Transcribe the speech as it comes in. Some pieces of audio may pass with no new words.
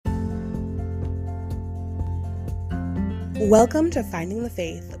Welcome to Finding the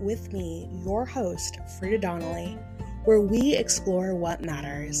Faith with me, your host, Frida Donnelly, where we explore what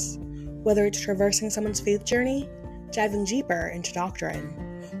matters. Whether it's traversing someone's faith journey, diving deeper into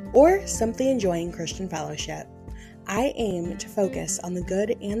doctrine, or simply enjoying Christian fellowship, I aim to focus on the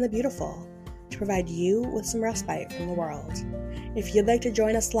good and the beautiful, to provide you with some respite from the world. If you'd like to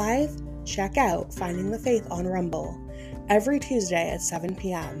join us live, check out Finding the Faith on Rumble every Tuesday at 7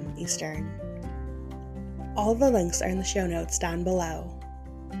 p.m. Eastern. All the links are in the show notes down below.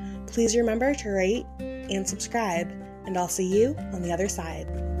 Please remember to rate and subscribe, and I'll see you on the other side.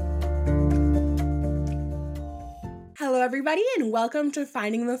 Hello, everybody, and welcome to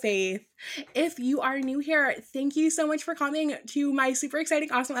Finding the Faith. If you are new here, thank you so much for coming to my super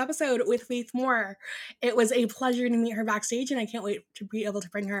exciting, awesome episode with Faith Moore. It was a pleasure to meet her backstage, and I can't wait to be able to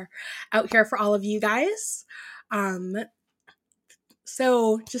bring her out here for all of you guys.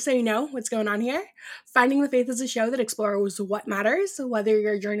 So just so you know what's going on here, Finding the Faith is a show that explores what matters. So whether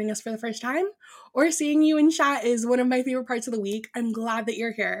you're joining us for the first time or seeing you in chat is one of my favorite parts of the week. I'm glad that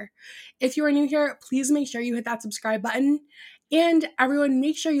you're here. If you are new here, please make sure you hit that subscribe button. And everyone,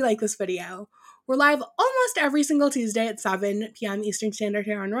 make sure you like this video. We're live almost every single Tuesday at 7 p.m. Eastern Standard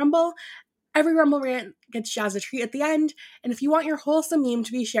here on Rumble. Every Rumble rant gets Jazz a treat at the end, and if you want your wholesome meme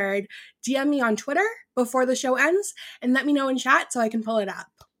to be shared, DM me on Twitter before the show ends, and let me know in chat so I can pull it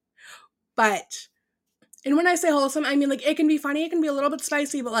up. And when I say wholesome, I mean, like, it can be funny, it can be a little bit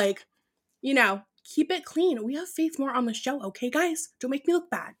spicy, but, like, you know, keep it clean. We have Faith Moore on the show, okay, guys? Don't make me look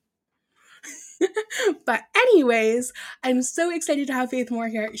bad. But anyways, I'm so excited to have Faith Moore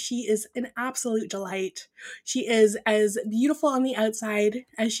here. She is an absolute delight. She is as beautiful on the outside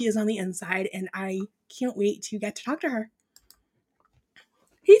as she is on the inside, and I can't wait to get to talk to her.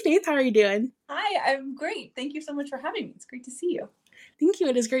 Hey Faith, how are you doing? Hi, I'm great. Thank you so much for having me. It's great to see you. Thank you.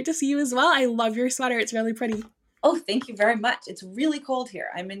 It is great to see you as well. I love your sweater. It's really pretty. Oh, thank you very much. It's really cold here.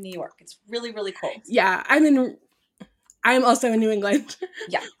 I'm in New York. It's really, really cold. Yeah, I'm also in New England.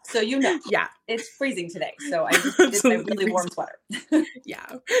 Yeah, so you know. Yeah. It's freezing today, so I just did my really warm sweater.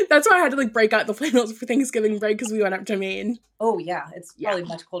 Yeah, that's why I had to break out the flannels for Thanksgiving break because we went up to Maine. Oh yeah, it's probably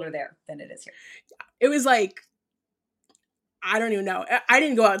much colder there than it is here. Yeah. It was I don't even know. I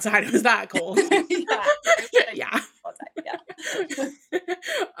didn't go outside. It was that cold. Yeah.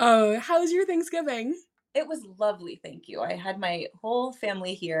 How was your Thanksgiving? It was lovely, thank you. I had my whole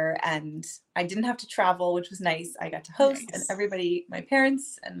family here, and I didn't have to travel, which was nice. I got to host, and everybody, my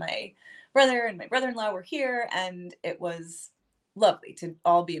parents and my brother and my brother-in-law were here, and it was lovely to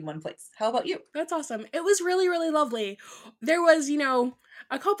all be in one place. How about you? That's awesome. It was really, really lovely. There was,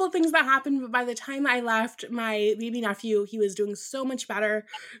 a couple of things that happened, but by the time I left, my baby nephew, he was doing so much better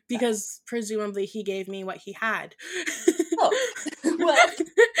because presumably he gave me what he had. Oh, well,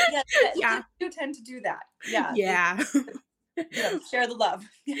 yeah. You tend to do that. Yeah. Yeah. Share the love.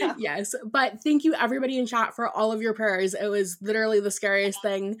 Yeah. Yes, but thank you everybody in chat for all of your prayers. It was literally the scariest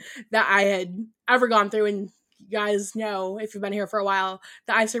thing that I had ever gone through, and you guys know, if you've been here for a while,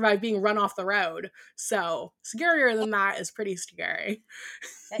 that I survived being run off the road. So scarier than that is pretty scary.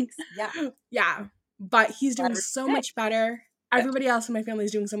 Thanks. Yeah. Yeah, but he's doing so much better. Everybody else in my family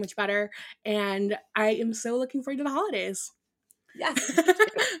is doing so much better, and I am so looking forward to the holidays. Yes.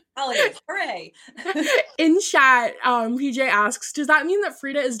 Holidays. Hooray. In chat, PJ asks, does that mean that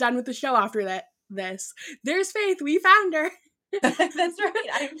Frida is done with the show after this? There's Faith. We found her. That's right.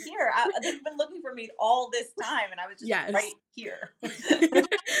 I'm here. They've been looking for me all this time, and I was just right here.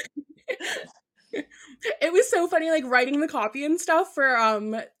 It was so funny, writing the copy and stuff for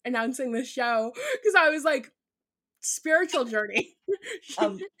announcing the show, because I was like, spiritual journey.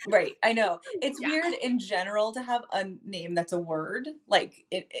 Right. I know. It's weird in general to have a name that's a word,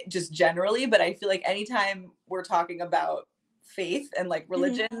 it just generally, but I feel like anytime we're talking about faith and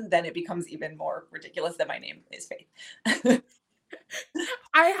religion, then it becomes even more ridiculous that my name is Faith.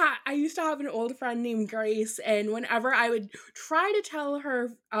 I used to have an old friend named Grace, and whenever I would try to tell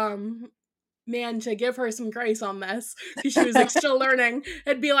her man to give her some grace on this, because she was still learning,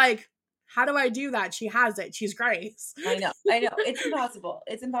 it'd be like, how do I do that? She has it. She's Grace. I know. It's impossible.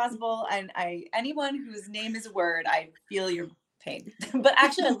 It's impossible. And anyone whose name is a word, I feel your pain. But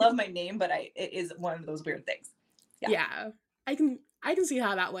actually, I love my name, but it is one of those weird things. Yeah. I can see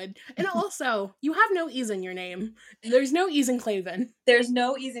how that would. And also, you have no E's in your name. There's no E's in Clavin. There's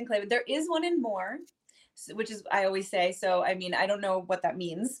no E's in Clavin. There is one in Moore, which is, I always say. So, I mean, I don't know what that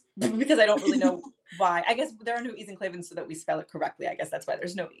means because I don't really know why. I guess there are no E's in Clavin so that we spell it correctly. I guess that's why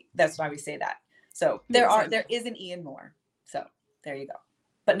there's no E. That's why we say that. So there is an E in Moore. So there you go.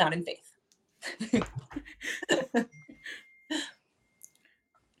 But not in Faith.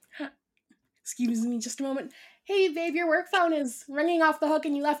 excuse me just a moment. Hey, babe, your work phone is ringing off the hook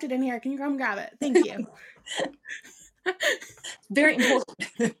and you left it in here. Can you come grab it? Thank you. Very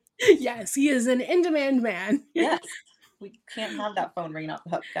important. Yes, he is an in-demand man. Yes. We can't have that phone ringing off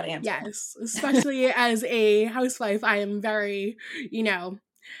the hook. Gotta answer. Yes, especially as a housewife, I am very,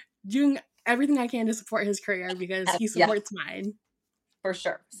 doing everything I can to support his career because he Yeah, supports mine. for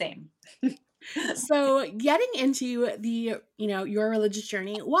sure. Same. So, getting into your religious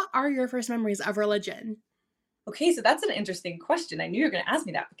journey, what are your first memories of religion? Okay, so that's an interesting question. I knew you were going to ask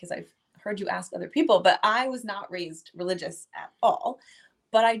me that because I've heard you ask other people, but I was not raised religious at all.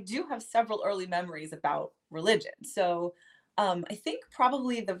 But I do have several early memories about religion. So I think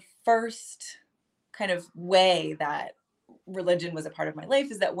probably the first kind of way that religion was a part of my life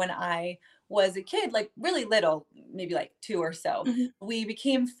is that when I was a kid, like really little, maybe like two or so, Mhm. we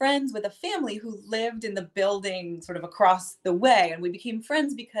became friends with a family who lived in the building sort of across the way. And we became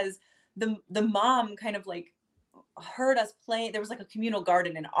friends because the mom kind of like heard us play. There was like a communal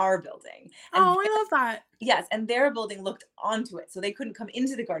garden in our building, and Oh, I love that. yes, and their building looked onto it, so they couldn't come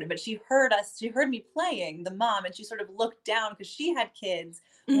into the garden. But she heard us. She heard me playing, the mom, and she sort of looked down because she had kids,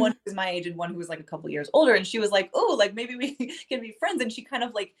 one Mhm. who was my age and one who was like a couple years older, and she was like, "Oh, like maybe we can be friends." And she kind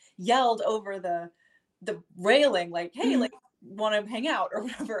of like yelled over the railing, like, "Hey, Mhm. like, want to hang out or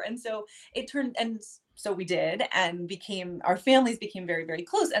whatever." And so it turned, and so we did, and became our families became very very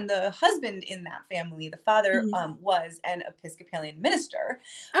close. And the husband in that family, the father, Mhm. was an Episcopalian minister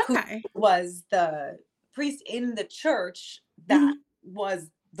who Okay. was the priest in the church that Mhm. was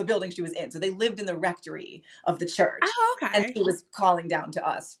the building she was in. So they lived in the rectory of the church. Oh, And okay. he was calling down to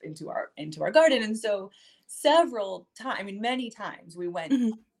us into our garden. And so several times, I mean, many times we went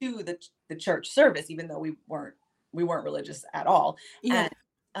Mhm. to the church service, even though we weren't religious at all. Yeah.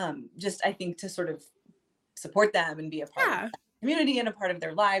 And just I think to sort of support them and be a part of Yeah. the community and a part of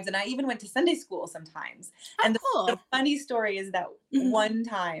their lives. And I even went to Sunday school sometimes. Oh, And the cool. funny story is that Mhm. one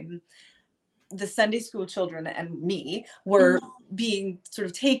time the Sunday school children and me were Mhm. being sort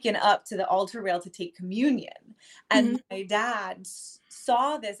of taken up to the altar rail to take communion. And Mhm. my dad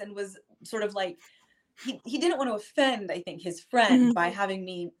saw this and was sort of like, he didn't want to offend, I think, his friend Mhm. by having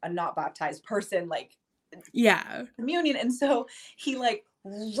me, a not baptized person, like Yeah. communion. And so he like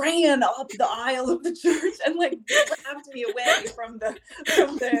ran up the aisle of the church and like grabbed me away from the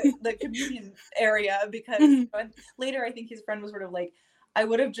communion area because Mhm. and later I think his friend was sort of like, I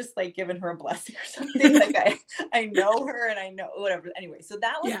would have just like given her a blessing or something. Like I know her and I know whatever. Anyway, so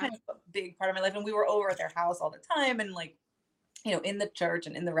that was Yeah. kind of a big part of my life. And we were over at their house all the time and like, in the church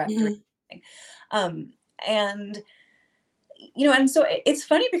and in the rectory. Mhm. Um and and so it's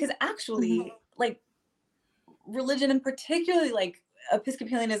funny because Mhm. actually like religion and particularly like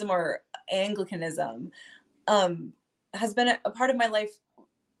Episcopalianism or Anglicanism um, has been a part of my life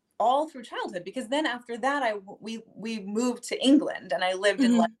all through childhood because then after that we moved to England and I lived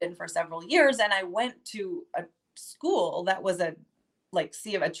in Mhm. London for several years and I went to a school that was a like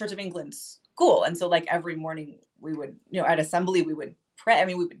a Church of England school. And so like every morning we would at assembly we would pray. I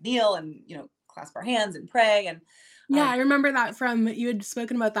mean we would kneel and clasp our hands and pray. And Yeah, I remember that from you had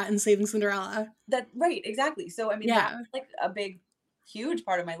spoken about that in Saving Cinderella. that right, exactly. So I mean that's Yeah. like a big huge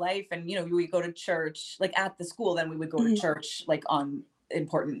part of my life. And we go to church like at the school, then we would go to Mhm. church like on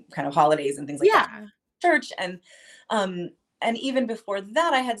important kind of holidays and things like that. Yeah. Church um and even before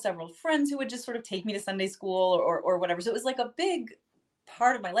that I had several friends who would just sort of take me to Sunday school or whatever. So it was like a big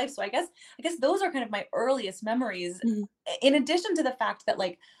part of my life. So I guess those are kind of my earliest memories, Mhm. in addition to the fact that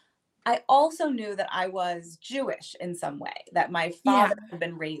like I also knew that I was Jewish in some way, that my Yeah. father had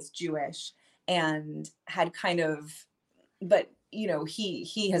been raised Jewish and had kind of, but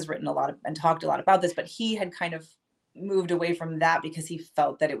he has written a lot and talked a lot about this, but he had kind of moved away from that because he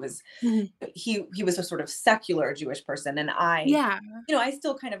felt that it was Mhm. he was a sort of secular Jewish person. And Yeah. I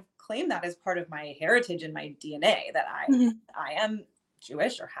still kind of claim that as part of my heritage and my DNA, that Mhm. I am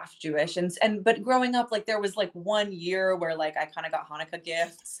Jewish or half Jewish. And but growing up, like there was like one year where like I kind of got Hanukkah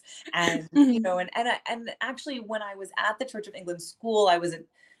gifts. And Mhm. and actually when I was at the Church of England school, I was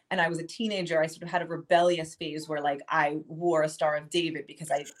a teenager, I sort of had a rebellious phase where like I wore a Star of David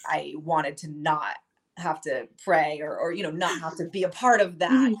because I wanted to not have to pray or not have to be a part of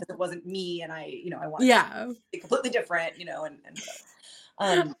that Mhm. because it wasn't me. And I wanted to Yeah. be completely different, and whatever.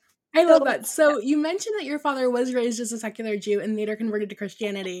 Um, I so love that. yeah, So you mentioned that your father was raised as a secular Jew and later converted to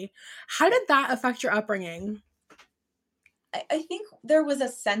Christianity. How yeah. did that affect your upbringing? I think there was a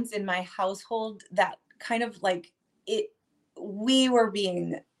sense in my household that kind of like it, we were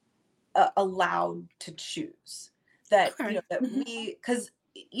being allowed to choose, that Okay. that Mhm. we, because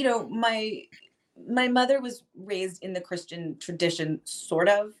my mother was raised in the Christian tradition, sort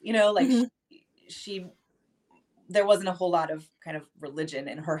of, like Mhm. there wasn't a whole lot of kind of religion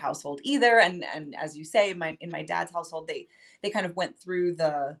in her household either. And as you say, in my dad's household, they kind of went through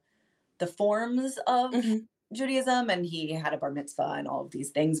the forms of Mhm. Judaism, and he had a bar mitzvah and all of these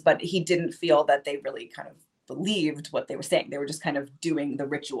things, but he didn't feel that they really kind of believed what they were saying. They were just kind of doing the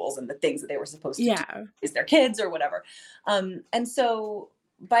rituals and the things that they were supposed to do Yeah. is their kids or whatever. And so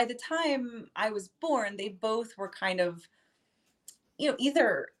by the time I was born, they both were kind of,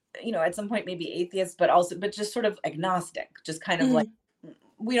 either, at some point maybe atheists, but just sort of agnostic, just kind of like, Mhm.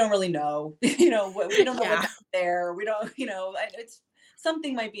 we don't really know, we don't know Yeah. what's out there. We don't, it's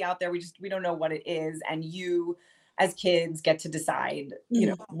something might be out there. We don't know what it is. And you as kids get to decide,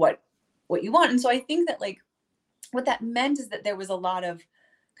 Mhm. what you want. And so I think that like what that meant is that there was a lot of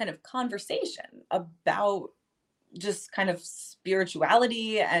kind of conversation about just kind of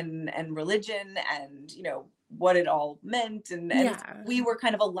spirituality and religion and what it all meant, and Yeah. we were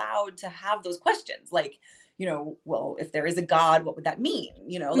kind of allowed to have those questions like, well, if there is a God, what would that mean,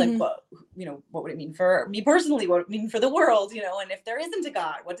 like Mhm. what would it mean for me personally, what would it mean for the world, and if there isn't a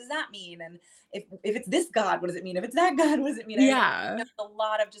God, what does that mean, and if it's this God, what does it mean, if it's that God, what does it mean? Yeah. There's a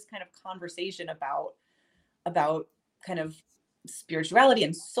lot of just kind of conversation about kind of spirituality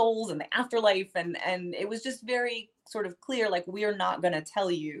and souls and the afterlife, and it was just very sort of clear, like, we're not going to tell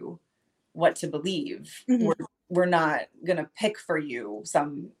you what to believe. we're Mhm. we're not going to pick for you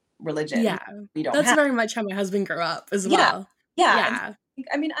some religion Yeah. we don't That's have. very much how my husband grew up as Yeah, well. yeah. And Yeah.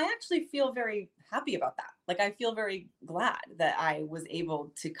 I mean, I actually feel very happy about that. Like, I feel very glad that I was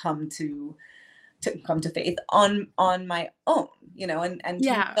able to come to faith on my own, and to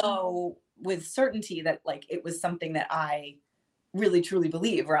Yeah. know with certainty that like it was something that I really truly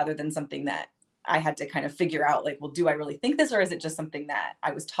believe, rather than something that I had to kind of figure out, like, well, do I really think this, or is it just something that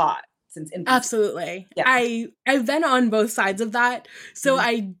I was taught since infancy? Absolutely. Yeah. I've been on both sides of that, so Mhm.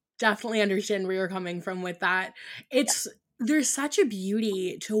 I definitely understand where you're coming from with that. Yeah. It's there's such a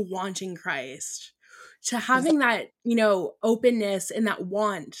beauty to wanting Christ, to having Exactly. that, openness and that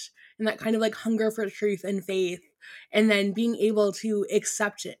want and that kind of like hunger for truth and faith, and then being able to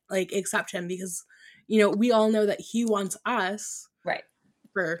accept it, like accept him because we all know that he wants us Right.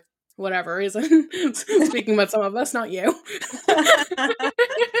 for whatever reason. Speaking about some of us, not you.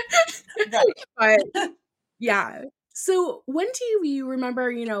 Right. But yeah. So when do you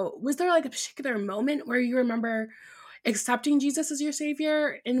remember, was there like a particular moment where you remember accepting Jesus as your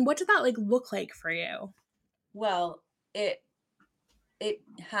savior? And what did that like look like for you? Well, it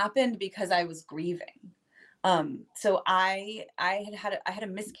happened because I was grieving. So I had a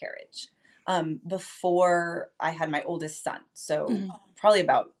miscarriage before I had my oldest son. So Mhm. probably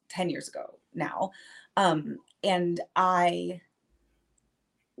about 10 years ago now. And I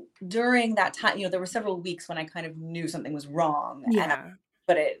during that time, there were several weeks when I kind of knew something was wrong, Yeah.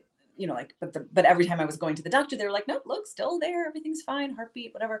 but it, like, but every time I was going to the doctor, they were like, nope, look, still there, everything's fine,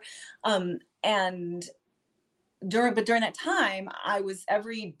 heartbeat, whatever. And during that time, I was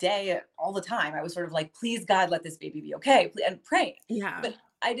every day, all the time, I was sort of like, please God, let this baby be okay, and praying. Yeah. But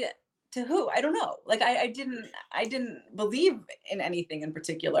I did, to who? I don't know. Like, I didn't believe in anything in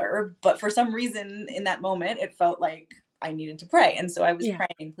particular, but for some reason in that moment, it felt like I needed to pray. And so I was Yeah.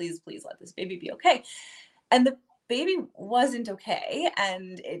 praying, please let this baby be okay. And the baby wasn't okay.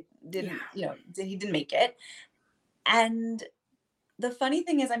 And it Yeah. didn't, he didn't make it. And the funny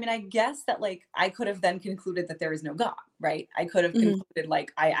thing is, I mean, I guess that like I could have then concluded that there is no God, right? I could have Mhm. concluded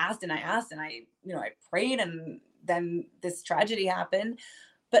like I asked and I asked and I prayed, and then this tragedy happened.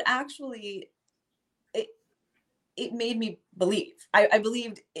 But actually, it it made me believe. I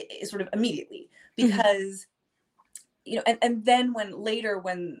believed it sort of immediately, Mhm. because and then when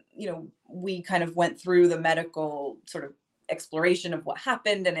we kind of went through the medical sort of exploration of what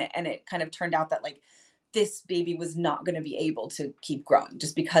happened, and it kind of turned out that like this baby was not going to be able to keep growing,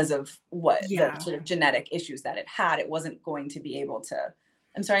 just because of what the Yeah. sort of genetic issues that it had. It wasn't going to be able to.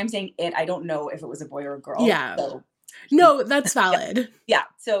 I'm sorry, I'm saying it. I don't know if it was a boy or a girl. Yeah. So he, No, that's yeah, valid. yeah.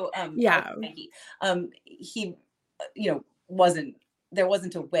 So I'll Yeah. say he wasn't there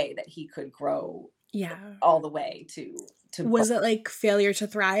wasn't a way that he could grow Yeah. all the way to Was it like failure to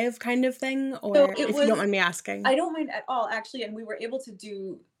thrive kind of thing? so Or it if you don't was. mind me asking? I don't mind at all, actually, and we were able to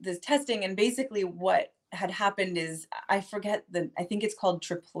do this testing, and basically what had happened is, I think it's called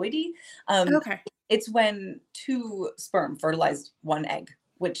triploidy. Um, Okay. it's when two sperm fertilized one egg,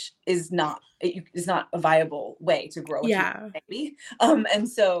 which is not a viable way to grow a human Yeah. baby. And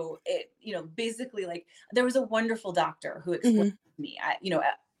so it, basically, like, there was a wonderful doctor who explained Mhm. to me,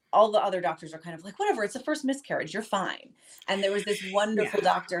 all the other doctors are kind of like, whatever, it's a first miscarriage, you're fine. And there was this wonderful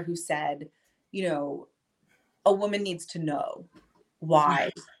Yeah. doctor who said, you know, a woman needs to know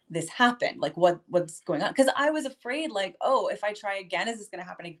why this happened? Like what's going on? Because I was afraid, like, oh, if I try again, is this going to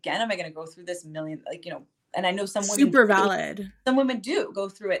happen again? Am I going to go through this million, like, and I know Super valid. some women do go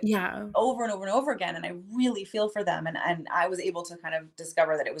through it Yeah. over and over and over again. And I really feel for them. And I was able to kind of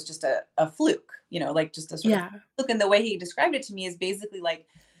discover that it was just a fluke, like just a sort of Yeah. fluke. And the way he described it to me is basically like,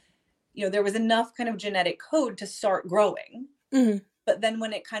 there was enough kind of genetic code to start growing. Mhm. But then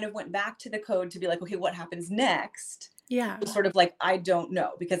when it kind of went back to the code to be like, okay, what happens next? Yeah. It was sort of like, I don't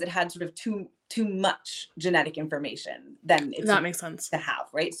know, because it had sort of too much genetic information than it's That makes sense. to have,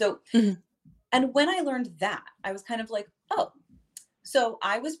 right? So, Mhm. and when I learned that, I was kind of like, oh, so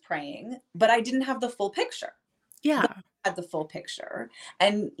I was praying, but I didn't have the full picture. Yeah. I had the full picture.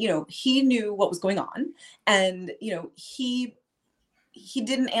 And, he knew what was going on. And, he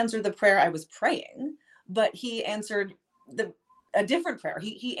didn't answer the prayer I was praying, but he answered a different prayer.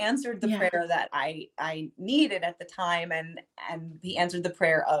 He answered the Yeah. prayer that I needed at the time. And he answered the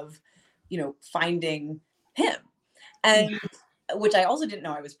prayer of, finding him. And which I also didn't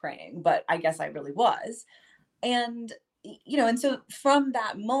know I was praying, but I guess I really was. And, and so from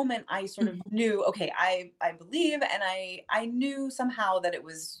that moment, I sort of knew, okay, I believe, and I knew somehow that it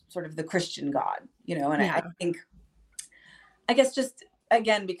was sort of the Christian God, and I think, I guess just,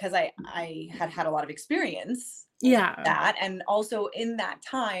 again, because I had a lot of experience that, and also in that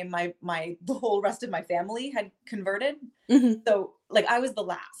time, the whole rest of my family had converted. Mhm. So like I was the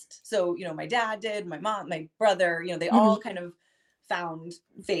last. So, my dad did, my mom, my brother, they all kind of found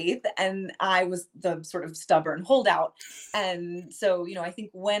faith, and I was the sort of stubborn holdout. And so, I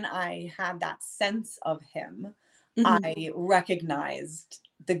think when I had that sense of him, I recognized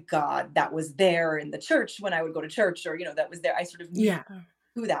the God that was there in the church when I would go to church, or, that was there. I sort of knew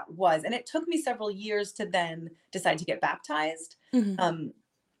who that was. And it took me several years to then decide to get baptized.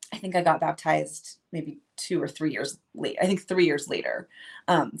 I think I got baptized maybe 2 or 3 years late. I think 3 years later.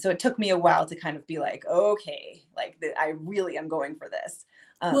 So it took me a while to kind of be like, okay, like I really am going for this.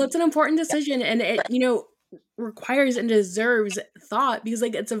 Well, it's an important decision, and it, requires and deserves thought, because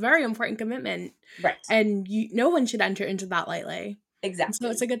like it's a very important commitment, Right. and no one should enter into that lightly. Exactly. And so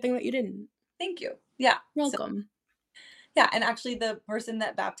it's a good thing that you didn't. Thank you. Yeah. Welcome. Yeah. And actually the person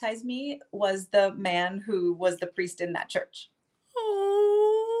that baptized me was the man who was the priest in that church.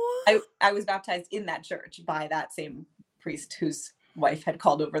 Oh. I was baptized in that church by that same priest whose wife had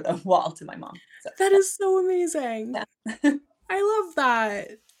called over the wall to my mom. So, that is so amazing. Yeah. I love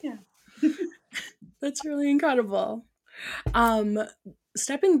that. Yeah. That's really incredible.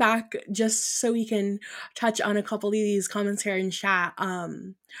 Stepping back just so we can touch on a couple of these comments here in chat.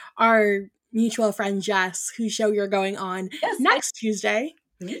 Our mutual friend Jess, whose show you're going on next Tuesday,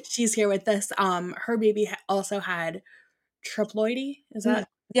 she's here with us. Her baby also had triploidy. Is that?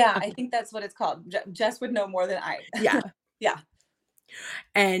 Yeah, I think that's what it's called. Jess would know more than I. Yeah. Yeah.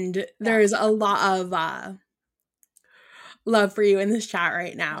 And there's a lot of love for you in this chat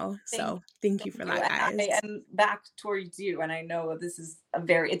right now. So thank you for that, guys. And back towards you. And I know this is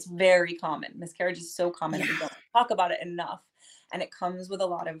it's very common. Miscarriage is so common. We don't talk about it enough. And it comes with a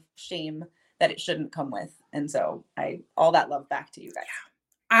lot of shame that it shouldn't come with. And so all that love back to you guys.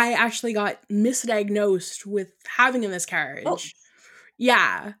 I actually got misdiagnosed with having a miscarriage. Oh.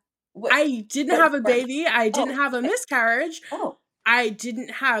 Yeah. I didn't have a baby. I didn't have a miscarriage. Oh. I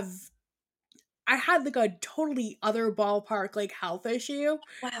had like a totally other ballpark like health issue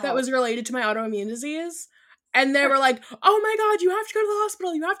that Wow. was related to my autoimmune disease. And they were like, oh my God, you have to go to the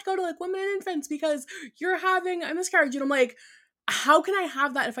hospital. You have to go to like women and infants because you're having a miscarriage. And I'm like, how can I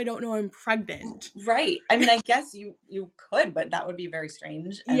have that if I don't know I'm pregnant? Right. I mean, I guess you could, but that would be very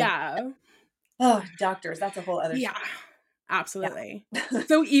strange. And, yeah. Oh, doctors, that's a whole other story. Absolutely.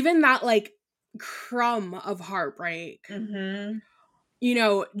 So even that like crumb of heartbreak,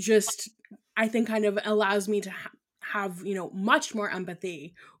 just I think kind of allows me to have, much more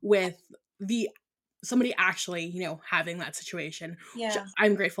empathy with somebody actually, having that situation. Yeah. Which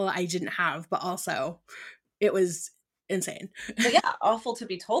I'm grateful that I didn't have, but also it was insane. But yeah, awful to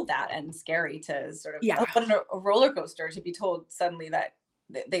be told that, and scary to sort of what a roller coaster to be told suddenly that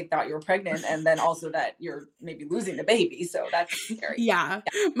they thought you were pregnant, and then also that you're maybe losing the baby. So that's scary. Yeah.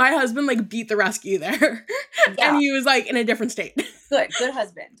 My husband like beat the rescue there. And he was like in a different state. Good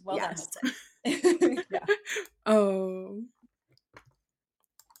husband. Well done, husband. Yeah. Oh.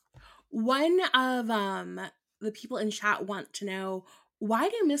 One of the people in chat want to know, why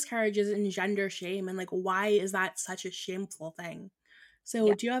do miscarriages engender shame, and like why is that such a shameful thing?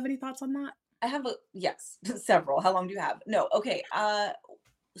 So do you have any thoughts on that? I have several. How long do you have? No. Okay.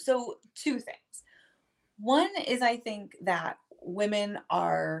 So 2 things. One is I think that women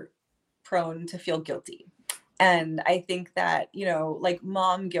are prone to feel guilty. And I think that, you know, like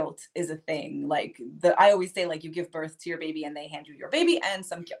mom guilt is a thing. Like I always say, like, you give birth to your baby and they hand you your baby and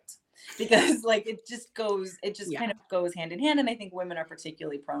some guilt, because like it just Yeah. kind of goes hand in hand. And I think women are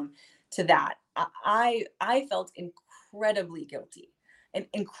particularly prone to that. I felt incredibly guilty, and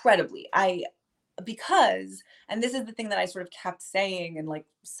incredibly, because, and this is the thing that I sort of kept saying and like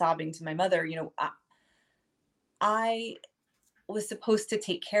sobbing to my mother, you know, I was supposed to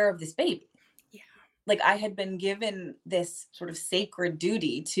take care of this baby. Yeah. Like, I had been given this sort of sacred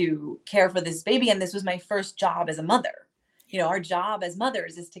duty to care for this baby, and this was my first job as a mother. You know, our job as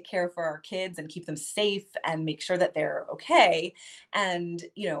mothers is to care for our kids and keep them safe and make sure that they're okay. And,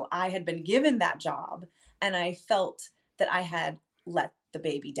 you know, I had been given that job, and I felt that I had let the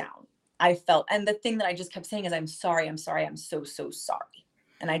baby down. I felt, and the thing that I just kept saying is, I'm sorry, I'm sorry, I'm so, so sorry.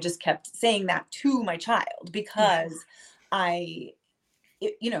 And I just kept saying that to my child Yeah. because I,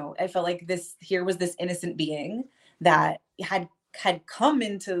 you know, I felt like here was this innocent being that had come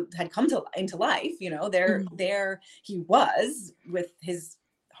to into life, you know, Mhm. there he was with his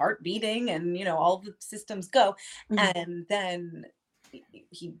heart beating and, you know, all the systems go. Mhm. And then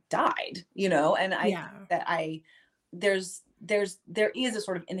he died, you know. And I think Yeah. that there is a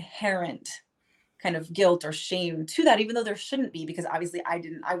sort of inherent kind of guilt or shame to that, even though there shouldn't be, because obviously I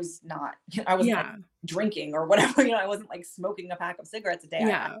was not, you know, I wasn't like Yeah. drinking or whatever, you know, I wasn't like smoking a pack of cigarettes a day.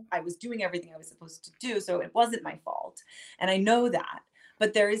 Yeah. I was doing everything I was supposed to do. So it wasn't my fault. And I know that,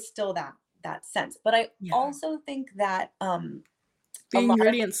 but there is still that sense. But I Yeah. also think that The a lot of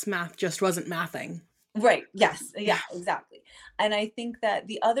ingredients math just wasn't mathing. right. Yes. Yeah, Yeah. exactly. And I think that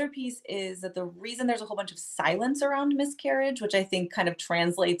the other piece is that the reason there's a whole bunch of silence around miscarriage, which I think kind of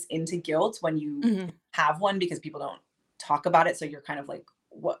translates into guilt when you Mhm. have one, because people don't talk about it. So you're kind of like,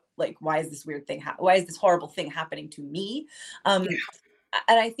 what, like, why is this why is this horrible thing happening to me? Yeah.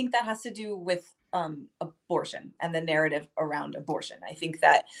 And I think that has to do with abortion and the narrative around abortion. I think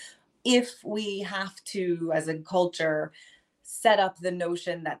that if we have to, as a culture, set up the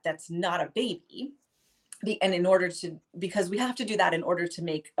notion that that's not a baby, and in order to, because we have to do that in order to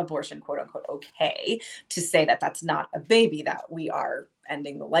make abortion quote unquote okay, to say that that's not a baby that we are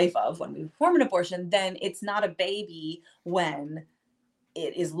ending the life of when we perform an abortion, then it's not a baby when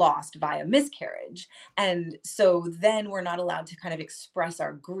it is lost via miscarriage. And so then we're not allowed to kind of express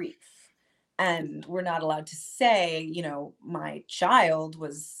our grief, and we're not allowed to say, you know, my child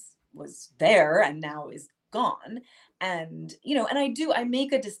was there and now is gone. And, you know, and I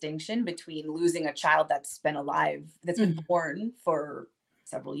make a distinction between losing a child that's been alive, that's been Mhm. born for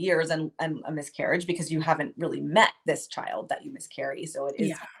several years, and a miscarriage, because you haven't really met this child that you miscarry. So it is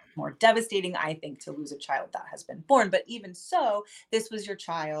Yeah. more devastating, I think, to lose a child that has been born. But even so, this was your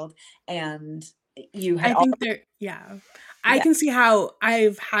child, and you had I all, think yeah. I yeah. can see how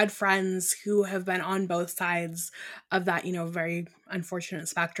I've had friends who have been on both sides of that, you know, very unfortunate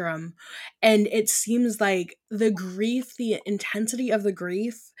spectrum. And it seems like the grief, the intensity of the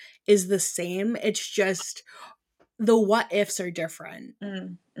grief is the same. It's just the what ifs are different.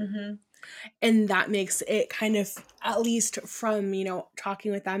 Mm-hmm. And that makes it kind of, at least from, you know,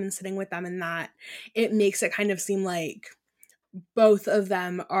 talking with them and sitting with them, and that it makes it kind of seem like both of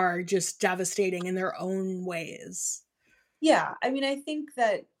them are just devastating in their own ways. Yeah, I mean, I think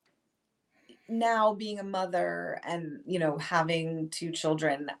that now being a mother and, you know, having two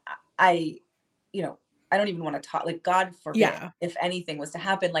children, I, you know, I don't even want to talk, like, God forbid, Yeah. if anything was to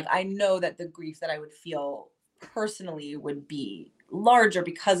happen, like, I know that the grief that I would feel personally would be larger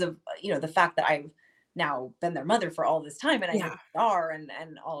because of, you know, the fact that I've now been their mother for all this time, and I know Yeah. they are,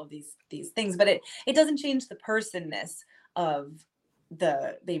 and all of these things. But it doesn't change the personness of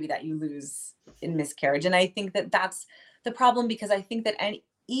the baby that you lose in miscarriage. And I think that that's the problem, because I think that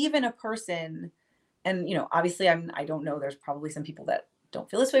even a person, and, you know, obviously I don't know, there's probably some people that don't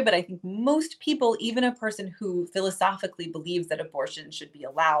feel this way, but I think most people, even a person who philosophically believes that abortion should be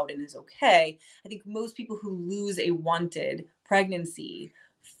allowed and is okay, I think most people who lose a wanted pregnancy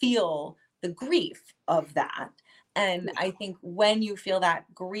feel the grief of that. And I think when you feel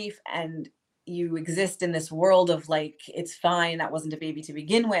that grief and you exist in this world of like, it's fine, that wasn't a baby to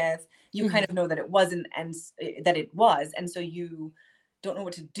begin with, you kind Mhm. of know that it wasn't, and that it was. And so you don't know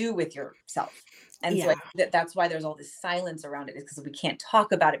what to do with yourself. And so Yeah. that's why there's all this silence around it, is because we can't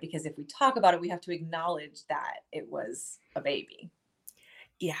talk about it, because if we talk about it, we have to acknowledge that it was a baby.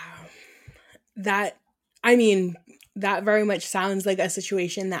 Yeah. That, I mean, that very much sounds like a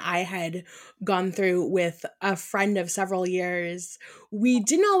situation that I had gone through with a friend of several years. We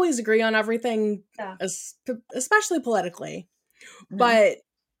didn't always agree on everything, Yeah. especially politically, Mhm. but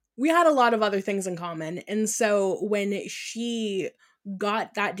we had a lot of other things in common. And so when she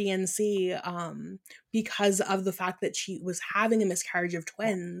got that DNC because of the fact that she was having a miscarriage of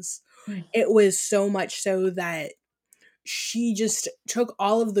twins. Mm. It was so much so that she just took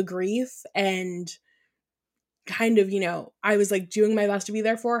all of the grief and kind of, I was like doing my best to be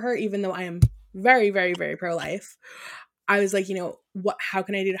there for her, even though I am very, very, very pro-life. I was like, how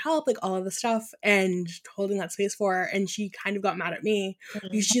can I do to help? Like all of the stuff and holding that space for her. And she kind of got mad at me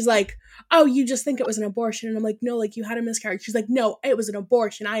because she's like, oh, you just think it was an abortion. And I'm like, no, like you had a miscarriage. She's like, no, it was an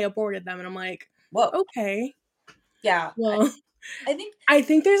abortion. I aborted them. And I'm like, Whoa. Okay. Yeah. Well, I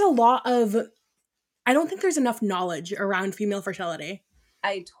think there's a lot of, I don't think there's enough knowledge around female fertility.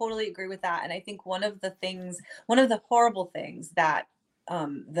 I totally agree with that. And I think one of the horrible things that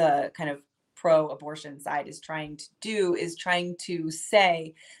the kind of pro-abortion side is trying to do is trying to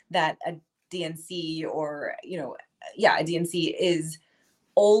say that a DNC or, a DNC is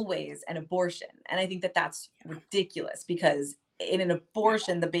always an abortion. And I think that that's ridiculous because in an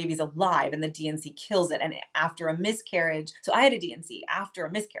abortion, the baby's alive and the DNC kills it. And after a miscarriage, so I had a DNC after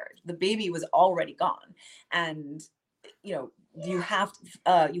a miscarriage, the baby was already gone. And, you have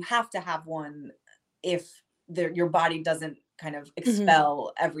to have one if your body doesn't kind of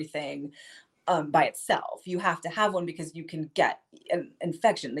expel everything by itself. You have to have one because you can get an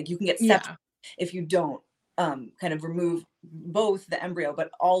infection, like you can get sepsis if you don't kind of remove both the embryo, but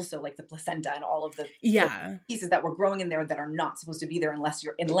also like the placenta and all of the pieces that were growing in there that are not supposed to be there unless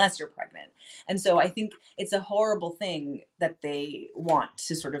you're pregnant. And so I think it's a horrible thing that they want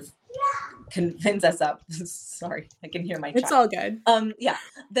to sort of convince us of. Sorry, I can hear my child. It's all good.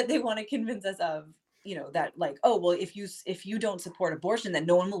 That they want to convince us of, that like, oh, well, if you don't support abortion, then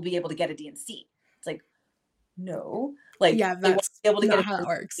no one will be able to get a DNC. It's like, no, like that's they won't be able to not get how it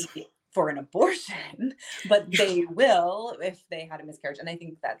works for an abortion, but they will if they had a miscarriage. And I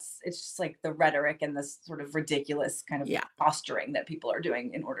think it's just like the rhetoric and this sort of ridiculous kind of posturing that people are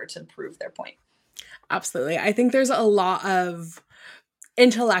doing in order to prove their point. Absolutely. I think there's a lot of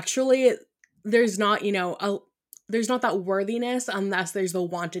intellectually, there's not, there's not that worthiness unless there's the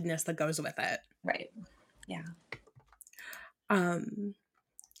wantedness that goes with it. Right. Yeah.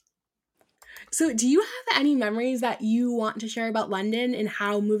 So do you have any memories that you want to share about London and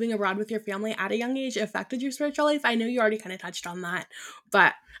how moving abroad with your family at a young age affected your spiritual life? I know you already kind of touched on that,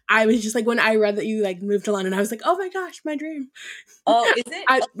 but I was just like, when I read that you like moved to London, I was like, oh my gosh, my dream. Oh, is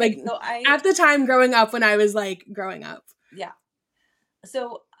it? At the time growing up, when I was like growing up. Yeah.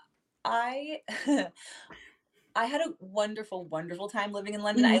 So I had a wonderful, wonderful time living in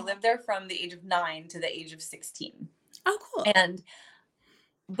London. I lived there from the age of 9 to the age of 16. Oh, cool.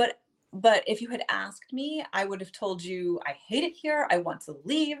 But if you had asked me, I would have told you, I hate it here. I want to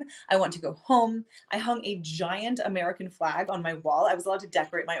leave. I want to go home. I hung a giant American flag on my wall. I was allowed to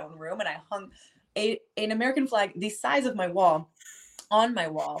decorate my own room, and I hung an American flag the size of my wall on my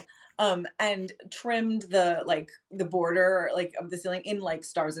wall. And trimmed the border like of the ceiling in like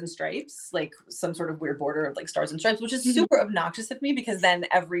stars and stripes, like some sort of weird border of like stars and stripes, which is super obnoxious of me because then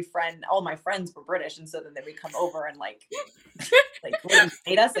all my friends were British, and so then they would come over and like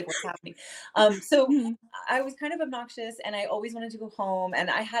hate us, like what's happening. So I was kind of obnoxious, and I always wanted to go home. And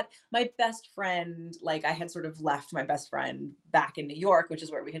I had my best friend, like I had sort of left my best friend back in New York, which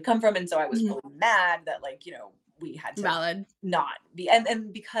is where we had come from, and so I was really mad that we had to not be,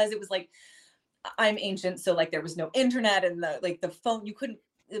 and because it was like, I'm ancient, so like there was no internet, and the phone,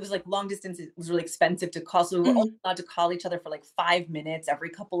 it was like long distance, it was really expensive to call, so we were only allowed to call each other for like 5 minutes every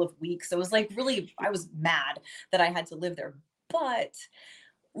couple of weeks. So it was like really, I was mad that I had to live there. But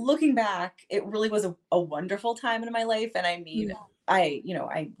looking back, it really was a wonderful time in my life. And I mean,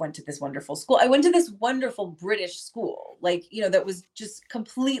 I went to this wonderful school. I went to this wonderful British school, that was just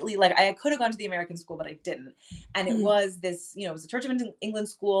completely like, I could have gone to the American school, but I didn't. And it was this, it was a Church of England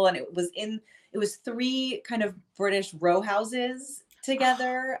school. And it was 3 kind of British row houses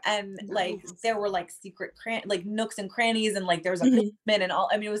together. And like, there were like secret nooks and crannies, and like, there was a basement and all.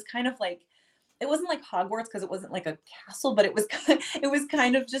 I mean, it was kind of like, it wasn't like Hogwarts because it wasn't like a castle, but it was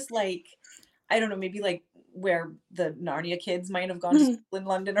kind of just like, I don't know, maybe like where the Narnia kids might have gone to school in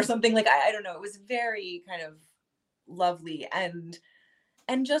London or something. Like, I don't know. It was very kind of lovely and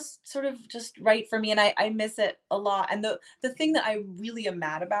just sort of just right for me. And I miss it a lot. And the thing that I really am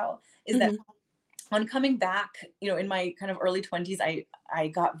mad about is that on coming back, in my kind of early 20s, I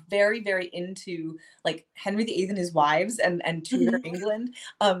got very, very into like Henry VIII and his wives and Tudor England,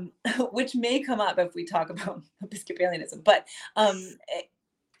 which may come up if we talk about Episcopalianism, but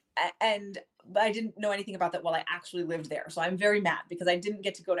I didn't know anything about that while I actually lived there. So I'm very mad because I didn't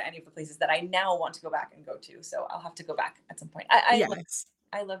get to go to any of the places that I now want to go back and go to. So I'll have to go back at some point.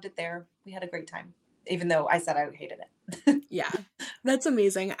 I loved it there. We had a great time. even though I said I hated it. Yeah. That's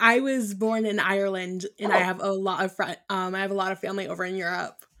amazing. I was born in Ireland and I Oh, have a lot of I have a lot of family over in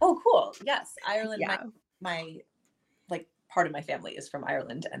Europe. oh, cool. Yes, Ireland. My Yeah. my like part of my family is from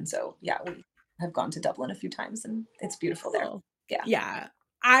Ireland, and so yeah, we have gone to Dublin a few times, and it's beautiful there. Cool. Yeah. Yeah.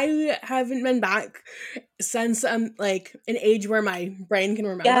 I haven't been back since I'm like an age where my brain can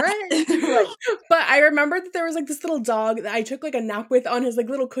remember Yes. it. Right. But I remember that there was like this little dog that I took like a nap with on his like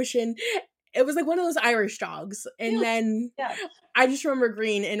little cushion. It was like one of those Irish dogs. And Cute. then Yeah. I just remember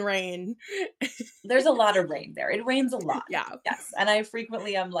green and rain. There's a lot of rain there. It rains a lot. Yeah. Yes. And I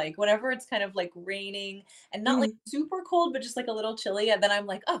frequently am like, whenever it's kind of like raining and not like Mhm. super cold, but just like a little chilly, and then I'm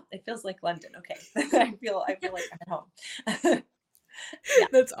like, oh, it feels like London. Okay. I feel like I'm at home. Yeah.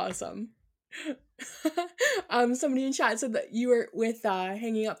 That's awesome. Somebody in chat said that you were with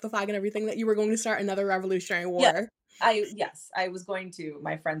hanging up the flag and everything that you were going to start another revolutionary Yeah. war. I was going to,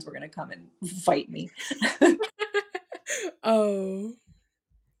 my friends were gonna come and fight me. Oh.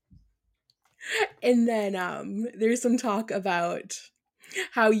 And then there's some talk about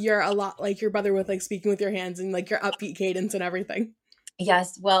how you're a lot like your brother with like speaking with your hands and like your upbeat cadence and everything.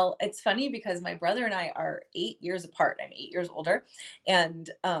 Yes, well, it's funny because my brother and I are 8 years apart. I'm 8 years older, and,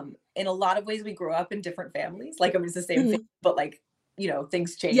 in a lot of ways, we grew up in different families. Like, I mean, it's the same thing, Mhm. but, like,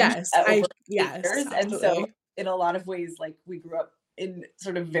 things change, over 8 Yes, years, and so absolutely. in a lot of ways, like, we grew up in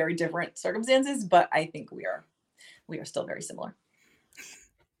sort of very different circumstances, but I think we are still very similar.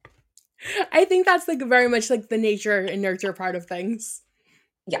 I think that's like very much like the nature and nurture part of things.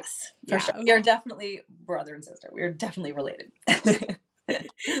 Yes, for sure. Yeah. We are definitely brother and sister. We are definitely related.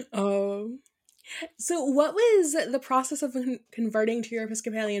 Oh. So what was the process of converting to your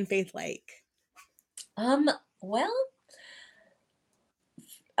Episcopalian faith like? Um, well,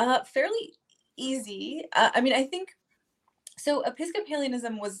 fairly easy. I mean, I think so.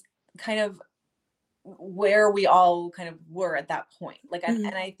 Episcopalianism was kind of where we all kind of were at that point. Like, and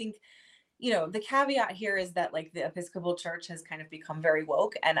Mhm. I think, the caveat here is that like the Episcopal Church has kind of become very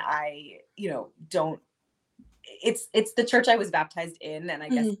woke, and I, don't. It's the church I was baptized in, and I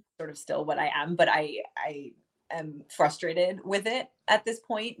guess Mhm. sort of still what I am, but I am frustrated with it at this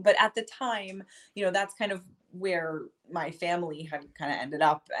point. But at the time, that's kind of where my family had kind of ended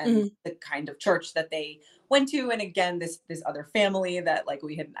up, and Mhm. the kind of church that they went to, and again this other family that like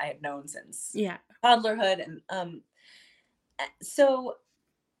I had known since Yeah. toddlerhood, and so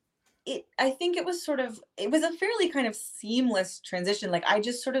I think it was a fairly kind of seamless transition. Like I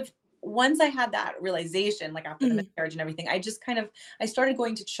just sort of, once I had that realization, like after the Mhm. miscarriage and everything, I just kind of, I started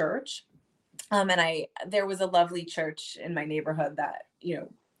going to church. And there was a lovely church in my neighborhood that,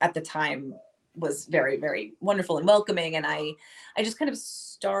 at the time was very, very wonderful and welcoming. And I just kind of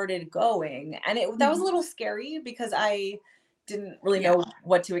started going, and that was a Mhm. little scary because I didn't really Yeah. know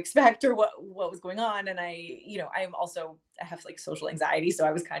what to expect or what was going on. And I have like social anxiety. So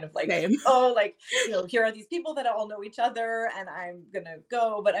I was kind of like, Same. oh, like, here are these people that all know each other and I'm gonna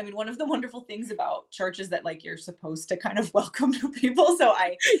go. But I mean, one of the wonderful things about church is that like you're supposed to kind of welcome new people. So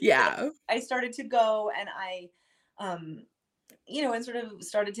Yeah. I started to go, and um, and sort of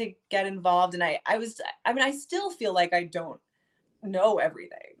started to get involved. And I mean, I still feel like I don't know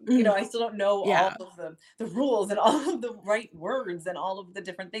everything. Mhm. I still don't know all Yeah. of the rules and all of the right words and all of the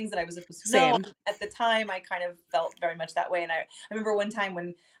different things that I was supposed to know. Same. At the time, I kind of felt very much that way. And I remember one time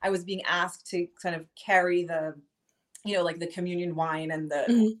when I was being asked to kind of carry the, like the communion wine and the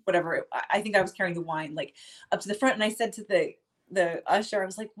Mhm. whatever. I think I was carrying the wine like up to the front, and I said to the usher, I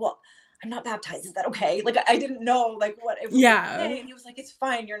was like, "Well, I'm not baptized. Is that okay?" Like I didn't know like what it was Yeah. say, and he was like, "It's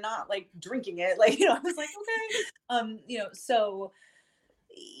fine. You're not like drinking it." Like I was like, "Okay." So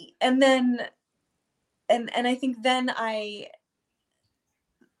and then and I think then I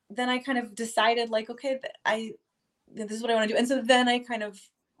kind of decided like, okay, this is what I want to do. And so then I kind of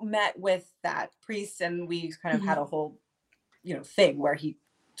met with that priest, and we kind of had Mhm. a whole thing where he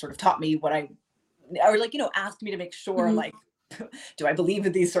sort of taught me what I, or like asked me to make sure Mhm. like do I believe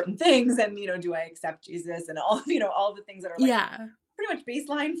in these certain things, and do I accept Jesus, and all all the things that are like Yeah. pretty much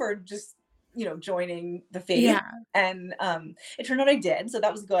baseline for just joining the faith. Yeah. And it turned out I did, so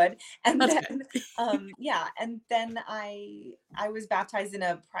that was good. And That's then good. yeah, and then I was baptized in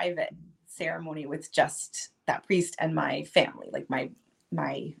a private ceremony with just that priest and my family, like my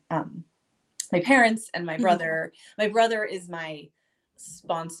parents and my Mhm. brother. My brother is my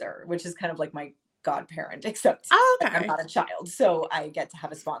sponsor, which is kind of like my godparent, except Oh, like I'm okay. not a child, so I get to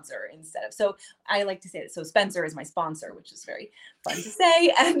have a sponsor instead of. So I like to say that. So Spencer is my sponsor, which is very fun to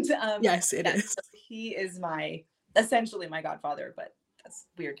say. And Yes, it yes, is. so he is essentially my godfather, but that's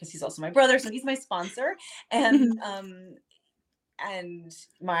weird because he's also my brother, so he's my sponsor. And Mhm. and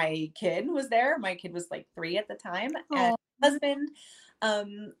my kid was there. My kid was like 3 at the time, and Oh. husband.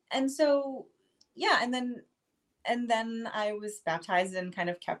 And so, yeah, and then I was baptized and kind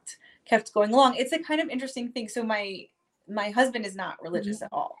of kept going along. It's a kind of interesting thing. So my husband is not religious at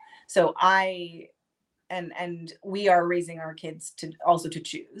all. So and we are raising our kids to also to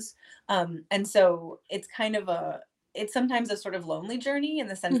choose. And so it's kind of it's sometimes a sort of lonely journey in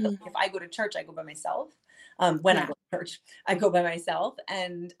the sense that if I go to church, I go by myself. When I go to church, I go by myself.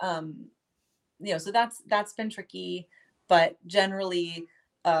 And so that's been tricky, but generally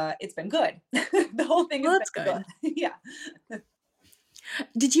it's been good. The whole thing has been good. Yeah.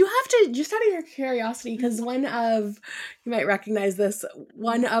 Did you have to, just out of your curiosity, because you might recognize this,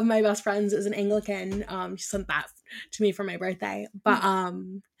 one of my best friends is an Anglican. She sent that to me for my birthday. But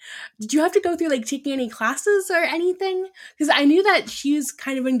did you have to go through like taking any classes or anything? Because I knew that she's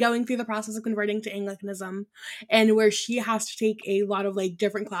kind of been going through the process of converting to Anglicanism, and where she has to take a lot of like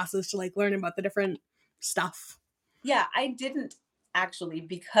different classes to like learn about the different stuff. Yeah, I didn't actually,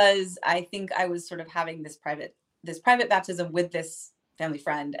 because I think I was sort of having this private baptism with this family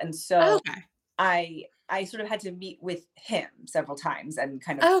friend, and so I sort of had to meet with him several times and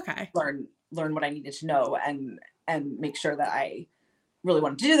kind of learn what I needed to know and make sure that I really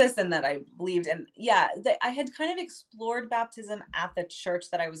wanted to do this and that I believed. And yeah, I had kind of explored baptism at the church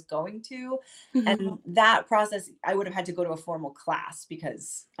that I was going to, and that process I would have had to go to a formal class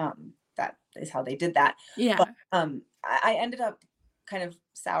because that is how they did that. Yeah. But I ended up kind of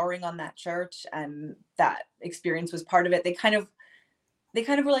souring on that church, and that experience was part of it. They kind of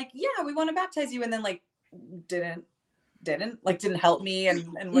were like, yeah, we want to baptize you, and then like didn't help me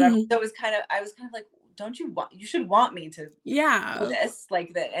and whatever. So it was I was kind of like, you should want me to do this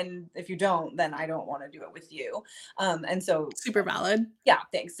like that, and if you don't, then I don't want to do it with you. And so super valid. Yeah,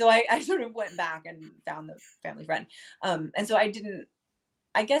 thanks. So I sort of went back and found the family friend. And so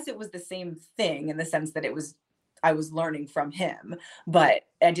I guess it was the same thing in the sense that I was learning from him, but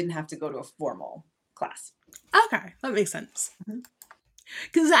I didn't have to go to a formal class. Okay, that makes sense.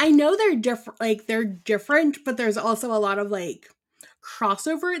 Because I know they're different, but there's also a lot of like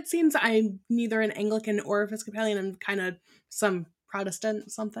crossover. It seems I'm neither an Anglican or Episcopalian. I'm kind of some Protestant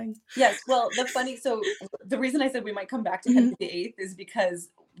something. Yes. Well, the reason I said we might come back to Henry VIII is because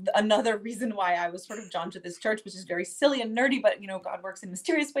another reason why I was sort of drawn to this church, which is very silly and nerdy, but God works in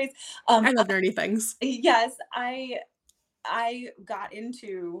mysterious ways. I love nerdy things. Yes, I got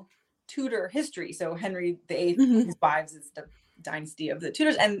into Tudor history. So Henry VIII, his wives, is the dynasty of the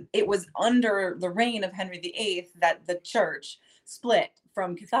Tudors, and it was under the reign of Henry VIII that the church split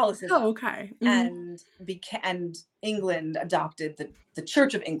from Catholicism. Oh, okay. And England adopted the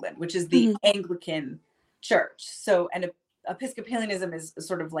Church of England, which is the Anglican church. So, and Episcopalianism is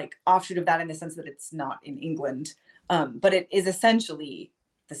sort of like offshoot of that in the sense that it's not in England, but it is essentially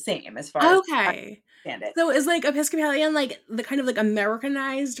the same as far as I understand it. So is like Episcopalian like the kind of like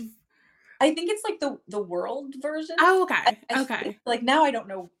Americanized? I think it's like the world version. Oh, okay. Okay. Like now I don't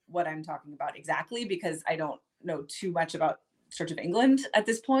know what I'm talking about exactly because I don't know too much about Church of England at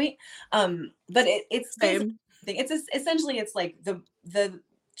this point. But it's same thing. It's essentially it's like the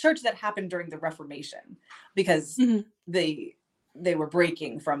church that happened during the Reformation, because they were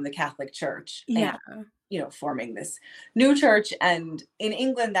breaking from the Catholic Church and forming this new church. And in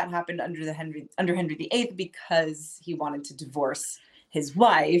England that happened under Henry VIII because he wanted to divorce his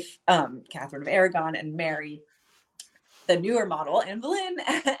wife, Catherine of Aragon, and marry the newer model, Anne Boleyn.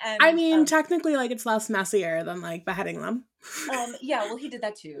 And I mean, technically, like it's less messier than like beheading them. Yeah, well, he did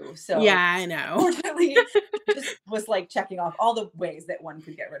that too. So yeah, I know. Fortunately, just was like checking off all the ways that one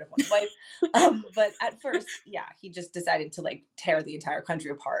could get rid of one's wife. But at first, yeah, he just decided to like tear the entire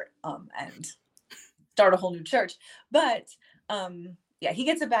country apart and start a whole new church. But yeah, he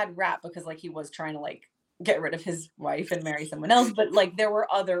gets a bad rap because like he was trying to like get rid of his wife and marry someone else, but like there were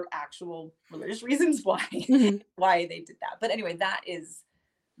other actual religious reasons why they did that. But anyway,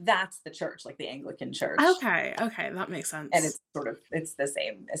 that's the church, like the Anglican church. Okay, that makes sense. And it's the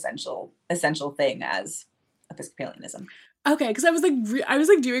same essential thing as Episcopalianism. Okay, because I was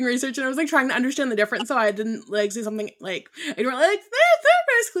like doing research and I was like trying to understand the difference, so I didn't like say something like I don't like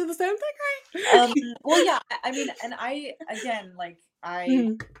they're basically the same thing, right? Well, yeah, I mean, and I again like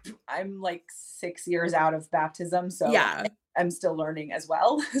I'm like 6 years out of baptism, so yeah, I'm still learning as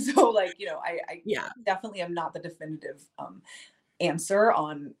well. So like I definitely am not the definitive answer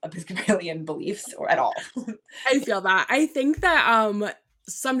on Episcopalian beliefs or at all. I feel that. I think that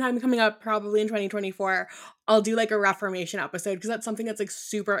sometime coming up, probably in 2024, I'll do like a Reformation episode because that's something that's like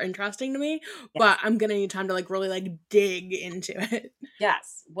super interesting to me. Yes. But I'm gonna need time to like really like dig into it.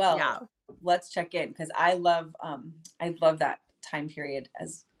 Yes. Well, let's check in because I love that time period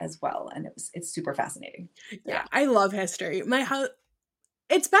as well, and it's super fascinating. Yeah, I love history.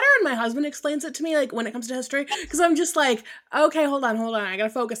 It's better when my husband explains it to me, like, when it comes to history, because I'm just like, okay, hold on, I gotta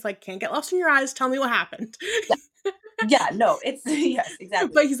focus, like, can't get lost in your eyes, tell me what happened. Yeah, no, it's yes,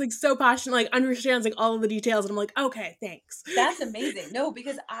 exactly. But he's, like, so passionate, like, understands, like, all of the details, and I'm like, okay, thanks. That's amazing. No,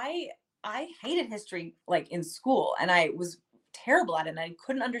 because I hated history like in school, and I was terrible at it, and I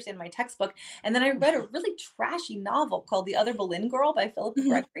couldn't understand my textbook. And then I read a really trashy novel called The Other Boleyn Girl by Philip Mhm,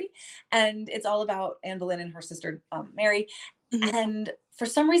 Gregory, and it's all about Anne Boleyn and her sister Mary. mhm. And for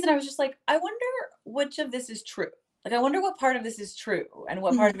some reason, I was just like, I wonder which of this is true. Like, I wonder what part of this is true and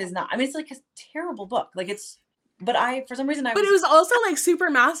what part Mhm. of it is not. I mean, it's like a terrible book. Like, but I, for some reason, I But it was was also, like, super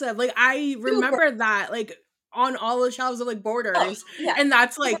massive, like, I super, remember that, like, on all the shelves of, like, oh, Borders, yeah. and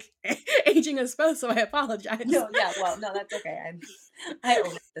that's, like, aging us both, so I apologize. No, yeah, well, no, that's okay. I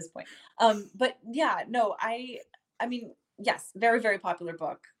own it at this point. But yeah, no, I mean, yes, very, very popular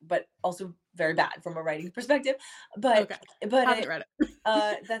book, but also very bad from a writing perspective. But Okay, but haven't it read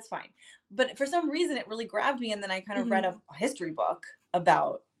it. that's fine. But for some reason it really grabbed me, and then I kind of read Mhm. a history book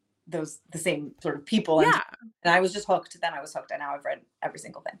about the same sort of people, Yeah. and I was just hooked. Then I was hooked, and now I've read every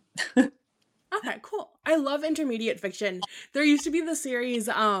single thing. Okay, cool. I love intermediate fiction. There used to be the series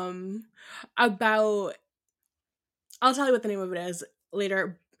about I'll tell you what the name of it is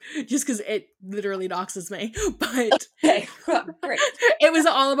later just cuz it literally doxes me. But Okay, great. it was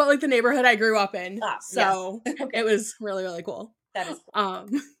all about like the neighborhood I grew up in. Ah, yes. So, it Okay, was really really cool. that is cool. Um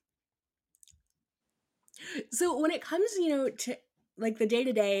so when it comes, to like the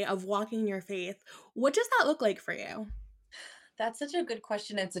day-to-day of walking your faith, what does that look like for you? That's such a good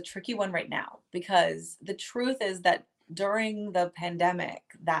question. It's a tricky one right now because the truth is that during the pandemic,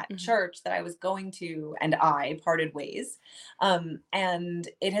 that Mhm. church that I was going to and I parted ways. And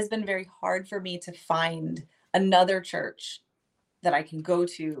it has been very hard for me to find another church that I can go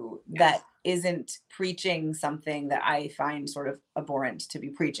to Yes. that isn't preaching something that I find sort of abhorrent to be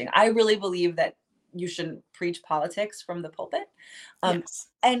preaching. I really believe that you shouldn't preach politics from the pulpit, um, Yes.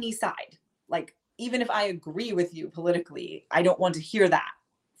 any side. Like, even if I agree with you politically, I don't want to hear that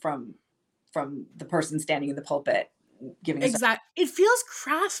from the person standing in the pulpit giving a sermon. Exact it feels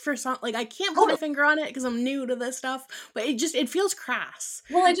crass for some like, I can't put my Totally. finger on it because 'cause I'm new to this stuff, but it feels crass.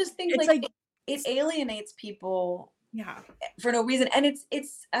 Well, I just think It's like like it alienates people yeah. for no reason, and it's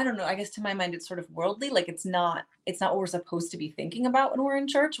I don't know, I guess to my mind it's sort of worldly, like it's not what we're supposed to be thinking about when we're in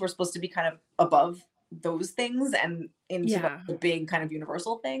church. We're supposed to be kind of above those things and into like Yeah. the big kind of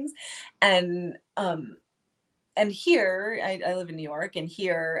universal things. And um and here I live in New York, and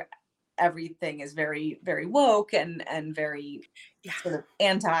here everything is very very woke and very Yeah. sort of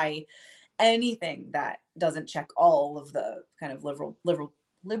anti anything that doesn't check all of the kind of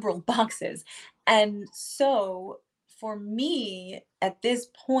liberal boxes. And so for me at this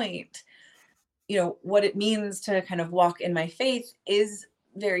point, what it means to kind of walk in my faith is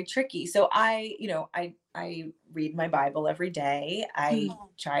very tricky. So I read my Bible every day. I Mhm.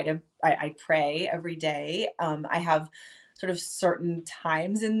 try to I pray every day. I have sort of certain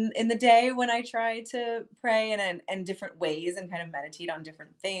times in the day when I try to pray and different ways and kind of meditate on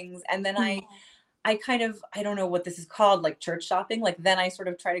different things. And then I Mhm. I kind of I don't know what this is called, like church shopping. Like, then I sort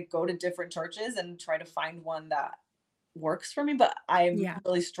of try to go to different churches and try to find one that works for me, but I'm Yeah.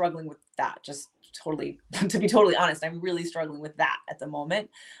 really struggling with that. Just totally to be totally honest, I'm really struggling with that at the moment.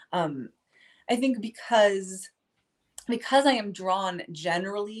 Um, I think because I am drawn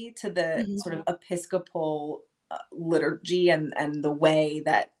generally to the Mhm. sort of Episcopal liturgy and the way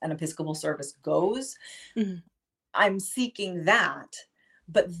that an Episcopal service goes, Mhm. I'm seeking that.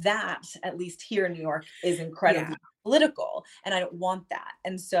 But that, at least here in New York, is Yeah. incredibly political, and I don't want that.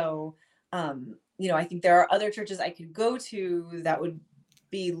 And so, I think there are other churches I could go to that would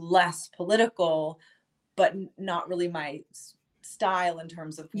be less political, but not really my style in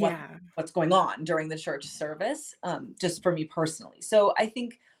terms of Yeah. what's going on during the church service, just for me personally. So I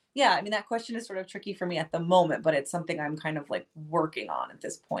think, yeah, I mean, that question is sort of tricky for me at the moment, but it's something I'm kind of like working on at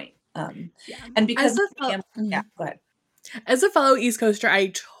this point. Yeah. And As because a I am, yeah, mhm. go ahead. As a fellow East Coaster,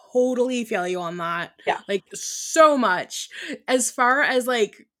 I totally feel you on that, Yeah. like, so much. As far as,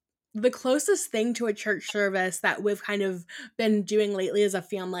 like, the closest thing to a church service that we've kind of been doing lately as a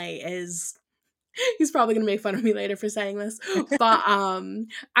family is he's probably gonna make fun of me later for saying this, but,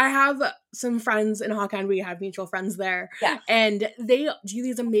 I have some friends in Hawkeye, we have mutual friends there, Yeah. and they do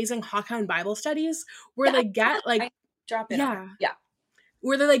these amazing Hawkeye Bible studies where Yeah. they get, like I drop in on it. yeah. Yeah.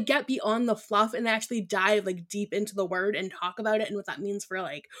 Where they, like, get beyond the fluff and they actually dive, like, deep into the word and talk about it and what that means for,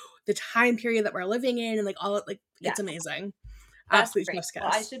 like, the time period that we're living in and, like, all it like, Yeah. it's amazing. That's Absolute great. chef's Well,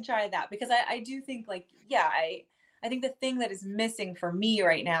 I kiss. should try that because I do think like, yeah, I think the thing that is missing for me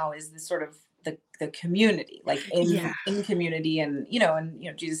right now is the sort of the community, like Yeah. in community. And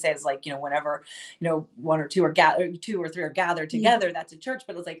Jesus says, like, whenever one or two are gathered, two or three are gathered Yeah. together, that's a church.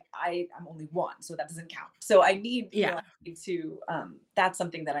 But it's like I'm only one, so that doesn't count. So I need Yeah. I need to that's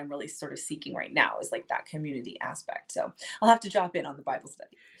something that I'm really sort of seeking right now, is like that community aspect. So I'll have to drop in on the Bible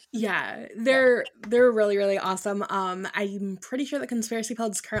study. Yeah, Yeah. they're really, really awesome. I'm pretty sure that Conspiracy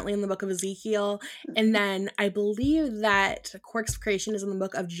Pod is currently in the book of Ezekiel, and then I believe that Quirks of Creation is in the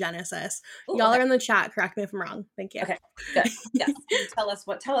book of Genesis. Ooh, Y'all okay. are in the chat. Correct me if I'm wrong. Thank you. Okay, good. Yes. Tell us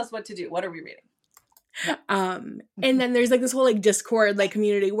what to do. What are we reading? And then there's like this whole like Discord like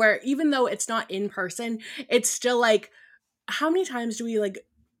community where even though it's not in person, it's still like, how many times do we like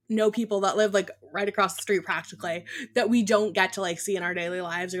know people that live like right across the street practically that we don't get to like see in our daily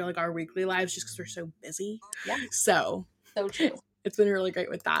lives or like our weekly lives just because we're so busy? Yeah. So true. it's been really great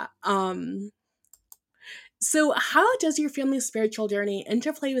with that. So how does your family's spiritual journey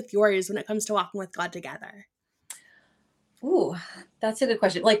interplay with yours when it comes to walking with God together? Ooh, that's a good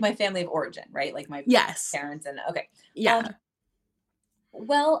question. Like my family of origin, right? Like my Yes. parents and okay. Yeah.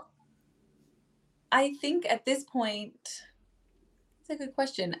 Well, I think at this point, it's a good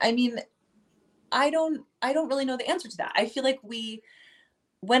question. I mean, I don't really know the answer to that. I feel like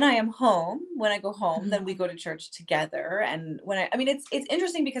when I go home, then we go to church together. And I mean, it's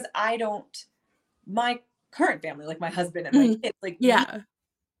interesting because my current family, like my husband and my kids, like Yeah.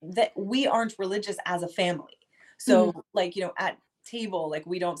 we aren't religious as a family. So like, at table, like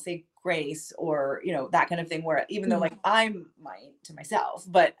we don't say grace or, that kind of thing, where even though like I might to myself,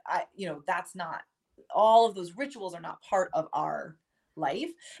 but that's not, all of those rituals are not part of our life.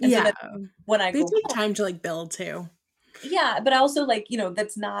 And so then when I they go take home, time to like build too. yeah, but also like,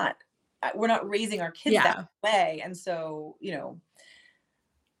 that's not, we're not raising our kids that way. And so,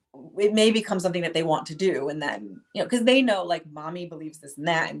 it may become something that they want to do. And then, because they know like mommy believes this and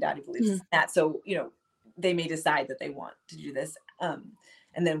that, and daddy believes this and that. So, they may decide that they want to do this.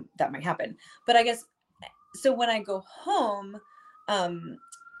 And then that might happen. But I guess, so when I go home,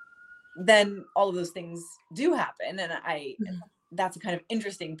 then all of those things do happen. And that's a kind of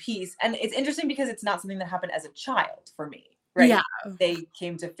interesting piece. And it's interesting because it's not something that happened as a child for me, right? Yeah. They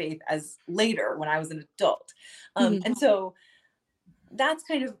came to faith as later when I was an adult. And so that's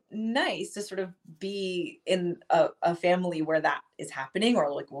kind of nice to sort of be in a family where that is happening,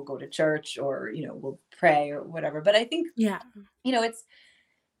 or like we'll go to church or, we'll pray or whatever. But I think,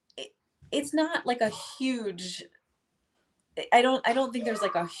 it's not like a huge, I don't think there's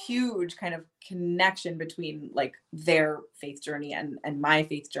like a huge kind of connection between like their faith journey and my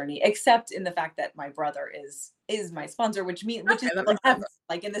faith journey, except in the fact that my brother is my sponsor, which is like ever,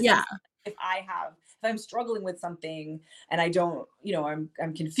 like in the sense, if I'm struggling with something and I don't,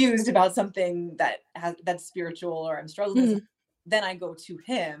 I'm confused about something that's spiritual, or I'm struggling with something, then I go to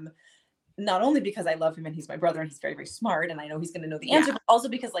him, not only because I love him and he's my brother and he's very, very smart and I know he's going to know the answer, but also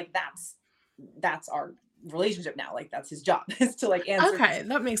because like that's our relationship now. Like that's his job, is to like answer. Okay,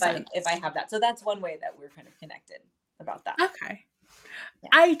 that makes sense. If I have that. So that's one way that we're kind of connected about that. Okay. Yeah.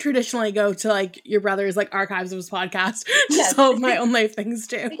 I traditionally go to like your brother's like archives of his podcast to Yes. solve my own life things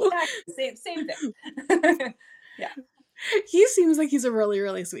too. Exactly. Same thing. Yeah. He seems like he's a really,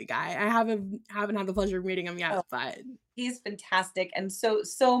 really sweet guy. I haven't had the pleasure of meeting him yet, but he's fantastic and so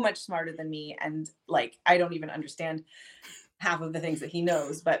much smarter than me. And like, I don't even understand half of the things that he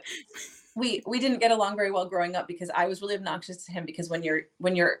knows, but we didn't get along very well growing up because I was really obnoxious to him, because when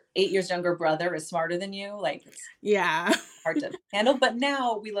your 8 years younger brother is smarter than you, like it's hard to handle. But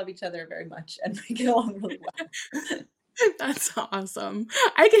now we love each other very much and we get along really well. That's awesome.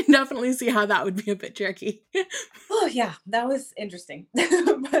 I can definitely see how that would be a bit tricky. Oh yeah, that was interesting.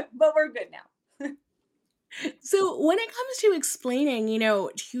 but we're good now. So when it comes to explaining,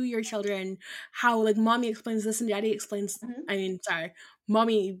 to your children how like mommy explains this and daddy explains,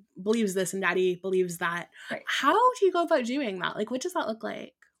 mommy believes this and daddy believes that. Right. How do you go about doing that? Like, what does that look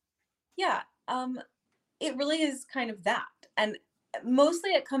like? Yeah, it really is kind of that. And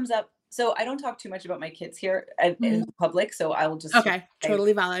mostly it comes up, so I don't talk too much about my kids here in public. So I will just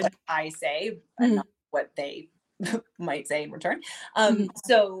totally valid. What I say and not what they might say in return.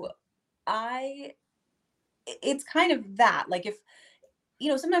 So it's kind of that, like if,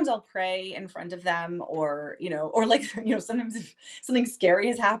 sometimes I'll pray in front of them or like, sometimes if something scary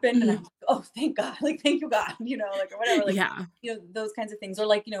has happened and I'm like, oh, thank God, like, thank you God, like, or whatever, like, those kinds of things. Or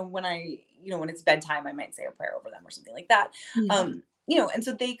like, when it's bedtime, I might say a prayer over them or something like that. And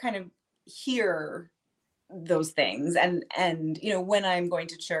so they kind of hear those things. And when I'm going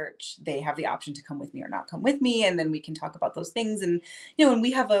to church, they have the option to come with me or not come with me, and then we can talk about those things. And and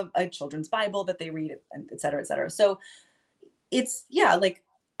we have a children's Bible that they read, and et cetera, et cetera. So it's, yeah, like,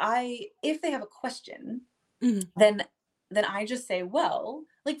 if they have a question, Mhm. then I just say, well,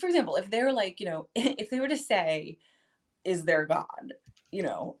 like, for example, if they're like, if they were to say, is there God? You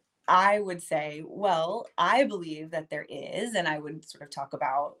know, I would say, well, I believe that there is, and I would sort of talk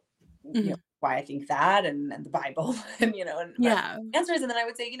about, Mhm. why I think that, and the Bible, and my Yeah. answers, and then I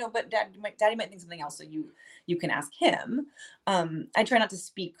would say, but daddy might think something else, so you can ask him. I try not to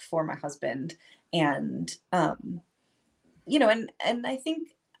speak for my husband, and and I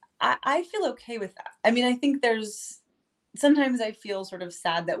think I feel okay with that. I mean, I think there's sometimes I feel sort of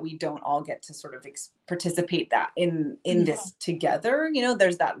sad that we don't all get to sort of participate that in Mhm. this together.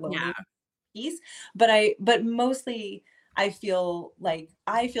 There's that Yeah. lonely piece, but mostly I feel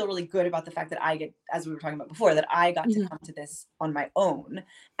really good about the fact that I get, as we were talking about before, that I got to Mhm. come to this on my own,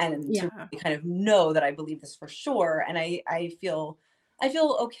 and to Yeah. really kind of know that I believe this for sure. And I feel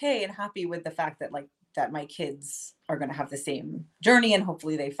okay and happy with the fact that, like, that my kids are going to have the same journey, and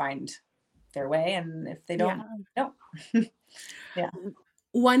hopefully they find their way. And if they don't, Yeah. they don't. Yeah.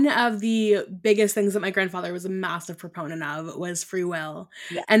 One of the biggest things that my grandfather was a massive proponent of was free will.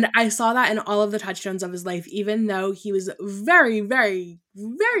 Yeah. And I saw that in all of the touchstones of his life, even though he was very, very,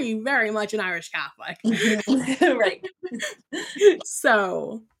 very, very much an Irish Catholic. Right.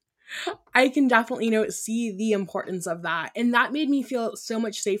 So I can definitely, see the importance of that. And that made me feel so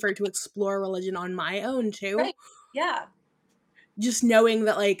much safer to explore religion on my own too. Right. Yeah. Just knowing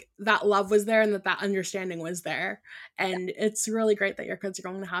that like that love was there and that understanding was there. Yeah. And it's really great that your kids are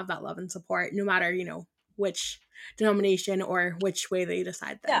going to have that love and support no matter, which denomination or which way they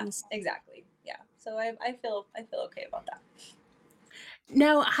decide Yeah. things. Exactly. Yeah. So I feel okay about that.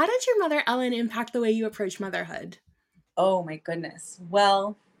 Now, how did your mother Ellen impact the way you approach motherhood? Oh my goodness.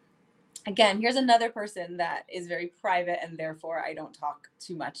 Well, again, here's another person that is very private, and therefore I don't talk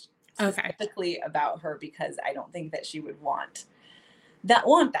too much Okay. specifically about her, because I don't think that she would want that.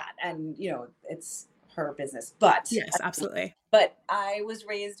 And it's her business. But Yes, absolutely. I was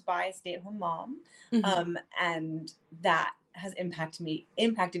raised by a stay-at-home mom, Mhm. and that has impacted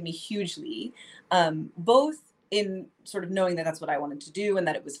me hugely, both in sort of knowing that that's what I wanted to do, and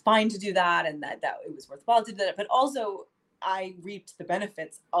that it was fine to do that, and that it was worthwhile to do that. But also, I reaped the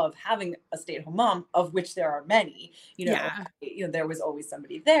benefits of having a stay-at-home mom, of which there are many. Yeah. There was always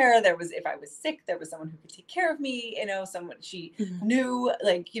somebody there. There was, if I was sick, there was someone who could take care of me. Someone, she Mhm. knew,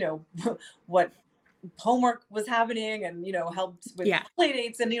 like, what homework was happening, and helped with Yeah. play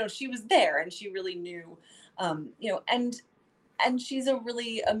dates, and she was there, and she really knew, and she's a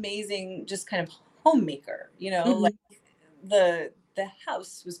really amazing, just kind of homemaker. Like, Mhm. the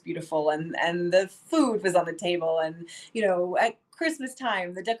house was beautiful, and the food was on the table, and at Christmas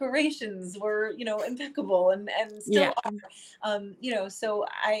time the decorations were impeccable, and Yeah. still are. So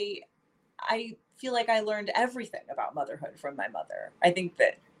I feel like I learned everything about motherhood from my mother. I think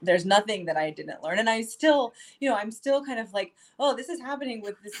that there's nothing that I didn't learn. And I still, I'm still kind of like, oh, this is happening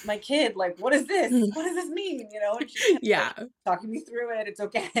with this, my kid. Like, what is this? Mhm. What does this mean? And she's kind of like Yeah. talking me through it. It's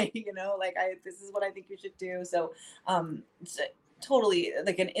okay. Like, this is what I think you should do. So, it's totally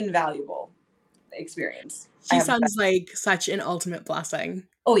like an invaluable experience. I She have, sounds like such an ultimate blessing.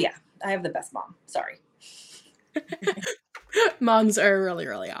 oh yeah, I have the best mom. Sorry. Moms are really,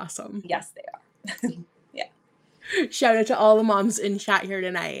 really awesome. Yes, they are. Yeah. Shout out to all the moms in chat here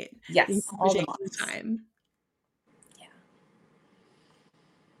tonight. Thank Yes. you for All the taking the moms. time. Yeah.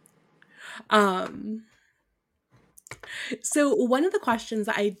 Um, so one of the questions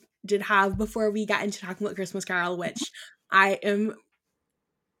that I did have before we got into talking about Christmas Carol, which I am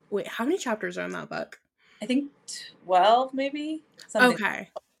wait, how many chapters are in that book? I think 12, maybe something. Okay.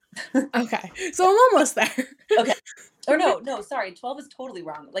 Okay. So I'm almost there. Okay. Or no, sorry. 12 is totally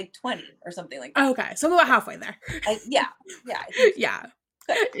wrong. Like 20 or something like that. Okay. So I'm about halfway there. Yeah. Yeah. I think Yeah.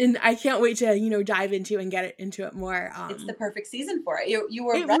 good. And I can't wait to, dive into and get into it more. It's the perfect season for it. You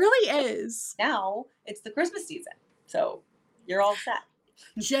were It right. really is. Now it's the Christmas season. So you're all set.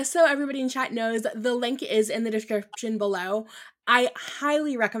 Just so everybody in chat knows, the link is in the description below. I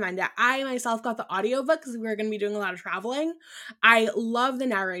highly recommend it. I myself got the audiobook because we were going to be doing a lot of traveling. I love the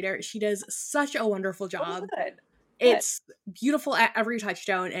narrator. She does such a wonderful Oh, job. good. Good. It's beautiful at every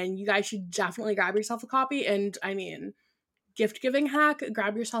touchstone, and you guys should definitely grab yourself a copy. And I mean, gift giving hack,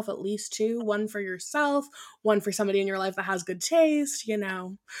 grab yourself at least two, one for yourself, one for somebody in your life that has good taste,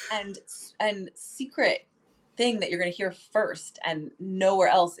 And secret thing that you're going to hear first and nowhere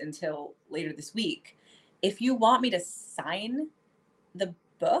else until later this week. If you want me to sign the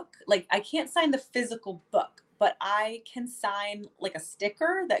book. Like, I can't sign the physical book, but I can sign like a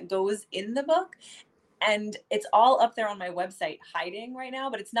sticker that goes in the book. And it's all up there on my website hiding right now,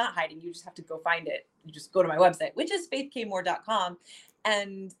 but it's not hiding. You just have to go find it. You just go to my website, which is faithkmoore.com.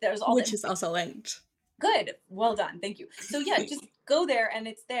 And there's all which is also linked. Good. Well done. Thank you. So yeah, just go there and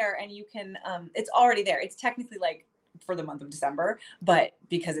it's there, and you can, it's already there. It's technically like for the month of December, but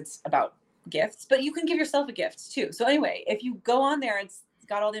because it's about gifts, but you can give yourself a gift too. So anyway, if you go on there, it's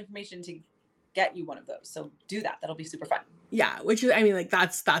got all the information to get you one of those. So do that. That'll be super fun. Yeah. Which is, I mean, like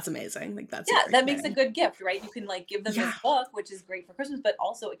that's amazing. Like that's, yeah, that makes a good gift, right? You can like give them this book, which is great for Christmas, but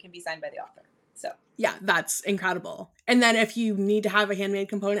also it can be signed by the author. So yeah, that's incredible. And then if you need to have a handmade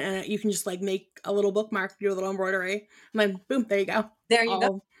component in it, you can just like make a little bookmark, do a little embroidery, and then boom, there you go. There you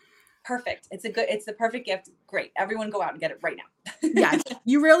go. Perfect. It's the perfect gift. Great. Everyone go out and get it right now. Yeah,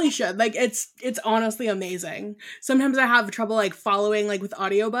 you really should. Like it's honestly amazing. Sometimes I have trouble like following like with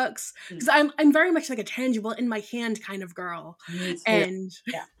audiobooks because I'm very much like a tangible in my hand kind of girl. And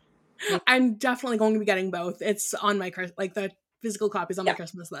yeah. I'm definitely going to be getting both. It's on my like the physical copies on my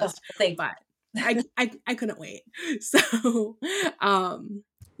Christmas list. But I couldn't wait. So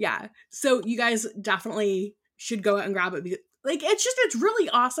yeah. So you guys definitely should go out and grab it because like it's really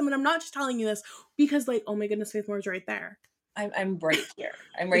awesome. And I'm not just telling you this because like, oh my goodness, Faith Moore's right there. I'm right here.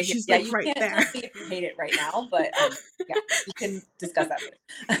 I'm right here. She's yeah, like you right can't there. tell me if you hate it right now, but yeah, we can discuss that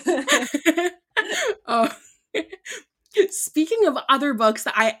later. Oh. Speaking of other books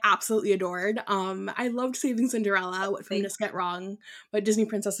that I absolutely adored, I loved Saving Cinderella, What Feminists Get Wrong, but Disney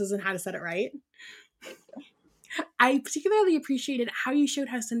Princesses and How to Set It Right. Thank you. I particularly appreciated how you showed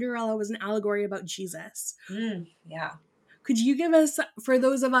how Cinderella was an allegory about Jesus. Yeah. Could you give us, for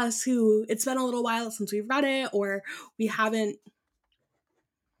those of us who, it's been a little while since we've read it, or we haven't,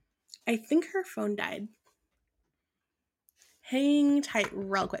 I think her phone died. Hang tight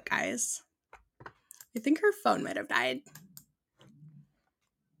real quick, guys. I think her phone might have died.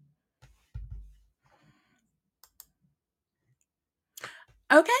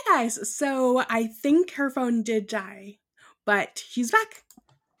 Okay, guys, so I think her phone did die, but she's back.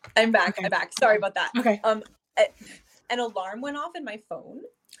 I'm back. Okay. I'm back. Sorry about that. Okay. An alarm went off in my phone.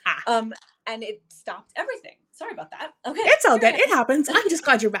 And it stopped everything. Sorry about that. Okay. It's all good. It happens. I'm just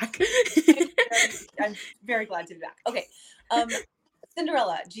glad you're back. I'm very glad to be back. Okay.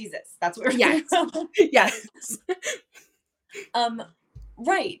 Cinderella, Jesus. That's what we're yes. Yes.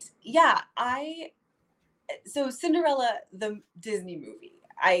 Right. Yeah. So Cinderella, the Disney movie.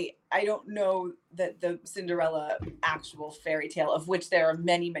 I don't know that the Cinderella actual fairy tale, of which there are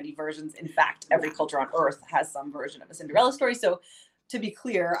many, many versions. In fact, every culture on earth has some version of a Cinderella story. So to be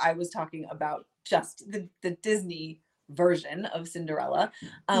clear, I was talking about just the Disney version of Cinderella.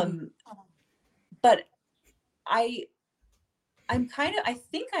 But I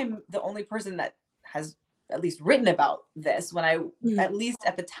think I'm the only person that has at least written about this when at least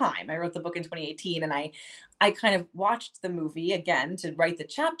at the time I wrote the book in 2018, and I kind of watched the movie again to write the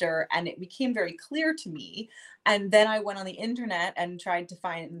chapter, and it became very clear to me. And then I went on the internet and tried to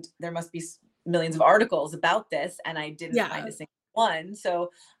find, there must be millions of articles about this, and I didn't find a single one.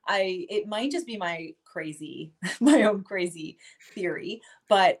 So it might just be my own crazy theory,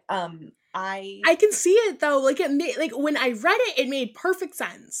 but I can see it though. Like it made, like when I read it, it made perfect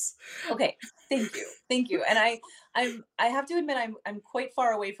sense. Okay. Thank you. And I have to admit, I'm quite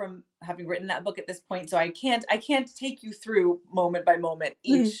far away from having written that book at this point. So I can't take you through moment by moment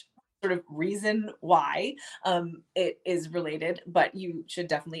each sort of reason why it is related, but you should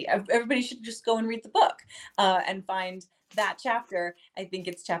definitely, everybody should just go and read the book and find that chapter. I think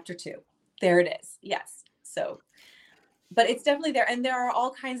it's chapter 2. There it is. Yes. So, but it's definitely there. And there are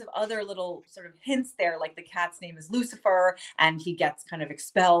all kinds of other little sort of hints there, like the cat's name is Lucifer, and he gets kind of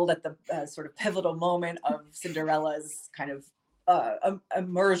expelled at the sort of pivotal moment of Cinderella's kind of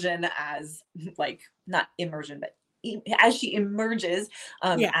immersion as, like, not immersion, but as she emerges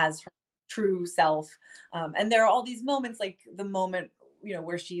as her true self. And there are all these moments, like the moment,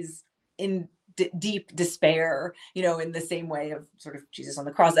 where she's in deep despair, in the same way of sort of Jesus on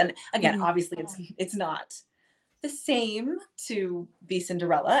the cross. And again, obviously it's not the same to be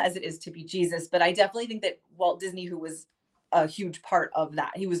Cinderella as it is to be Jesus, but I definitely think that Walt Disney, who was a huge part of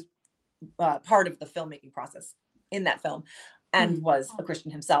that, he was part of the filmmaking process in that film and was a Christian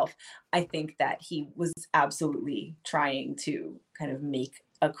himself. I think that he was absolutely trying to kind of make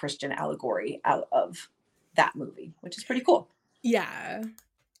a Christian allegory out of that movie, which is pretty cool. Yeah.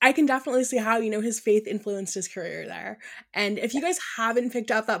 I can definitely see how, his faith influenced his career there. And if you guys haven't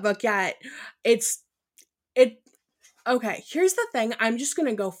picked up that book yet, Okay, here's the thing. I'm just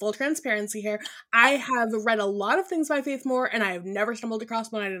gonna go full transparency here. I have read a lot of things by Faith Moore, and I have never stumbled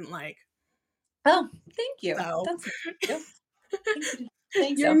across one I didn't like. Oh, thank you. So That's nice of you. Thank you.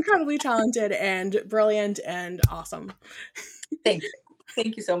 Think you're so. incredibly talented and brilliant and awesome. Thank you.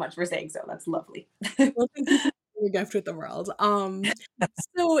 Thank you so much for saying so. That's lovely. Well, thank you for your gift with the world.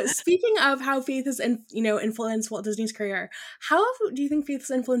 So speaking of how Faith has, influenced Walt Disney's career, how do you think Faith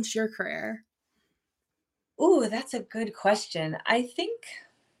has influenced your career? Ooh, that's a good question. I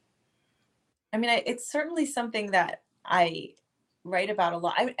mean, it's certainly something that I write about a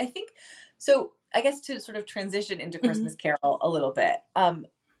lot. I think so. I guess to sort of transition into Mhm. Christmas Carol a little bit.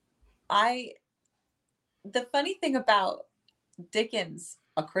 I The funny thing about Dickens'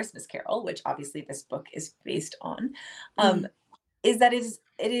 A Christmas Carol, which obviously this book is based on, um, Mhm. is that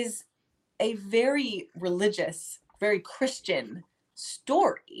it is a very religious, very Christian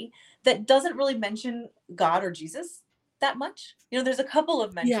story that doesn't really mention God or Jesus that much. There's a couple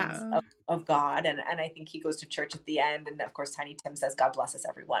of mentions Yeah. of God, and I think he goes to church at the end, and of course Tiny Tim says God bless us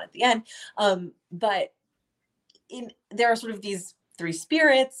everyone at the end. But there are sort of these three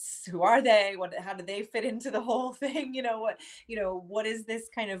spirits. Who are they? How do they fit into the whole thing? What is this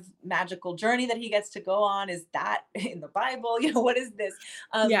kind of magical journey that he gets to go on? Is that in the Bible? What is this?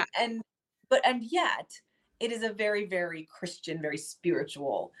 Yeah. And yet it is a very, very Christian, very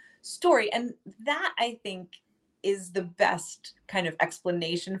spiritual story. And that, I think, is the best kind of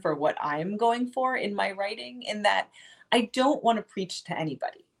explanation for what I'm going for in my writing, in that I don't want to preach to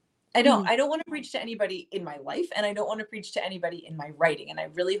anybody. Mhm. I don't want to preach to anybody in my life, and I don't want to preach to anybody in my writing. And I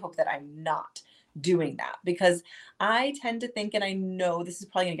really hope that I'm not doing that, because I tend to think, and I know this is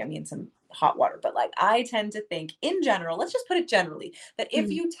probably going to get me in some hot water, but like I tend to think in general, let's just put it generally, that if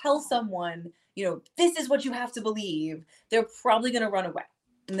Mhm. you tell someone, this is what you have to believe, they're probably going to run away,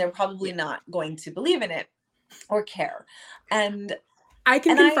 and they're Yeah. probably not going to believe in it or care. And I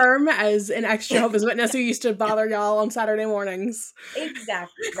can and I confirm as an ex-Jehovah's Witness who used to bother y'all on Saturday mornings.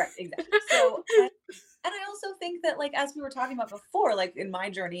 exactly, right, exactly. And I also think that, like, as we were talking about before, like in my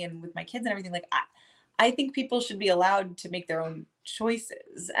journey and with my kids and everything, like I think people should be allowed to make their own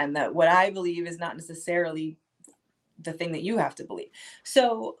choices, and that what I believe is not necessarily the thing that you have to believe.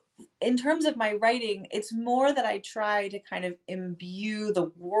 So in terms of my writing, it's more that I try to kind of imbue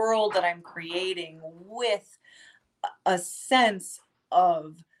the world that I'm creating with a sense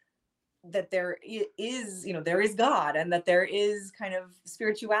of that there is God, and that there is kind of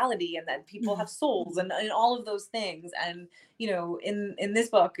spirituality, and that people Mhm. have souls, and all of those things. And in this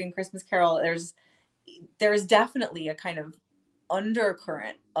book, in Christmas Carol, there's definitely a kind of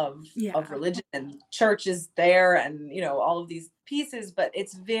undercurrent of Yeah. religion, and church is there, and all of these pieces, but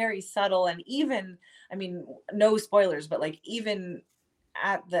it's very subtle. And even, I mean, no spoilers, but like even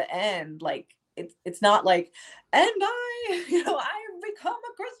at the end, like it's not like, and I I become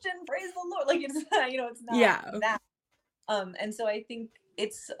a Christian, praise the Lord, like it's it's not Yeah. that. And so I think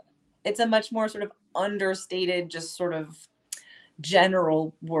it's a much more sort of understated, just sort of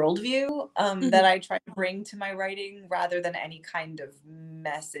general worldview, that Mhm. I try to bring to my writing, rather than any kind of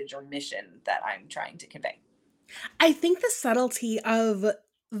message or mission that I'm trying to convey. I think the subtlety of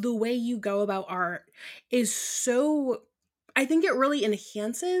the way you go about art is so I think it really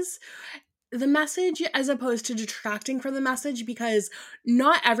enhances the message as opposed to detracting from the message, because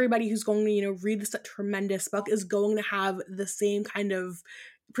not everybody who's going to, read this tremendous book is going to have the same kind of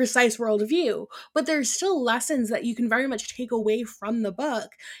precise worldview. But there's still lessons that you can very much take away from the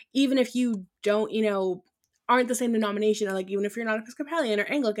book, even if you don't, aren't the same denomination, or like even if you're not Episcopalian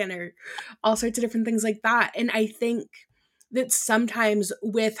or Anglican or all sorts of different things like that. And I think that sometimes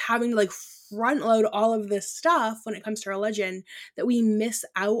with having to like front load all of this stuff when it comes to religion, that we miss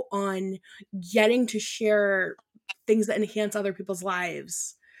out on getting to share things that enhance other people's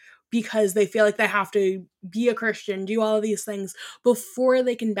lives, because they feel like they have to be a Christian, do all of these things before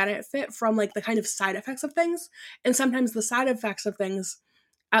they can benefit from like the kind of side effects of things. And sometimes the side effects of things,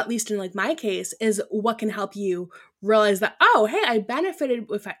 at least in like my case, is what can help you realize that, oh, hey, I benefited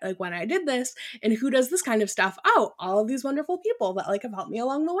with like when I did this, and who does this kind of stuff? Oh, all of these wonderful people that like have helped me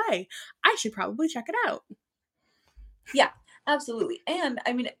along the way. I should probably check it out. Yeah, absolutely. And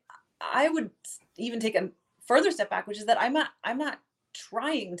I mean, I would even take a further step back, which is that I'm not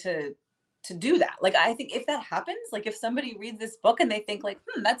trying to do that. Like, I think if that happens, like if somebody reads this book and they think like,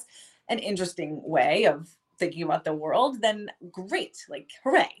 that's an interesting way of thinking about the world, then great. Like,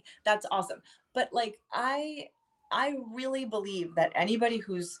 hooray. That's awesome. But like I really believe that anybody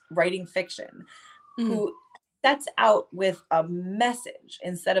who's writing fiction, Mhm. who sets out with a message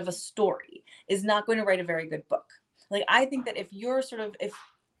instead of a story, is not going to write a very good book. Like, I think that if you're sort of, if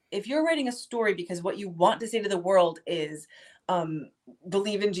if you're writing a story because what you want to say to the world is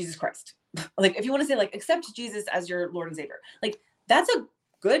believe in Jesus Christ. Like if you want to say like accept Jesus as your Lord and Savior, like that's a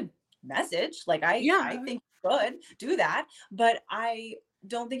good message. Like I Yeah. think you should do that, but I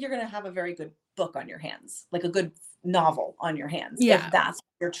don't think you're going to have a very good book on your hands, like a good novel on your hands, if Yeah. that's what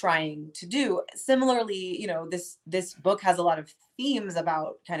you're trying to do. Similarly, you know, this book has a lot of themes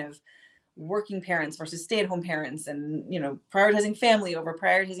about kind of working parents versus stay-at-home parents, and you know, prioritizing family over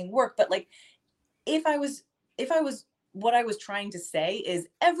prioritizing work. But like if I was what I was trying to say is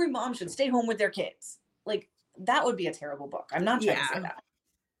every mom should stay home with their kids, like that would be a terrible book. I'm not trying to say Yeah. that.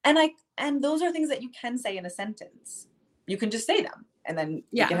 And those are things that you can say in a sentence. You can just say them and then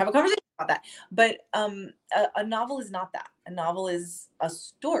we can Yeah. have a conversation about that. But a novel is not that. A novel is a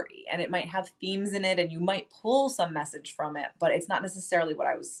story, and it might have themes in it and you might pull some message from it, but it's not necessarily what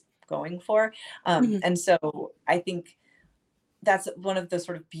I was going for. Mhm. And so I think that's one of the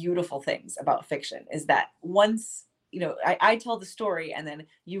sort of beautiful things about fiction, is that once, you know, I tell the story and then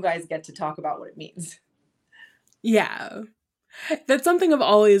you guys get to talk about what it means. Yeah. That's something I've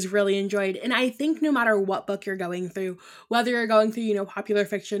always really enjoyed. And I think no matter what book you're going through, whether you're going through, popular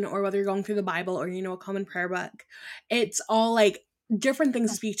fiction or whether you're going through the Bible or, a common prayer book, it's all like different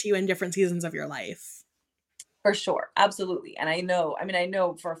things speak to you in different seasons of your life. For sure. Absolutely. And I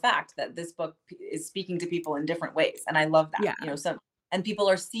know for a fact that this book is speaking to people in different ways. And I love that, Yeah. you know, and people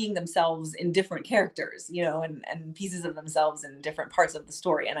are seeing themselves in different characters, you know, and pieces of themselves in different parts of the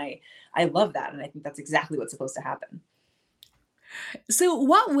story. And I love that. And I think that's exactly what's supposed to happen. So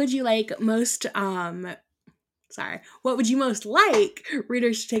what would you like most, what would you most like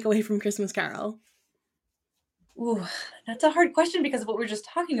readers to take away from Christmas Carol? Ooh, that's a hard question because of what we are just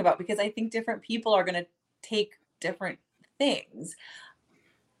talking about, because I think different people are going to take different things.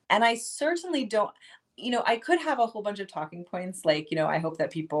 And I certainly don't, you know, I could have a whole bunch of talking points. Like, you know, I hope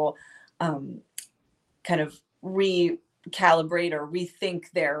that people um, kind of recalibrate or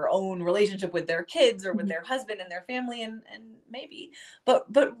rethink their own relationship with their kids or with Mhm. their husband and their family, and maybe, but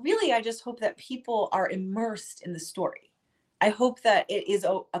really, I just hope that people are immersed in the story. I hope that it is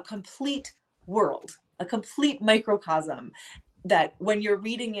a complete world, a complete microcosm, that when you're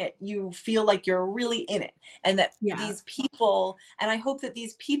reading it, you feel like you're really in it, and that Yeah. these people, and I hope that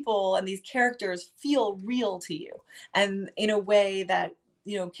these people and these characters feel real to you, and in a way that,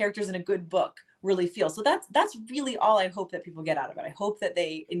 you know, characters in a good book really feel. So that's really all I hope that people get out of it. I hope that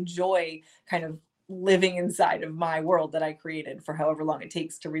they enjoy kind of living inside of my world that I created for however long it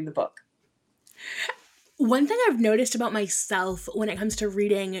takes to read the book. One thing I've noticed about myself when it comes to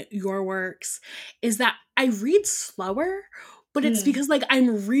reading your works is that I read slower, but it's Mm. because like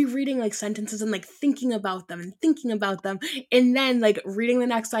I'm rereading like sentences and like thinking about them and thinking about them and then like reading the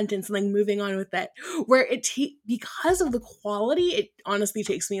next sentence and like moving on with it. Where because of the quality, it honestly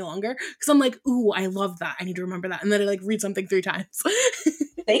takes me longer because I'm like, ooh, I love that. I need to remember that. And then I like read something 3 times.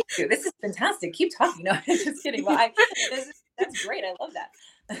 Thank you. This is fantastic. Keep talking. No, just kidding. Well, that's great. I love that.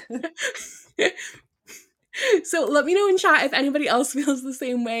 So let me know in chat if anybody else feels the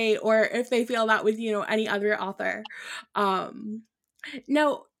same way or if they feel that with, any other author.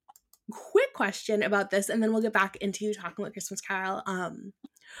 Now, quick question about this, and then we'll get back into talking about Christmas Carol.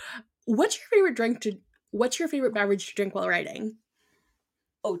 What's your favorite what's your favorite beverage to drink while writing?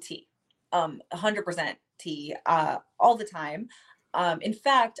 Oh, tea. 100% tea, all the time. In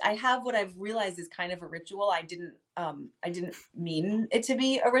fact, I have what I've realized is kind of a ritual. I didn't mean it to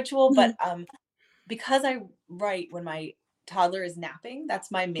be a ritual, Mhm, but because I write when my toddler is napping,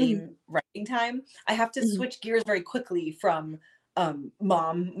 that's my mhm, main writing time. I have to mhm. switch gears very quickly from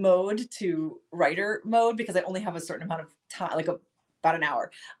mom mode to writer mode, because I only have a certain amount of time, like about an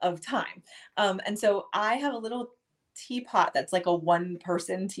hour of time. And so I have a little teapot that's like a one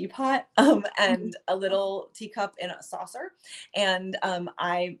person teapot, Mhm, and a little teacup in a saucer. And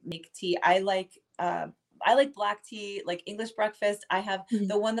I make tea. I like black tea, like English breakfast. I have mhm.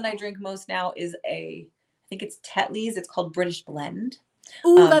 the one that I drink most now is I think it's Tetley's. It's called British Blend.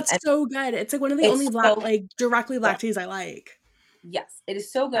 Ooh, that's And so good. It's like one of the only it's so directly good. black teas I like. Yes, it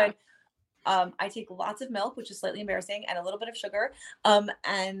is so Yeah. good. I take lots of milk, which is slightly embarrassing, and a little bit of sugar.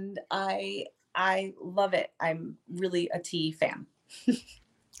 And I love it. I'm really a tea fan.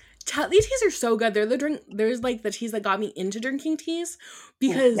 Tetley teas are so good. There's like the teas that got me into drinking teas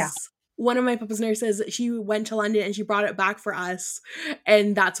Ooh, yeah. because one of my papa's nurses, she went to London and she brought it back for us.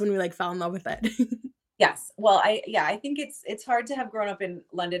 And that's when we like fell in love with it. Yes. Well, I think it's hard to have grown up in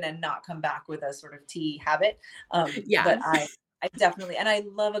London and not come back with a sort of tea habit. Yeah. But I definitely, and I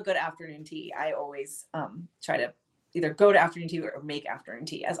love a good afternoon tea. I always try to either go to afternoon tea or make afternoon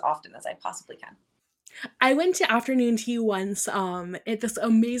tea as often as I possibly can. I went to afternoon tea once at this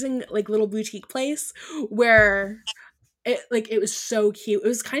amazing like little boutique place where it was so cute. It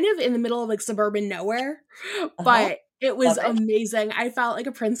was kind of in the middle of like suburban nowhere, Uh-huh. but it was Love it. amazing. I felt like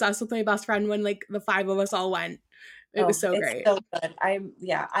a princess with my best friend when like the five of us all went. It was Oh, so it's great. so good.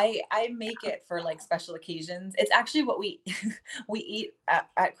 I make it for like special occasions. It's actually what we we eat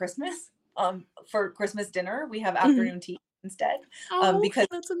at Christmas. For Christmas dinner, we have Mhm. afternoon tea instead. Oh, Because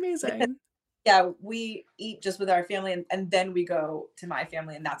that's amazing. yeah, we eat just with our family and then we go to my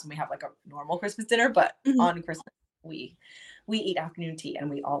family and that's when we have like a normal Christmas dinner. But Mhm. on Christmas we we eat afternoon tea and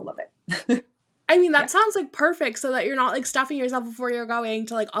we all love it. I mean, Yeah. that sounds like perfect so that you're not like stuffing yourself before you're going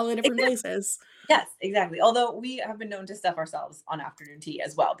to like all the different Exactly. places. Yes, exactly. Although we have been known to stuff ourselves on afternoon tea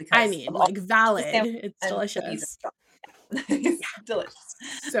as well I because mean, of all like the valid. sandwiches It's and cookies and delicious. stuff. It's delicious.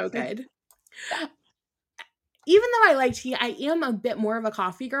 So good. Yeah. Even though I like tea, I am a bit more of a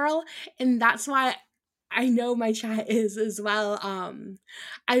coffee girl, and that's why I know my chat is as well.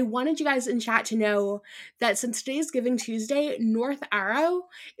 I wanted you guys in chat to know that since today's Giving Tuesday, North Arrow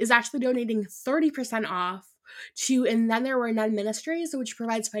is actually donating 30% off to And Then There Were None Ministries, which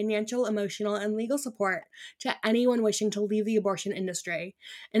provides financial, emotional, and legal support to anyone wishing to leave the abortion industry.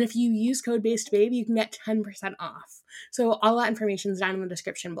 And if you use code BASEDBABE, you can get 10% off. So all that information is down in the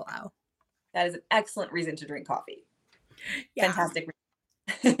description below. That is an excellent reason to drink coffee. Yeah. Fantastic.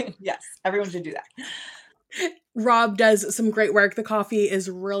 Yes, everyone should do that. Rob does some great work. The coffee is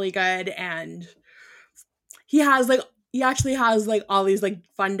really good, and he actually has like all these like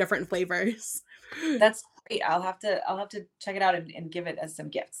fun different flavors. That's great. I'll have to check it out and give it as some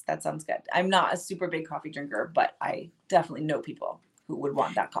gifts. That sounds good. I'm not a super big coffee drinker, but I definitely know people who would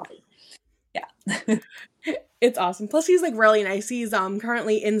want that coffee. Yeah. It's awesome. Plus he's like really nice. He's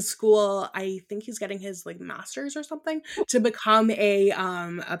currently in school. I think he's getting his like masters or something to become like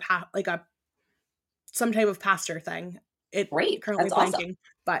a some type of pastor thing. It Great. currently That's awesome. blanking.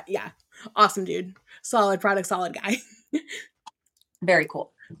 But yeah. Awesome dude. Solid product, solid guy. Very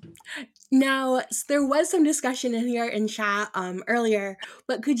cool. Now, there was some discussion in here in chat earlier,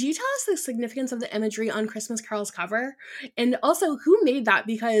 but could you tell us the significance of the imagery on Christmas Carol's cover? And also, who made that?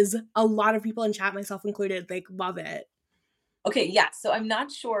 Because a lot of people in chat, myself included, like, love it. Okay, yeah. So I'm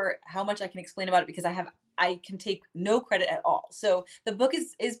not sure how much I can explain about it because I can take no credit at all. So the book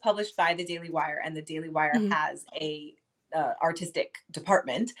is published by the Daily Wire, and the Daily Wire Mhm. has a artistic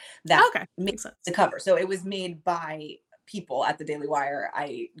department that Okay, made makes sense. the cover. So it was made by people at the Daily Wire.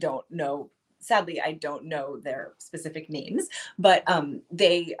 I don't know. Sadly, I don't know their specific names, but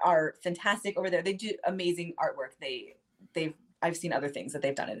they are fantastic over there. They do amazing artwork. They've I've seen other things that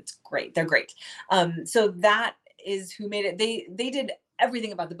they've done, and it's great. They're great. So that is who made it. They did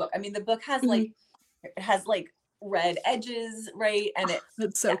everything about the book. I mean, the book has Mhm. like red edges, right? And it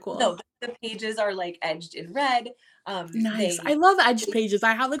That's so yeah, cool. no, the pages are like edged in red. Nice. I They love edged pages.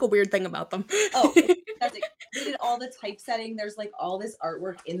 I have like a weird thing about them. oh, it's fantastic. They did all the typesetting. There's like all this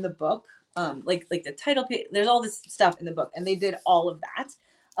artwork in the book. Like the title page, there's all this stuff in the book, and they did all of that.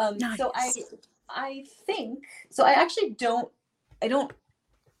 So Nice. I think so. I actually don't. I don't.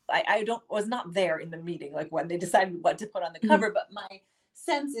 I don't was not there in the meeting like when they decided what to put on the Mhm. cover, but my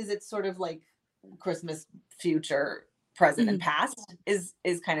sense is it's sort of like Christmas future, present, and Mhm. past is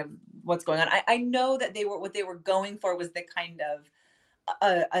kind of what's going on. I know that they were what they were going for was the kind of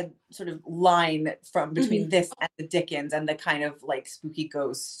a sort of line from between Mhm. this and the Dickens and the kind of like spooky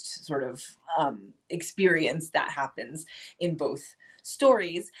ghost sort of experience that happens in both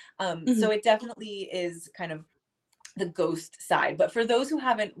stories. So Mhm. it definitely is kind of the ghost side. But for those who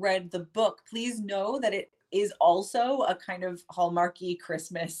haven't read the book, please know that it is also a kind of hallmarky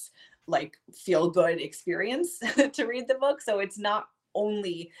Christmas, like feel good experience to read the book. So it's not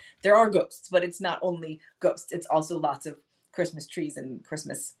only, there are ghosts, but it's not only ghosts, it's also lots of Christmas trees and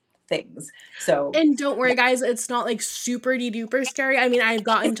Christmas things. So And don't worry, yeah, guys, it's not like super duper scary. I mean, I've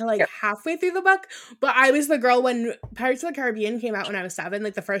gotten it's to like scary. halfway through the book, but I was the girl when Pirates of the Caribbean came out when I was 7,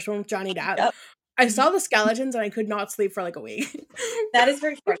 like the first one with Johnny Depp. Yep. I saw Mhm. the skeletons and I could not sleep for like a week. That is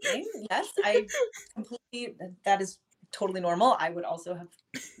very frightening. Yes, I completely, that is totally normal. I would also have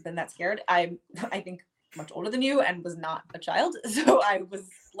been that scared. I think much older than you and was not a child. So I was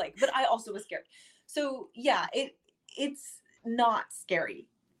like, but I also was scared. So yeah, it's not scary.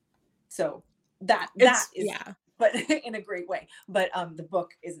 So that It's is, yeah. but in a great way. But the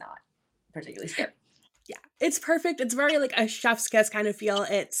book is not particularly scary. Yeah. It's perfect. It's very like a chef's kiss kind of feel.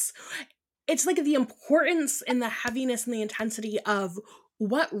 It's like the importance and the heaviness and the intensity of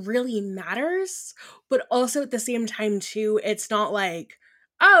what really matters, but also at the same time too, it's not like,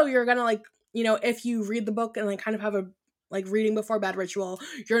 oh, you're gonna like, if you read the book and like kind of have a like reading before bed ritual,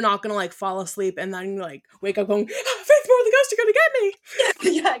 you're not gonna like fall asleep and then like wake up going, "Ah, Faith Moore, the ghosts are gonna get me."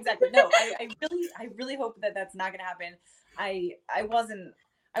 Yeah, exactly. No, I really hope that that's not gonna happen. I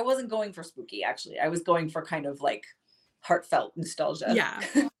wasn't going for spooky, actually. I was going for kind of like heartfelt nostalgia Yeah.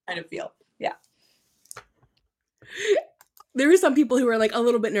 kind of feel. Yeah. There were some people who were like a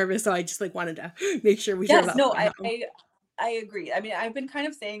little bit nervous, so I just like wanted to make sure we drove Yes, that no, point home. I agree. I mean, I've been kind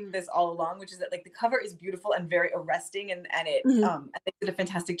of saying this all along, which is that like the cover is beautiful and very arresting, and it Mhm. they did a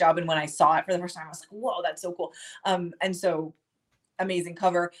fantastic job. And when I saw it for the first time, I was like, whoa, that's so cool. And so amazing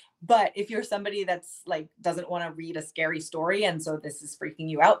cover. But if you're somebody that's like doesn't want to read a scary story, and so this is freaking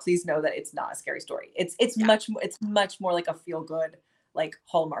you out, please know that it's not a scary story. Yeah. It's much more like a feel good, like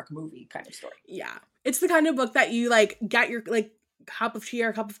Hallmark movie kind of story. Yeah. It's the kind of book that you like get your like cup of tea or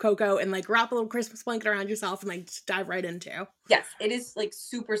a cup of cocoa and like wrap a little Christmas blanket around yourself and like just dive right into. Yes, it is like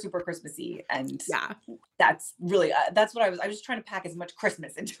super super Christmassy, and Yeah. that's really that's what I was just trying to pack as much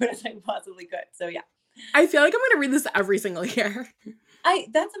Christmas into it as I possibly could. So yeah. I feel like I'm gonna read this every single year.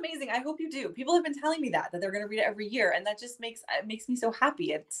 That's amazing. I hope you do. People have been telling me that they're going to read it every year, and that just makes me so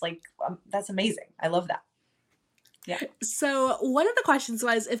happy. It's like that's amazing. I love that. Yeah. So one of the questions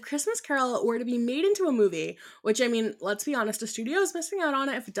was if Christmas Carol were to be made into a movie, which I mean, let's be honest, a studio is missing out on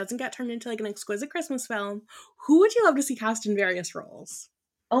it if it doesn't get turned into like an exquisite Christmas film. Who would you love to see cast in various roles?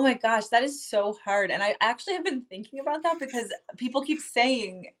 Oh my gosh, that is so hard. And I actually have been thinking about that because people keep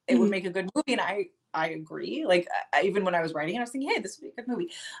saying it would Mhm. make a good movie, and I agree. Like even when I was writing it, I was thinking, hey, this would be a good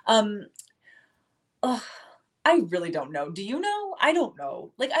movie. Ugh, I really don't know. Do you know? I don't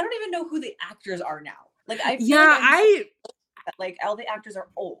know. Like I don't even know who the actors are now. Like I feel like Yeah, like all the actors are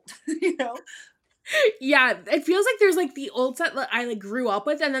old, you know? yeah, it feels like there's like the old set that I like grew up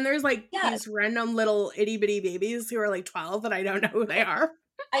with, and then there's like Yeah, these random little itty bitty babies who are like 12 that I don't know who they are.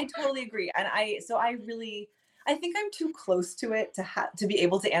 I totally agree. And I think I'm too close to it to be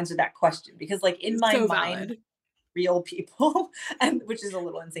able to answer that question, because like in my So mind, valid. real people, and which is a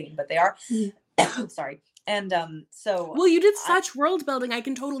little insane, but they are. Mhm. Sorry. And so Well, you did I such world building. I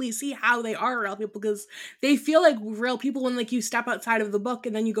can totally see how they are real people because they feel like real people when like you step outside of the book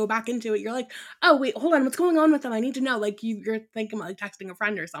and then you go back into it. You're like, oh wait, hold on, what's going on with them? I need to know. Like you're thinking about like texting a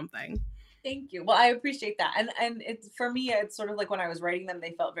friend or something. thank you. Well, I appreciate that. And it's for me, it's sort of like when I was writing them,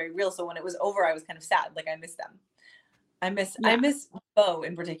 they felt very real. So when it was over, I was kind of sad. Like I miss them. I Yeah, miss Bo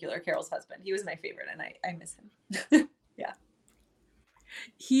in particular, Carol's husband. He was my favorite, and I miss him. Yeah.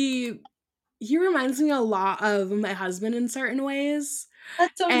 he he reminds me a lot of my husband in certain ways,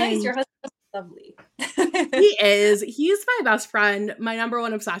 That's so nice. Your and husband's lovely. he's my best friend, my number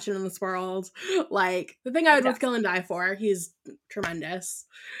one obsession in this world. Like the thing I would both Exactly. kill and die for. He's tremendous,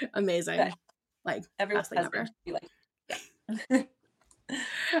 Good. amazing, like Everyone's best thing husband ever. should be like, yeah.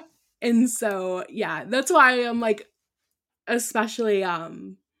 And so yeah, that's why I'm like especially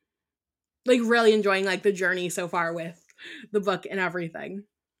like really enjoying like the journey so far with the book and everything.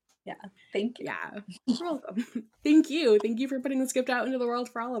 Yeah. Thank you. Yeah. You're welcome. Thank you. Thank you for putting this gift out into the world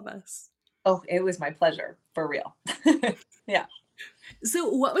for all of us. Oh, it was my pleasure, for real. Yeah. So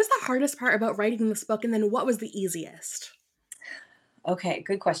what was the hardest part about writing this book and then what was the easiest? Okay,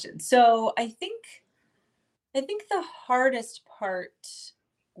 good question. So I think the hardest part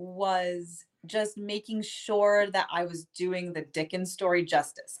was just making sure that I was doing the Dickens story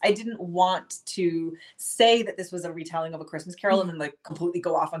justice. I didn't want to say that this was a retelling of A Christmas Carol and Mhm. then like completely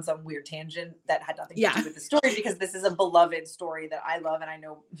go off on some weird tangent that had nothing to Yeah. do with the story, because this is a beloved story that I love and I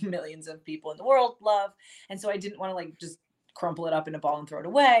know millions of people in the world love. And so I didn't want to like just crumple it up in a ball and throw it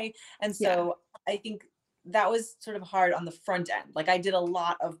away. And Yeah. so I think that was sort of hard on the front end. Like I did a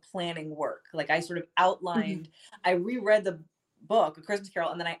lot of planning work. Like I sort of Mhm. outlined, I reread the book, A Christmas Carol,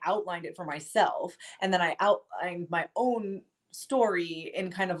 and then I outlined it for myself. And then I outlined my own story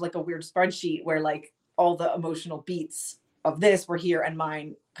in kind of like a weird spreadsheet where like all the emotional beats of this were here and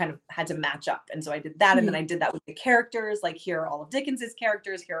mine kind of had to match up. And so I did that. And then Mhm. I did that with the characters. Like here are all of Dickens's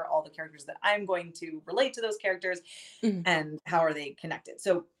characters. Here are all the characters that I'm going to relate to those characters, Mhm. and how are they connected.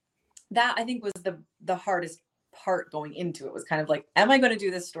 So that I think was the hardest part going into it, was kind of like, am I going to do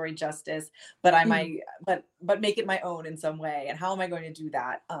this story justice, but I Mhm. might but make it my own in some way, and how am I going to do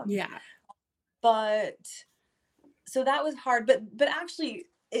that? Yeah. But so that was hard, but actually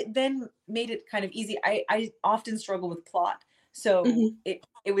it then made it kind of easy. I often struggle with plot, so Mhm.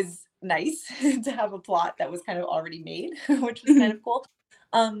 it was nice to have a plot that was kind of already made, which was kind Mhm. of cool.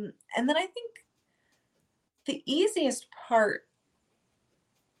 And then I think the easiest part,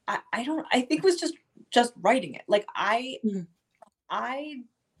 I don't, I think, was just writing it. Like Mhm. I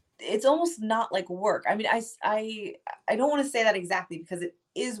it's almost not like work. I mean, I don't want to say that exactly, because it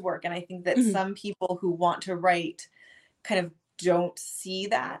is work, and I think that Mhm. some people who want to write kind of don't see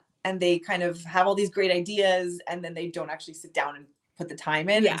that, and they kind of have all these great ideas, and then they don't actually sit down and put the time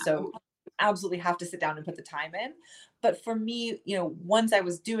in. Yeah. And so absolutely have to sit down and put the time in. But for me, once I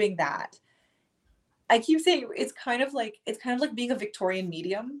was doing that, I keep saying it's kind of like being a Victorian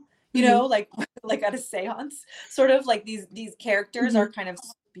medium, Mhm. like like at a séance, sort of like these characters are Mhm. kind of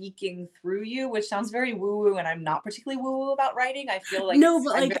speaking through you, which sounds very woo-woo, and I'm not particularly woo-woo about writing. I feel like No,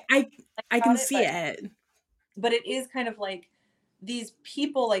 but I'm very like I can about it, see it. but it is kind of like these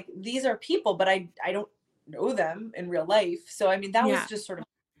people, like these are people, but I don't know them in real life. So I mean, that was Yeah. just sort of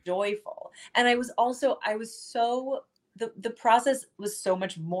joyful. And I was so the process was so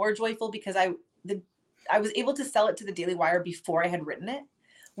much more joyful because I was able to sell it to the Daily Wire before I had written it,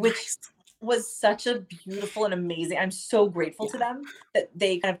 which Nice. was such a beautiful and amazing. I'm so grateful to Yeah. them that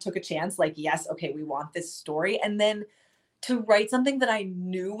they kind of took a chance, like, yes, okay, we want this story. And then to write something that I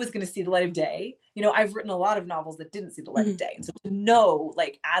knew was going to see the light of day. I've written a lot of novels that didn't see the light of Mhm. day. And so to know,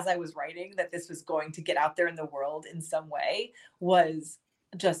 like, as I was writing, that this was going to get out there in the world in some way was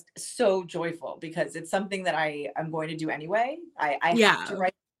just so joyful, because it's something that I'm going to do anyway. I have to Yeah.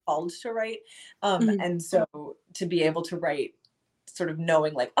 write, called to write. Mhm. And so to be able to write, sort of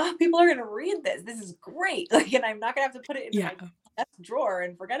knowing like, oh, people are going to read this. This is great. Like, and I'm not going to have to put it into Yeah. my desk drawer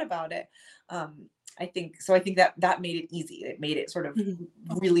and forget about it. I think that made it easy. It made it sort of Mhm.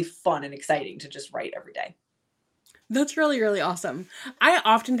 really fun and exciting to just write every day. That's really, really awesome. I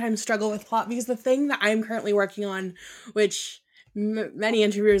oftentimes struggle with plot because the thing that I'm currently working on, which many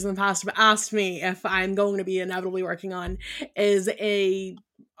interviewers in the past have asked me if I'm going to be inevitably working on, is a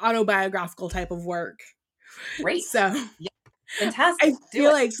autobiographical type of work. Great. So Yeah, I fantastic. Do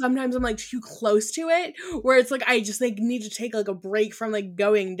feel it. like sometimes I'm like too close to it, where it's like I just like need to take like a break from like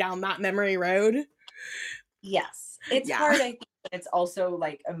going down that memory road. Yes. It's Yeah. hard. I think it's also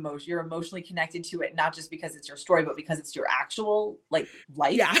like you're emotionally connected to it, not just because it's your story, but because it's your actual like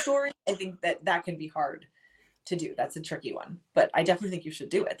life Yeah. story. I think that can be hard to do. That's a tricky one, but I definitely think you should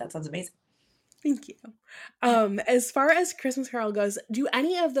do it. That sounds amazing. Thank you. As far as Christmas Carol goes, do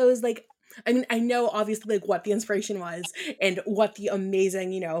any of those like I mean, I know obviously like what the inspiration was and what the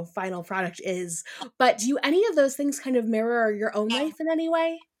amazing, final product is, but do any of those things kind of mirror your own life in any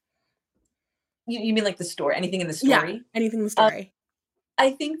way? You mean like the story, anything in the Yeah, story? anything in the Um, story.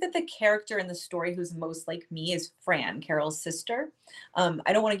 I think that the character in the story who's most like me is Fran, Carol's sister.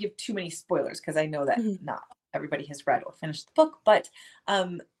 I don't want to give too many spoilers because I know that Mhm, not everybody has read or finished the book, but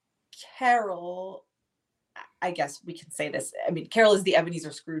um, Carol, I guess we can say this. I mean, Carol is the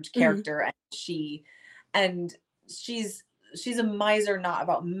Ebenezer Scrooge mhm, character, and she's she's a miser, not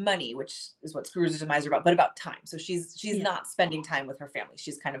about money, which is what Scrooge is a miser about, but about time. So she's yeah, not spending time with her family.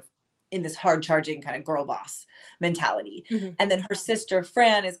 She's kind of in this hard charging kind of girl boss mentality. mhm, And then her sister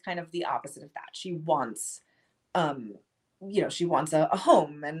Fran is kind of the opposite of that. Um she wants a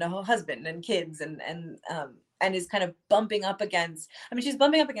home and a husband and kids, and is kind of bumping up against, I mean, she's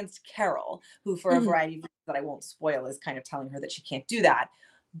bumping up against Carol, who for a mhm, variety of reasons that I won't spoil is kind of telling her that she can't do that.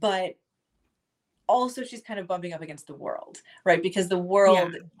 But also she's kind of bumping up against the world, right? Because the yeah,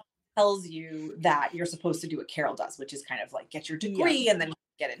 world tells you that you're supposed to do what Carol does, which is kind of like get your yep, degree and then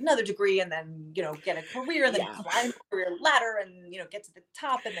get another degree and then, get a career and then yeah, climb the career ladder and, get to the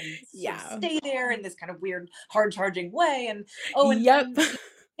top and then sort of yeah, stay there in this kind of weird, hard charging way. And, oh, and, yep, and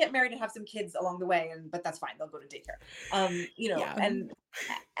get married and have some kids along the way. But that's fine. They'll go to daycare. yeah,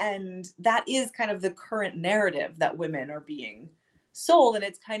 And that is kind of the current narrative that women are being sold. And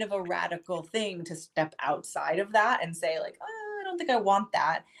it's kind of a radical thing to step outside of that and say like, oh, I don't think I want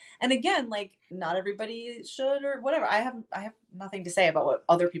that. And again, like not everybody should or whatever. I have nothing to say about what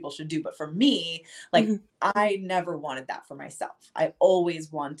other people should do, but for me, like mhm, I never wanted that for myself. I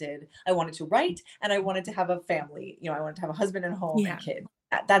wanted to write and I wanted to have a family. I wanted to have a husband and home and yeah, kids.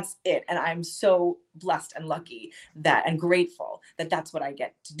 That's it. And I'm so blessed and lucky that and grateful that that's what I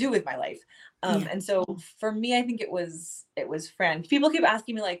get to do with my life. yeah, And so for me, I think it was Fran. People keep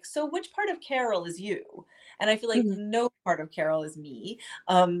asking me like, so which part of Carol is you? And I feel like mhm, no part of Carol is me,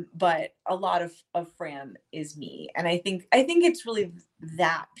 but a lot of Fran is me. And I think it's really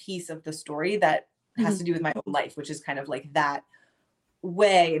that piece of the story that has mhm, to do with my own life, which is kind of like that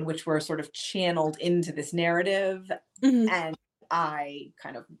way in which we're sort of channeled into this narrative. mhm, And I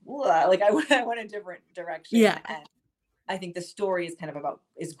kind of like I went a different direction. yeah. And I think the story is kind of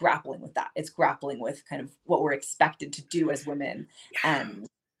is grappling with that. It's grappling with kind of what we're expected to do as women and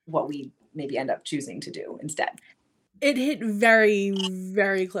what we maybe end up choosing to do instead. It hit very,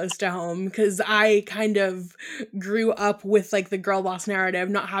 very close to home because I kind of grew up with like the girl boss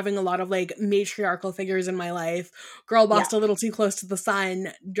narrative, not having a lot of like matriarchal figures in my life. Girl Yeah. bossed a little too close to the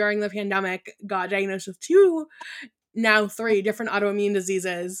sun during the pandemic, got diagnosed with two now 3 different autoimmune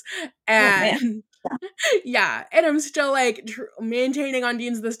diseases. Oh man. And yeah, and I'm still like maintaining on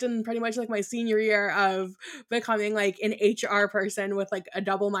Dean's List in pretty much like my senior year of becoming like an HR person with like a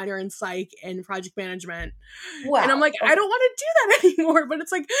double minor in psych and project management. And I'm Wow. like, I don't want to do that anymore. But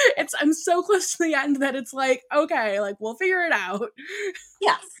it's like, I'm so close to the end that it's like, okay, like we'll figure it out.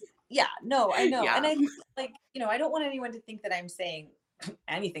 Yes. Yeah. No, I know. Yeah. And I like, I don't want anyone to think that I'm saying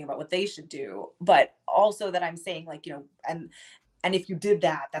anything about what they should do, but also that I'm saying like, and if you did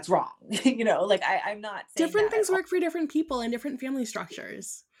that, that's wrong. Like I'm not saying Different that at things all. work for different people and different family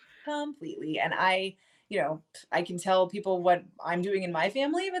structures. Completely. And I can tell people what I'm doing in my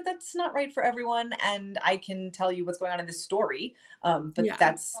family, but that's not right for everyone. And I can tell you what's going on in this story. But Yeah.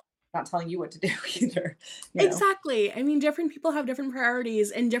 that's not telling you what to do either. Exactly. I mean, different people have different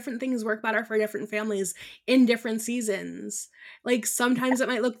priorities and different things work better for different families in different seasons. Like sometimes it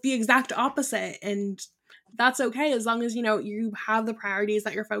might look the exact opposite, and that's okay as long as you have the priorities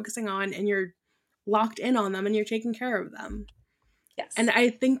that you're focusing on and you're locked in on them and you're taking care of them. Yes. And I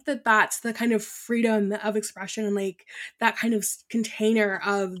think that that's the kind of freedom of expression and like that kind of container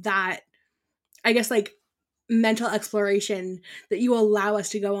of that, I guess, like mental exploration that you allow us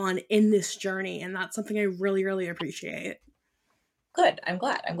to go on in this journey. And that's something I really, really appreciate. Good. I'm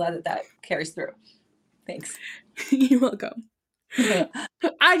glad that carries through. Thanks. You're welcome.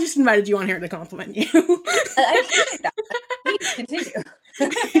 I just invited you on here to compliment you. I appreciate that. Please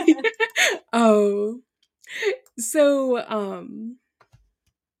continue. Oh, so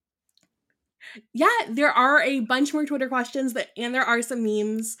yeah, there are a bunch more Twitter questions and there are some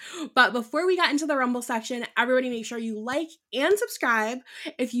memes. But before we got into the Rumble section, everybody make sure you like and subscribe.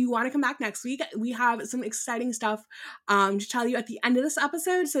 If you want to come back next week, we have some exciting stuff to tell you at the end of this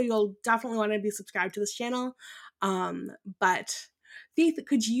episode. So you'll definitely want to be subscribed to this channel. But Faith,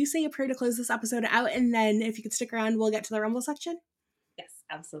 could you say a prayer to close this episode out? And then if you could stick around, we'll get to the Rumble section. Yes,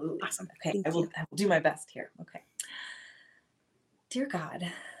 absolutely. Awesome. Okay, I will do my best here. Okay. Dear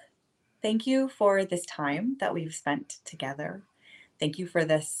God, thank you for this time that we've spent together. Thank you for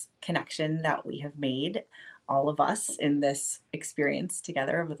this connection that we have made, all of us, in this experience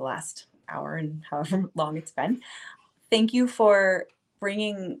together over the last hour and however long it's been. Thank you for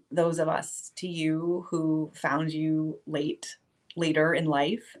bringing those of us to you who found you later in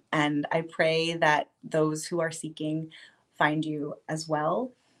life. And I pray that those who are seeking find you as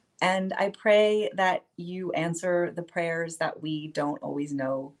well. And I pray that you answer the prayers that we don't always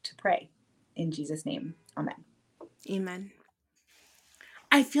know to pray. In Jesus' name, amen. Amen.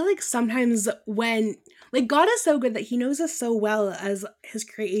 I feel like sometimes when, like, God is so good that he knows us so well as his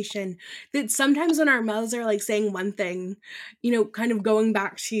creation that sometimes when our mouths are like saying one thing, kind of going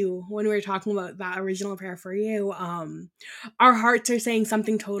back to when we were talking about that original prayer for you, our hearts are saying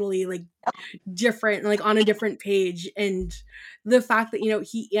something totally like different, like on a different page. And the fact that,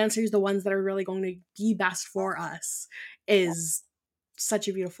 he answers the ones that are really going to be best for us is such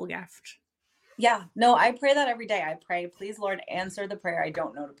a beautiful gift. Yeah, no, I pray that every day. I pray, please, Lord, answer the prayer I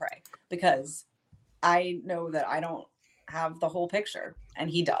don't know to pray, because I know that I don't have the whole picture and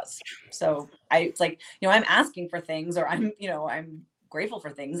he does. So it's like, I'm asking for things, or I'm grateful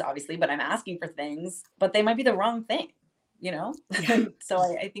for things, obviously, but I'm asking for things, but they might be the wrong thing, Yeah. So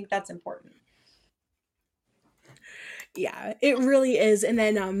I think that's important. Yeah, it really is. And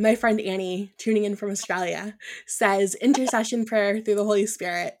then my friend Annie, tuning in from Australia, says intercession prayer through the Holy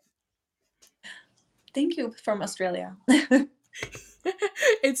Spirit. Thank you, from Australia.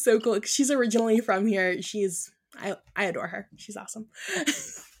 It's so cool. She's originally from here. I adore her. She's awesome.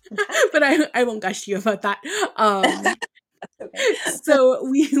 But I won't gush to you about that. Okay. So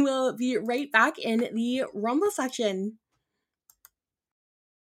we will be right back in the Rumble section.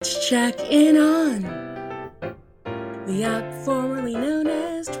 Check in on the app formerly known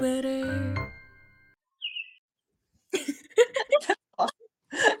as Twitter.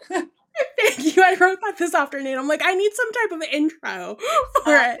 Thank you. I wrote that this afternoon. I'm like, I need some type of intro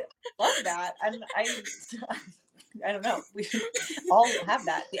for it. Love that. And I don't know. We should all have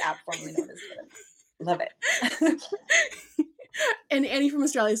that. The app formerly known as Twitter. Love it. And Annie from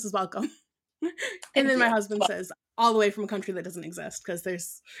Australia says welcome. And then my husband says all the way from a country that doesn't exist, because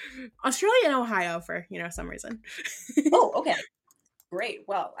there's Australia and Ohio for some reason. Oh, okay. Great.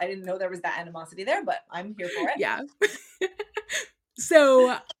 Well, I didn't know there was that animosity there, but I'm here for it. Yeah.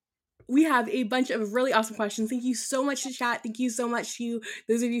 So we have a bunch of really awesome questions. Thank you so much to chat. Thank you so much to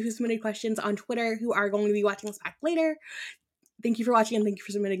those of you who submitted questions on Twitter who are going to be watching us back later. Thank you for watching and thank you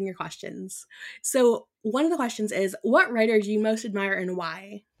for submitting your questions. So one of the questions is, what writer do you most admire and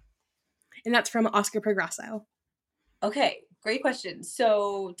why? And that's from Oscar Progresso. Okay, great question.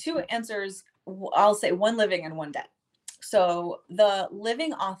 So 2 answers. I'll say one living and one dead. So the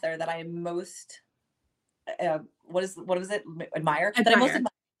living author that I most what is it admire that I most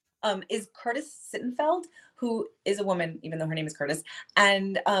Admire. admire is Curtis Sittenfeld, who is a woman, even though her name is Curtis,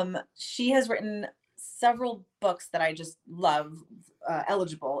 and she has written several books that I just love.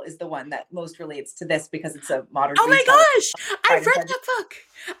 Eligible is the one that most relates to this because it's a modern Oh my retelling. gosh! Pride I've and read Prejudice. that book.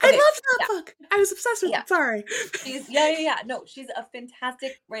 I Okay, loved that yeah, book. I was obsessed with yeah. it. Sorry. Yeah. No, she's a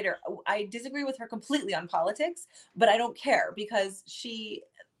fantastic writer. I disagree with her completely on politics, but I don't care because she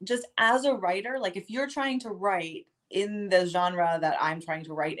just as a writer, like if you're trying to write in the genre that I'm trying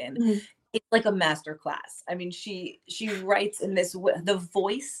to write in, Mhm. it's like a master class. I mean, she writes in this the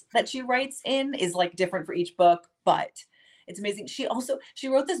voice that she writes in is like different for each book, but it's amazing. She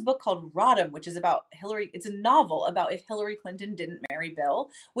wrote this book called Rodham, which is about Hillary. It's a novel about if Hillary Clinton didn't marry Bill,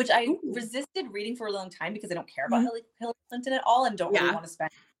 which I Ooh. resisted reading for a long time because I don't care about Mhm. Hillary Clinton at all and don't really Yeah. want to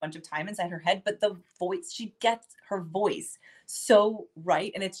spend a bunch of time inside her head. But the voice, she gets her voice so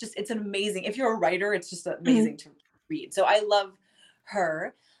right, and it's an amazing. If you're a writer, it's just Mhm. amazing to read. So I love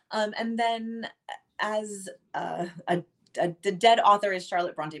her. And then as the dead author is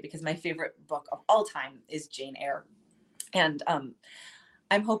Charlotte Bronte because my favorite book of all time is Jane Eyre, and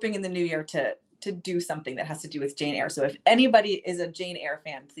I'm hoping in the new year to do something that has to do with Jane Eyre. So if anybody is a Jane Eyre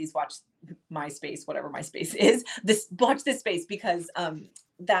fan, please watch MySpace, whatever MySpace is. Watch this space because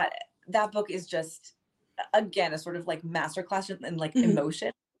that that book is just again a sort of like masterclass in like Mhm.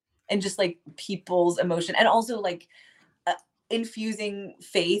 emotion and just like people's emotion and also like uh, infusing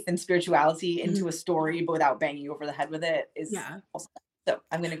faith and spirituality Mhm. into a story but without banging you over the head with it is Yeah. awesome. So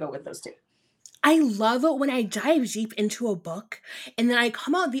I'm gonna go with those two. I love it when I dive deep into a book and then I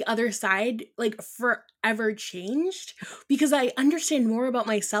come out the other side like forever changed because I understand more about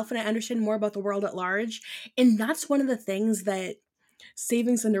myself and I understand more about the world at large. And that's one of the things that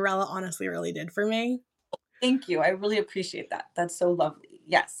Saving Cinderella honestly really did for me. Thank you. I really appreciate that. That's so lovely.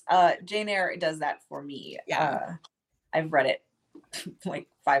 Yes. Jane Eyre does that for me. Yeah. I've read it like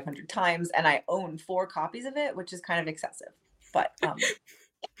 500 times and I own 4 copies of it, which is kind of excessive. But yeah.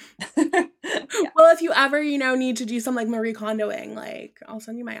 Well, if you ever, need to do some like Marie Kondoing, like I'll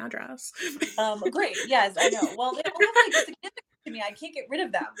send you my address. Great. Yes, I know. Well, they all have like significance to me. I can't get rid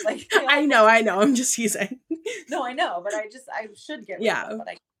of them. Like they all I have know, like I know. I'm just teasing. no, I know, but I should get rid of them, Yeah. but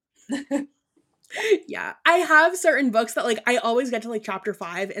I yeah. Yeah. I have certain books that like I always get to like chapter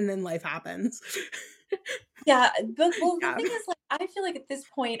 5 and then life happens. Yeah, but well, the Yeah. thing is, like, I feel like at this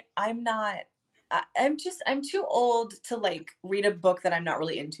point, I'm not. I'm too old to like read a book that I'm not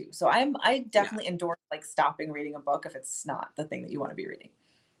really into. So I Yeah. definitely endorse like stopping reading a book if it's not the thing that you want to be reading.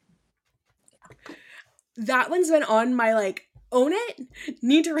 That one's been on my like own it,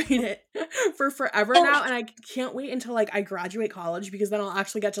 need to read it for forever Oh now and I can't wait until like I graduate college because then I'll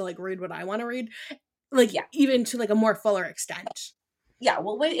actually get to like read what I want to read like yeah, even to like a more fuller extent. yeah.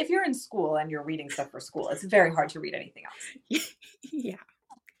 Well, if you're in school and you're reading stuff for school, it's very hard to read anything else. Yeah.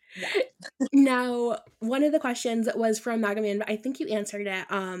 Yeah. Now, one of the questions was from Magaman, but I think you answered it.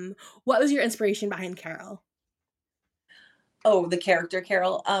 What was your inspiration behind Carol? Oh, the character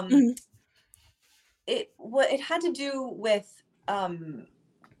Carol. Mhm. It had to do with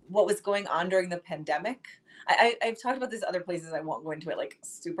what was going on during the pandemic. I've talked about this other places. I won't go into it like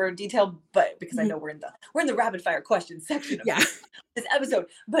super detailed, but because I Mhm. know we're in the rapid fire questions section of Yeah. this episode.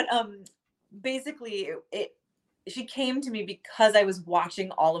 But basically, she came to me because I was watching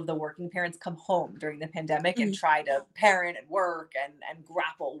all of the working parents come home during the pandemic and Mhm. try to parent and work and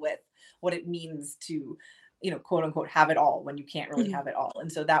grapple with what it means to quote unquote have it all when you can't really Mhm. have it all.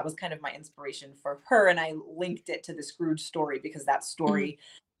 And so that was kind of my inspiration for her, and I linked it to the Scrooge story because that Mhm. story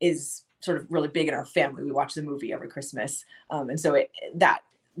is sort of really big in our family. We watch the movie every Christmas. And so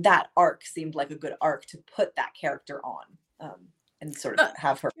that arc seemed like a good arc to put that character on, and sort of Uh,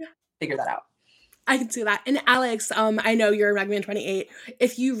 have her yeah, figure that out. I can see that. And Alex, I know you're Ragman 28.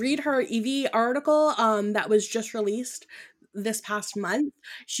 If you read her Evie article, that was just released this past month,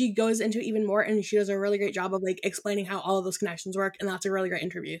 she goes into even more and she does a really great job of like explaining how all of those connections work. And that's a really great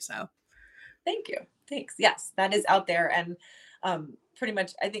interview. So Thank you. Thanks. Yes, that is out there. And pretty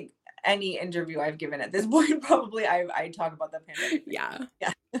much, I think any interview I've given at this point, probably I talk about the pandemic. yeah.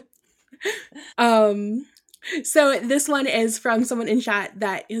 Yeah. Um so this one is from someone in chat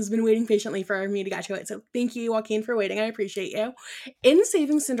that has been waiting patiently for me to get to it. So thank you, Joaquin, for waiting. I appreciate you. In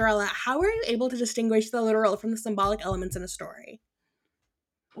Saving Cinderella, how are you able to distinguish the literal from the symbolic elements in a story?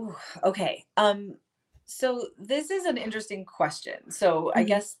 Ooh, okay. So this is an interesting question. So I Mhm.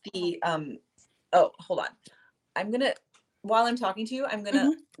 guess oh, hold on. I'm gonna while I'm talking to you, I'm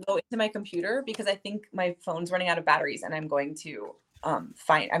gonna Mhm. go into my computer because I think my phone's running out of batteries and I'm going to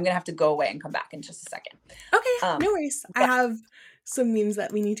find. I'm gonna have to go away and come back in just a second. Okay, no worries. I have some memes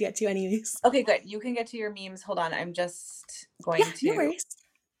that we need to get to anyways. Okay, good. You can get to your memes. Hold on. I'm just going No to worries.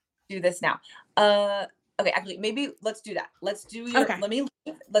 do this now. Okay, actually, maybe let's do that. Let's do your, Okay.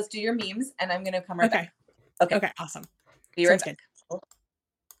 let's do your memes, and I'm gonna come right back. Okay, awesome. Be right Sounds back. good.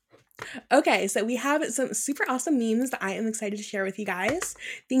 Okay, so we have some super awesome memes that I am excited to share with you guys.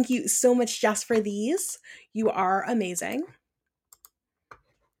 Thank you so much, Jess, for these. You are amazing.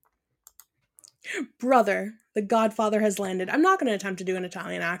 Brother, the Godfather has landed. I'm not going to attempt to do an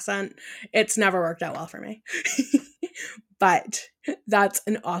Italian accent. It's never worked out well for me. But that's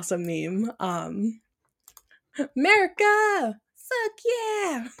an awesome meme. America! Fuck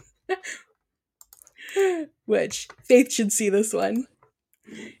yeah! Which, Faith should see this one.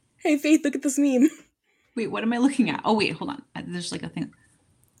 Hey, Faith, look at this meme. Wait, what am I looking at? Oh, wait, hold on. There's like a thing.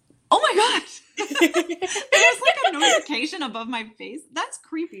 Oh my gosh! There's like a notification above my face. That's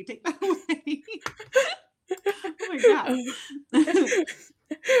creepy. Take that away. Oh my god.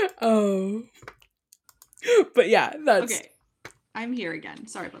 Oh. But yeah, that's... Okay. I'm here again.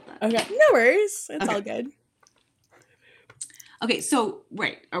 Sorry about that. Okay, no worries. It's all good. Okay, so,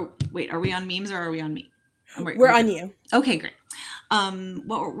 right. Wait, are we on memes or are we on me? We're on you. Okay, great.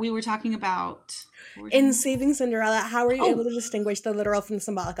 What we were talking about... In Saving Cinderella, how are you able to distinguish the literal from the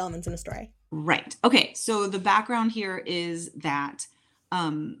symbolic elements in a story? Right. Okay, so the background here is that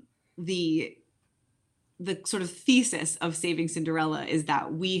the sort of thesis of Saving Cinderella is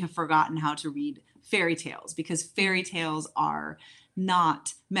that we have forgotten how to read fairy tales because fairy tales are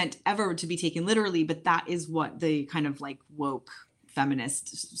not meant ever to be taken literally, but that is what the kind of like woke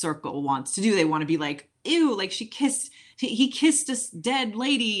feminist circle wants to do. They want to be like, ew, like he kissed a dead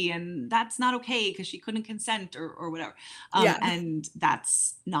lady and that's not okay because she couldn't consent or whatever. And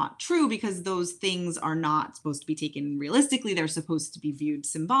that's not true because those things are not supposed to be taken realistically. They're supposed to be viewed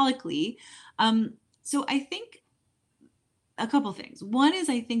symbolically. So I think a couple things. One is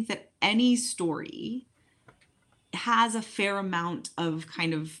I think that any story has a fair amount of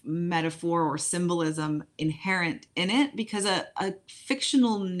kind of metaphor or symbolism inherent in it because a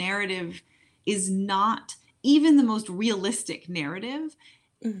fictional narrative is not, even the most realistic narrative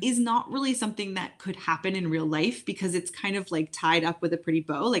is not really something that could happen in real life because it's kind of like tied up with a pretty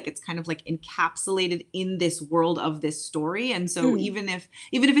bow. Like it's kind of like encapsulated in this world of this story. And so even if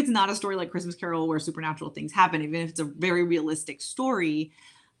it's not a story like Christmas Carol where supernatural things happen, even if it's a very realistic story,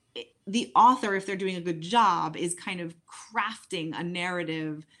 the author, if they're doing a good job, is kind of crafting a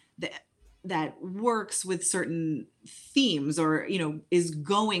narrative that works with certain themes or, you know, is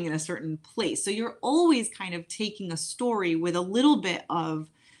going in a certain place. So you're always kind of taking a story with a little bit of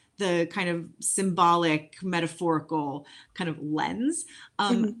the kind of symbolic, metaphorical kind of lens.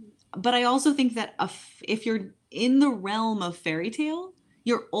 But I also think that if you're in the realm of fairy tale,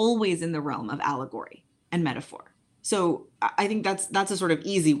 you're always in the realm of allegory and metaphor. So I think that's a sort of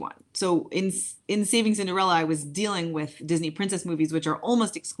easy one. So in Saving Cinderella, I was dealing with Disney princess movies, which are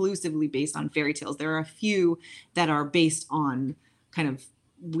almost exclusively based on fairy tales. There are a few that are based on kind of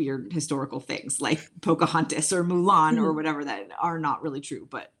weird historical things like Pocahontas or Mulan or whatever that are not really true,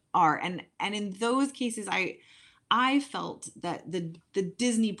 but are. And in those cases, I felt that the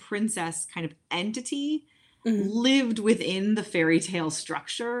Disney princess kind of entity lived within the fairy tale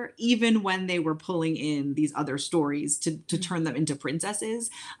structure, even when they were pulling in these other stories to turn them into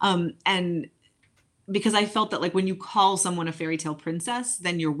princesses. And because I felt that like when you call someone a fairy tale princess,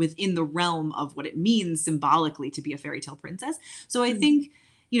 then you're within the realm of what it means symbolically to be a fairy tale princess. So I think,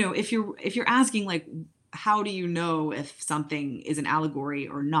 you know, if you're asking like, how do you know if something is an allegory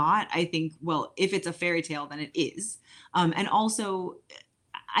or not? I think, well, if it's a fairy tale, then it is. And also,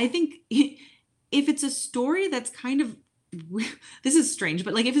 I think if it's a story that's kind of, this is strange,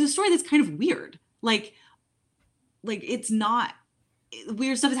 but like if it's a story that's kind of weird, like it's not,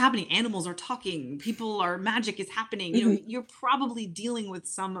 weird stuff is happening, animals are talking, magic is happening, you know, you're probably dealing with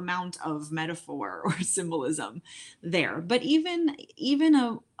some amount of metaphor or symbolism there. But even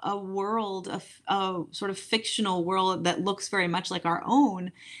a world, a sort of fictional world that looks very much like our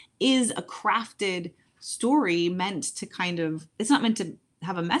own is a crafted story meant to kind of, it's not meant to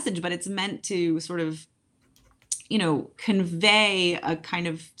have a message, but it's meant to sort of, you know, convey a kind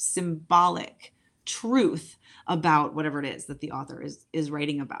of symbolic truth about whatever it is that the author is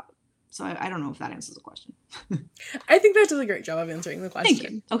writing about. So I don't know if that answers the question. I think that does a great job of answering the question.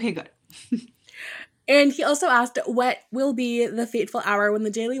 Thank you. Okay, good. And he also asked, what will be the fateful hour when the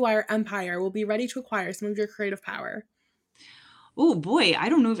Daily Wire empire will be ready to acquire some of your creative power? Oh boy, I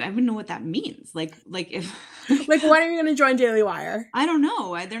don't know if I even know what that means. Like if Like, when are you going to join Daily Wire? I don't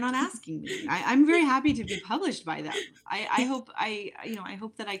know. They're not asking me. I'm very happy to be published by them. I hope I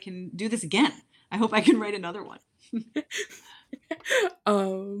hope that I can do this again. I hope I can write another one.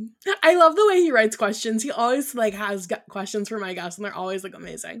 I love the way he writes questions. He always like has questions for my guests, and they're always like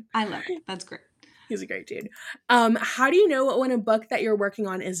amazing. I love it. That's great. He's a great dude. How do you know when a book that you're working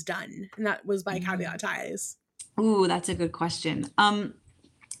on is done? And that was by Caveat Ties. Ooh, that's a good question.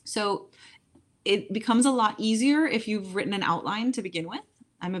 So it becomes a lot easier if you've written an outline to begin with.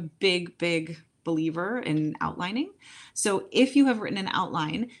 I'm a big believer in outlining. So if you have written an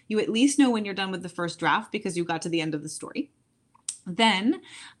outline, you at least know when you're done with the first draft because you got to the end of the story. Then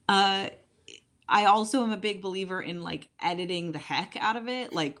I also am a big believer in like editing the heck out of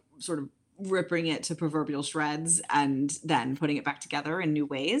it, like sort of ripping it to proverbial shreds and then putting it back together in new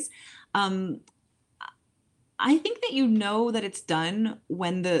ways. I think that you know that it's done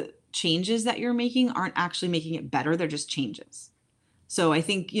when the changes that you're making aren't actually making it better, they're just changes. So I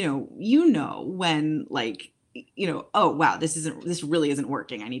think, you know when like, oh wow, this really isn't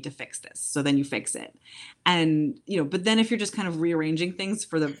working. I need to fix this. So then you fix it. And, but then if you're just kind of rearranging things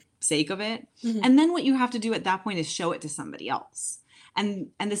for the sake of it, and then what you have to do at that point is show it to somebody else.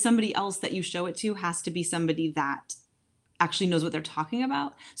 And the somebody else that you show it to has to be somebody that actually knows what they're talking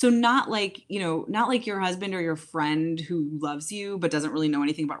about. So not like your husband or your friend who loves you but doesn't really know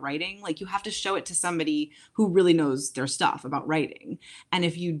anything about writing. Like you have to show it to somebody who really knows their stuff about writing. And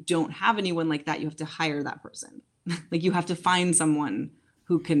if you don't have anyone like that, you have to hire that person. Like you have to find someone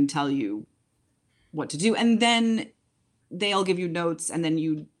who can tell you what to do. And then they'll give you notes and then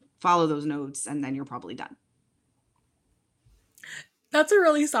you follow those notes and then you're probably done. That's a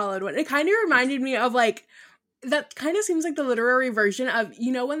really solid one. It kind of reminded me of like, that kind of seems like the literary version of,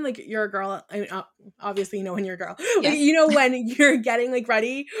 when like you're a girl, I mean, obviously when you're a girl, Yes. like, when you're getting like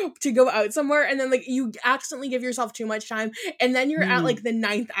ready to go out somewhere and then like you accidentally give yourself too much time and then you're at like the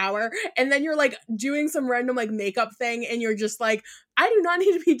 9th hour and then you're like doing some random like makeup thing and you're just like, I do not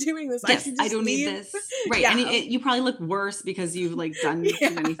need to be doing this. Yes, I don't need this. Right. Yeah. And you probably look worse because you've like done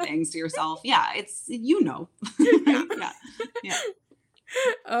too many things to yourself. Yeah. It's, Yeah. Yeah.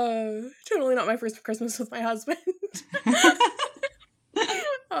 Totally not my first Christmas with my husband.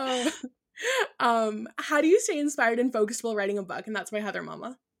 How do you stay inspired and focused while writing a book? And that's by Heather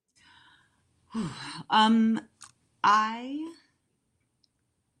Mama. I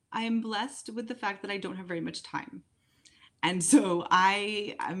am blessed with the fact that I don't have very much time. And so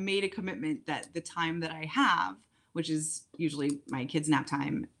I made a commitment that the time that I have, which is usually my kids' nap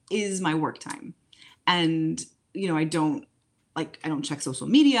time, is my work time. And, I don't check social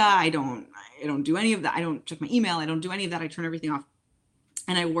media. I don't do any of that. I don't check my email. I don't do any of that. I turn everything off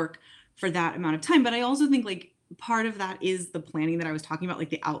and I work for that amount of time. But I also think like part of that is the planning that I was talking about,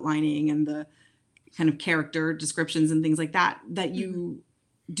 like the outlining and the kind of character descriptions and things like that you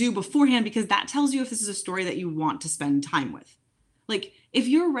do beforehand, because that tells you if this is a story that you want to spend time with. Like if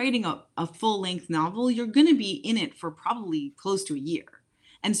you're writing a full length novel, you're going to be in it for probably close to a year.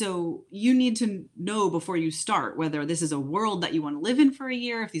 And so you need to know before you start whether this is a world that you want to live in for a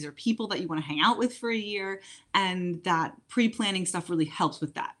year, if these are people that you want to hang out with for a year. And that pre-planning stuff really helps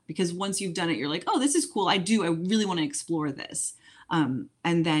with that, because once you've done it, you're like, oh, this is cool. I really want to explore this. And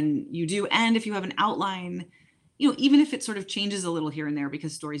then you do. And if you have an outline, even if it sort of changes a little here and there,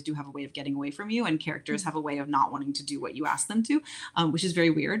 because stories do have a way of getting away from you and characters have a way of not wanting to do what you ask them to, which is very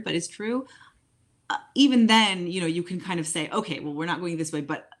weird, but it's true. Even then, you can kind of say, okay, well, we're not going this way,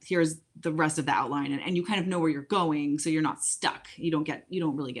 but here's the rest of the outline. And you kind of know where you're going. So you're not stuck. You don't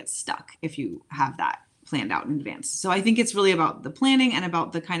really get stuck if you have that planned out in advance. So I think it's really about the planning and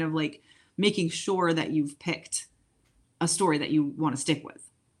about the kind of like making sure that you've picked a story that you want to stick with.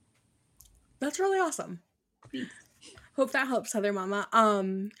 That's really awesome. Thanks. Hope that helps, Heather Mama.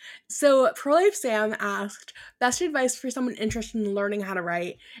 So Pro-Life Sam asked, best advice for someone interested in learning how to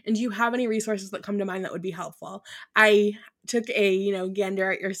write, and do you have any resources that come to mind that would be helpful? I took a,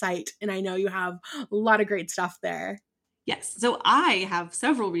 gander at your site, and I know you have a lot of great stuff there. Yes. So I have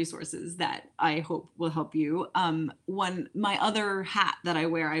several resources that I hope will help you. My other hat that I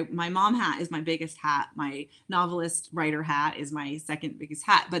wear, my mom hat is my biggest hat. My novelist writer hat is my second biggest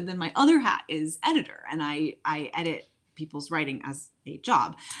hat. But then my other hat is editor, and I edit people's writing as a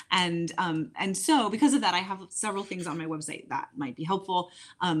job. And so because of that, I have several things on my website that might be helpful.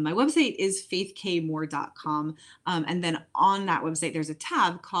 My website is faithkmoore.com. And then on that website, there's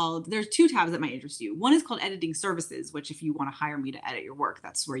two tabs that might interest you. One is called Editing Services, which if you want to hire me to edit your work,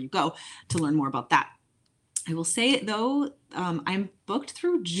 that's where you go to learn more about that. I will say though, I'm booked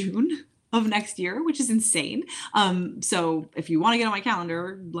through June. of next year, which is insane. So if you want to get on my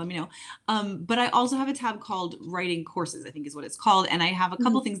calendar, let me know. But I also have a tab called Writing Courses, I think is what it's called. And I have a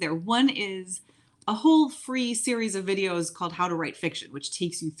couple things there. One is a whole free series of videos called How to Write Fiction, which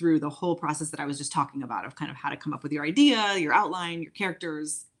takes you through the whole process that I was just talking about of kind of how to come up with your idea, your outline, your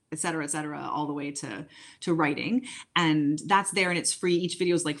characters, et cetera, all the way to writing. And that's there and it's free. Each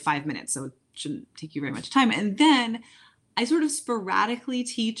video is like 5 minutes, so it shouldn't take you very much time. And then I sort of sporadically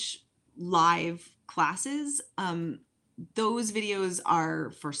teach live classes. Those videos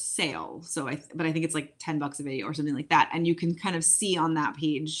are for sale. But I think it's like $10 a video or something like that. And you can kind of see on that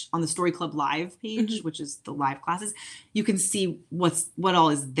page, on the Story Club Live page, which is the live classes, you can see what all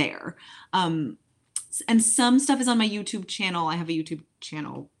is there. And some stuff is on my YouTube channel. I have a YouTube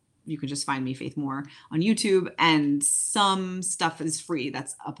channel. You can just find me, Faith Moore, on YouTube, and some stuff is free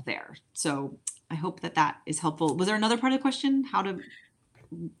that's up there. So I hope that is helpful. Was there another part of the question? How to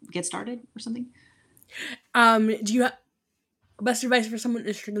get started or something? Do you have best advice for someone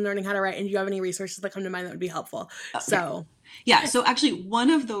interested in learning how to write, and do you have any resources that come to mind that would be helpful? So actually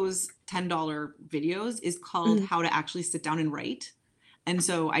one of those $10 videos is called How to Actually Sit Down and Write. And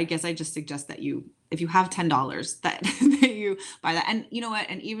so I guess I just suggest that if you have $10 that you buy that. And you know what?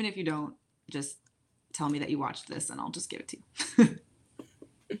 And even if you don't, just tell me that you watched this and I'll just give it to you.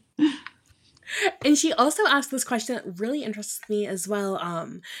 And she also asked this question that really interests me as well.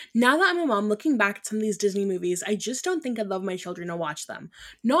 Now that I'm a mom, looking back at some of these Disney movies, I just don't think I'd love my children to watch them.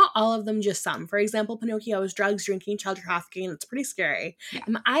 Not all of them, just some. For example, Pinocchio is drugs, drinking, child trafficking, and it's pretty scary. Yeah.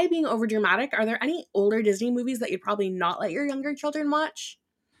 Am I being overdramatic? Are there any older Disney movies that you'd probably not let your younger children watch?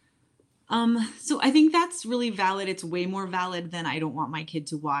 So I think that's really valid. It's way more valid than I don't want my kid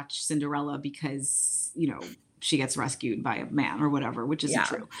to watch Cinderella because, she gets rescued by a man or whatever, which isn't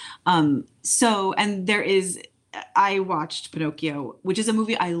true. I watched Pinocchio, which is a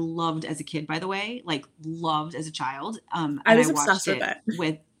movie I loved as a kid, by the way, like loved as a child. I was obsessed with it.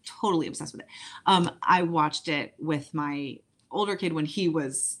 Totally obsessed with it. I watched it with my older kid when he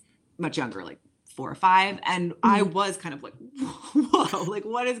was much younger, like 4 or 5. And I was kind of like, whoa, like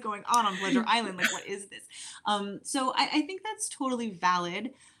what is going on Pleasure Island? Like, what is this? So I think that's totally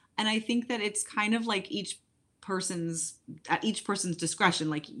valid. And I think that it's kind of like at each person's discretion,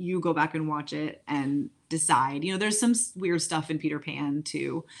 like you go back and watch it and decide. There's some weird stuff in Peter Pan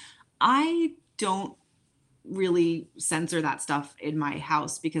too. I don't really censor that stuff in my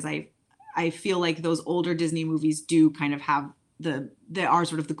house because I feel like those older Disney movies do kind of have they are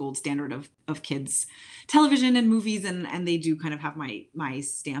sort of the gold standard of kids television and movies, and they do kind of have my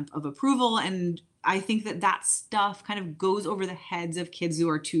stamp of approval. And I think that stuff kind of goes over the heads of kids who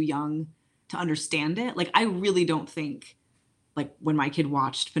are too young to understand it. Like, I really don't think, like, when my kid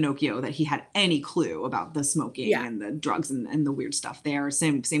watched Pinocchio that he had any clue about the smoking and the drugs and the weird stuff there.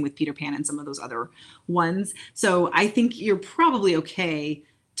 Same with Peter Pan and some of those other ones. So I think you're probably okay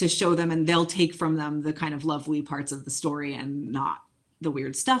to show them and they'll take from them the kind of lovely parts of the story and not the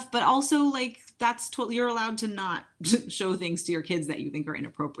weird stuff. But also, like, that's totally, you're allowed to not show things to your kids that you think are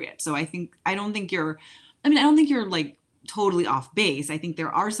inappropriate. So I don't think you're like totally off base. I think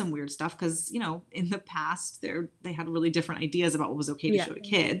there are some weird stuff because, in the past they had really different ideas about what was okay to show to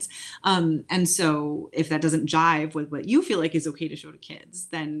kids. And so if that doesn't jive with what you feel like is okay to show to kids,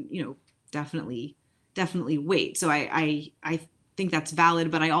 then, definitely wait. So I think that's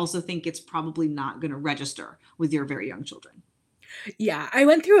valid, but I also think it's probably not going to register with your very young children. Yeah, I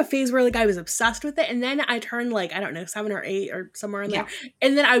went through a phase where, like, I was obsessed with it, and then I turned, like, I don't know, 7 or 8 or somewhere in there,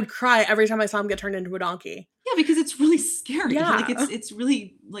 and then I would cry every time I saw him get turned into a donkey. Yeah, because it's really scary. Yeah. Like, it's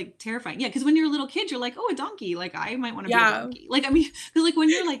really, like, terrifying. Yeah, because when you're a little kid, you're like, oh, a donkey. Like, I might want to be a donkey. Like, I mean, because, like, when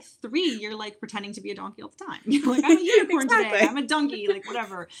you're, like, 3, you're, like, pretending to be a donkey all the time. You're like, I'm a unicorn today. I'm a donkey, like,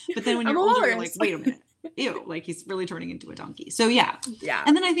 whatever. But then when you're older, you're like, wait a minute. Ew, like, he's really turning into a donkey. So yeah.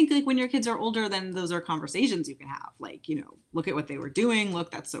 And then I think, like, when your kids are older, then those are conversations you can have. Like, look at what they were doing.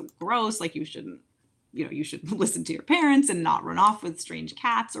 Look, that's so gross. Like, you shouldn't, you should listen to your parents and not run off with strange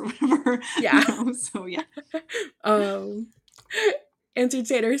cats or whatever. Yeah. So yeah. Answered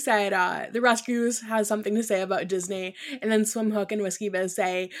Tater said, The Rescues has something to say about Disney, and then Swimhook and Whiskey Biz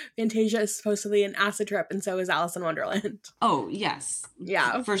say Fantasia is supposedly an acid trip, and so is Alice in Wonderland. Oh, yes.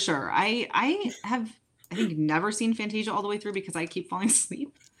 Yeah. For sure. I have, I think, never seen Fantasia all the way through because I keep falling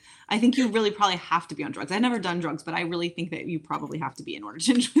asleep. I think you really probably have to be on drugs. I've never done drugs, but I really think that you probably have to be in order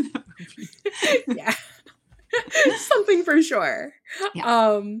to enjoy that movie. Yeah. Something for sure.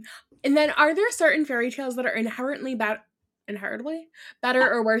 Yeah. And then are there certain fairy tales that are inherently better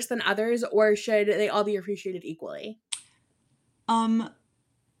or worse than others, or should they all be appreciated equally?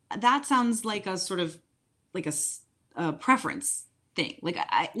 That sounds like a sort of like a preference thing. Like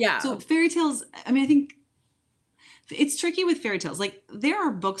Yeah. so fairy tales, I mean, I think it's tricky with fairy tales. Like there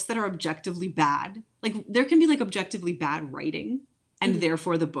are books that are objectively bad. Like there can be like objectively bad writing and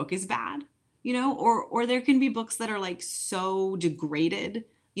therefore the book is bad, you know, or there can be books that are like so degraded,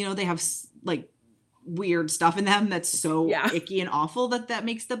 you know, they have like weird stuff in them that's so icky and awful that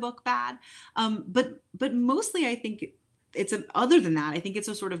makes the book bad. But mostly I think it's other than that, I think it's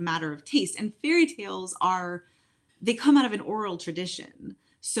a sort of matter of taste. And fairy tales they come out of an oral tradition.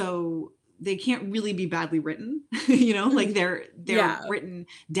 So they can't really be badly written, you know, like they're written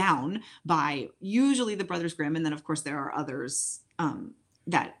down by usually the Brothers Grimm. And then of course there are others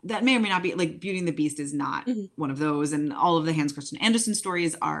that may or may not be, like Beauty and the Beast is not one of those. And all of the Hans Christian Andersen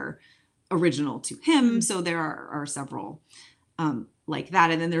stories are original to him. So there are several like that.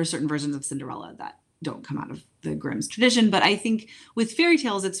 And then there are certain versions of Cinderella that don't come out of the Grimm's tradition. But I think with fairy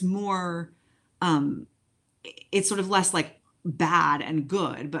tales, it's more, it's sort of less like bad and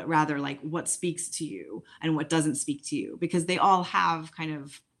good, but rather like what speaks to you and what doesn't speak to you, because they all have kind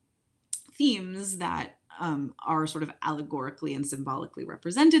of themes that are sort of allegorically and symbolically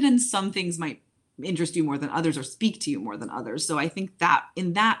represented, and some things might interest you more than others or speak to you more than others. So I think that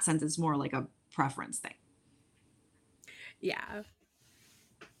in that sense, it's more like a preference thing. Yeah,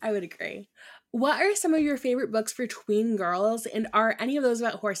 I would agree. What are some of your favorite books for tween girls, and are any of those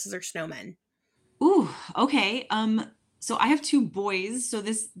about horses or snowmen? Ooh, okay. So I have two boys, so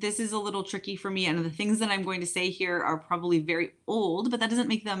this is a little tricky for me, and the things that I'm going to say here are probably very old, but that doesn't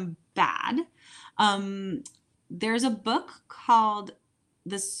make them bad. There's a book called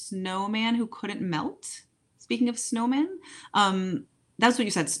The Snowman Who Couldn't Melt. Speaking of snowmen, that's what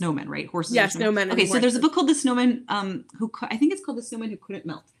you said, snowmen, right? Horses. Yeah, snowmen. Okay, so there's a book called The Snowman I think it's called The Snowman Who Couldn't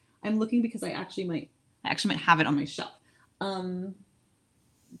Melt. I'm looking because I actually might have it on my shelf.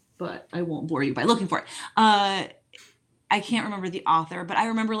 But I won't bore you by looking for it. I can't remember the author, but I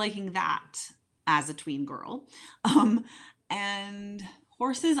remember liking that as a tween girl. And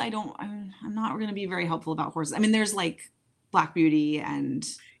horses, I'm not going to be very helpful about horses. I mean, there's like Black Beauty and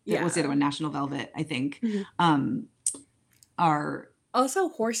what's the other one? National Velvet, I think, are also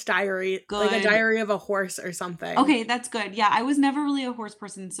Horse Diary, good. Like a diary of a horse or something. Okay, that's good. Yeah, I was never really a horse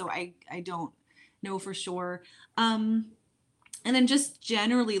person, so I don't know for sure. And then just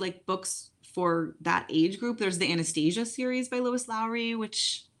generally like books for that age group, there's the Anastasia series by Lois Lowry,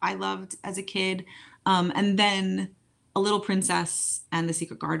 which I loved as a kid. And then A Little Princess and The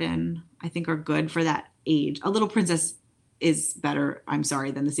Secret Garden, I think, are good for that age. A Little Princess is better, I'm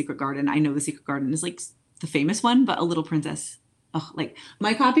sorry, than The Secret Garden. I know The Secret Garden is like the famous one, but A Little Princess, like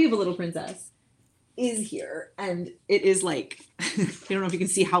my copy of A Little Princess is here, and it is like I don't know if you can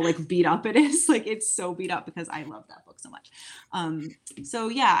see how like beat up it is. Like it's so beat up because I love that book so much. So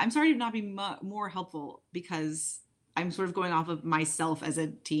yeah, I'm sorry to not be more helpful because I'm sort of going off of myself as a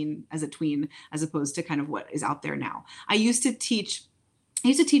tween, as opposed to kind of what is out there now. I used to teach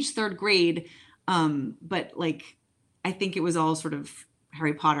third grade, but like I think it was all sort of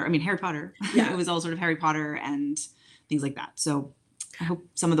Harry Potter. I mean, Harry Potter. Yeah. It was all sort of Harry Potter and things like that. So I hope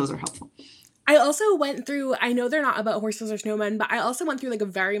some of those are helpful. I also went through, I know they're not about horses or snowmen, but I also went through like a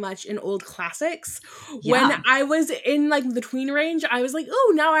very much in old classics. Yeah. When I was in like the tween range, I was like,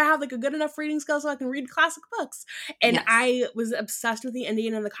 oh, now I have like a good enough reading skill so I can read classic books. And yes. I was obsessed with The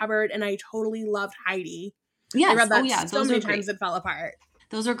Indian in the Cupboard, and I totally loved Heidi. Yes. I read that so many times it fell apart.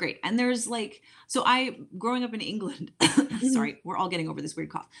 Those are great. And there's like, so growing up in England, sorry, we're all getting over this weird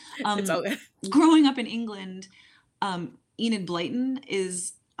cough. It's all good. Growing up in England, Enid Blyton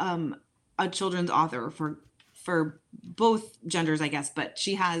is a children's author for both genders, I guess, but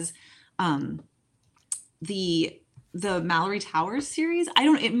she has the Mallory Towers series.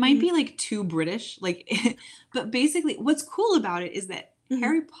 It might be like too British, like, but basically what's cool about it is that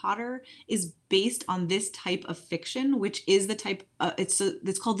Harry Potter is based on this type of fiction, which is the type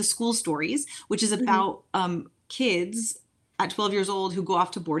it's called the school stories, which is about kids at 12 years old who go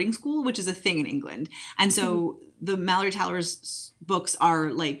off to boarding school, which is a thing in England. And so the Mallory Towers books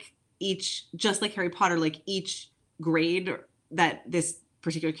are like just like Harry Potter, like each grade that this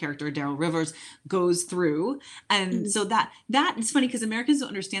particular character, Daryl Rivers, goes through. And so that it's funny because Americans don't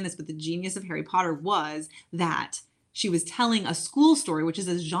understand this, but the genius of Harry Potter was that she was telling a school story, which is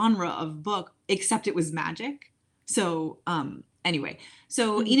a genre of book, except it was magic. So anyway,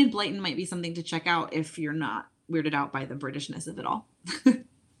 so Enid Blyton might be something to check out if you're not weirded out by the Britishness of it all.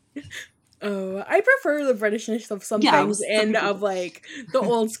 Oh, I prefer the Britishness of some things and of like the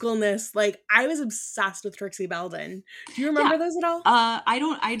old schoolness. Like I was obsessed with Trixie Belden. Do you remember those at all?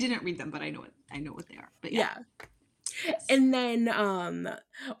 I didn't read them, but I know what they are. But yeah. And then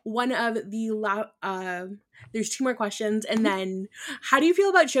one of the there's 2 more questions, and then how do you feel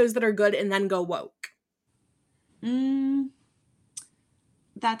about shows that are good and then go woke? I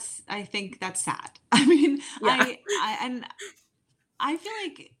think that's sad. I mean, Yeah. I feel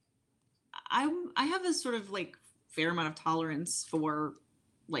like I have a sort of like fair amount of tolerance for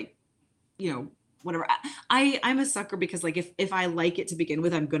like, whatever. I'm a sucker because like if I like it to begin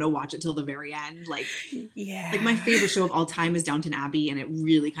with, I'm gonna watch it till the very end. Like my favorite show of all time is Downton Abbey, and it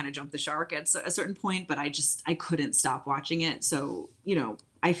really kind of jumped the shark at a certain point, but I couldn't stop watching it. So,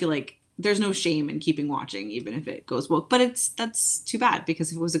 I feel like there's no shame in keeping watching, even if it goes woke. But that's too bad,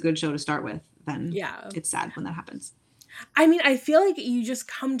 because if it was a good show to start with, then it's sad when that happens. I mean, I feel like you just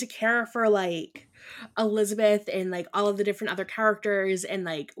come to care for like Elizabeth and like all of the different other characters and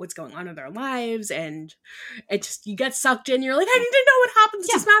like what's going on in their lives, and it just, you get sucked in. You're like, I need to know what happens.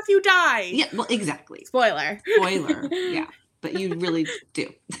 Does Matthew die? Yeah, well, exactly. Spoiler. Yeah, but you really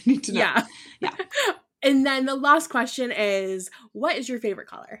do need to know. Yeah. And then the last question is, what is your favorite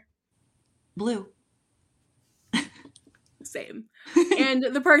color? Blue. Same. And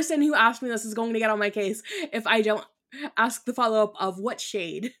the person who asked me this is going to get on my case if I don't ask the follow-up of what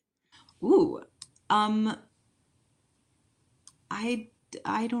shade. Ooh. I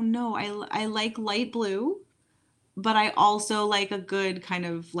don't know. I like light blue, but I also like a good kind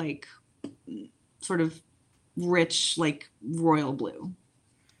of like sort of rich, like royal blue.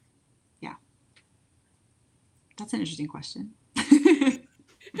 Yeah. That's an interesting question.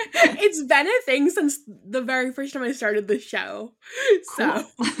 It's been a thing since the very first time I started the show. Cool. So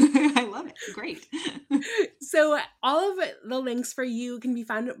I love it. Great. So all of the links for you can be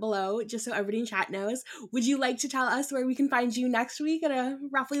found below, just so everybody in chat knows. Would you like to tell us where we can find you next week at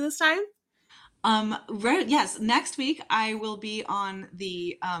roughly this time? Right. Yes. Next week I will be on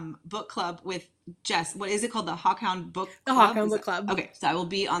the book club with Jess. What is it called? The Hawkhound Book Club? The Hawkhound Book Club. Okay. So I will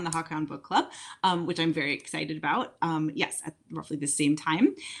be on the Hawkhound Book Club, which I'm very excited about. Yes, at roughly the same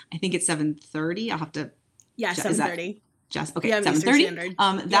time. I think it's 7:30. I'll have to. Yeah, 7:30. Jess. Okay. Yeah, 7:30.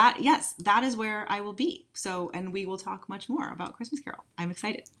 That is where I will be. So, and we will talk much more about Christmas Carol. I'm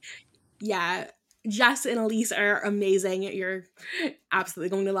excited. Yeah. Jess and Elise are amazing. You're absolutely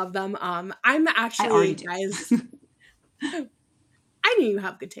going to love them. I'm actually, guys, I knew you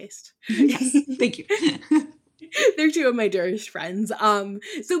have good taste. Yes, thank you. They're 2 of my dearest friends.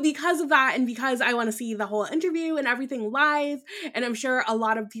 So because of that, and because I want to see the whole interview and everything live, and I'm sure a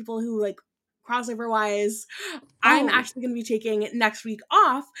lot of people who like crossover wise, I'm actually going to be taking next week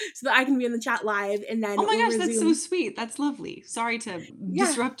off so that I can be in the chat live, and then oh my gosh, that's so sweet. That's lovely. Sorry to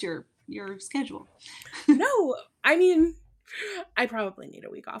disrupt your schedule. No, I mean, I probably need a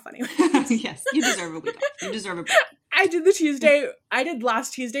week off anyway. Yes, you deserve a week off. You deserve a break. I did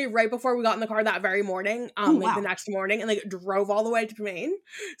last Tuesday right before we got in the car that very morning, the next morning, and like drove all the way to Maine.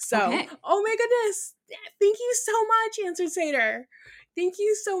 So, Oh my goodness. Thank you so much, Answered Satyr. Thank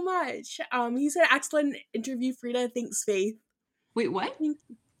you so much. He said, excellent interview, Frida. Thanks, Faith. Wait, what?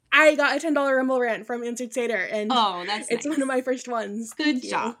 I got a $10 Rumble rant from Answered Satyr, and it's nice. one of my first ones. Good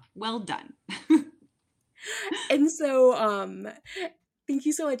job. Well done. And so, thank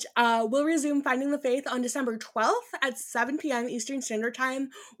you so much. We'll resume Finding the Faith on December 12th at 7 p.m. Eastern Standard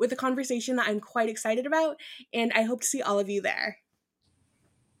Time with a conversation that I'm quite excited about, and I hope to see all of you there.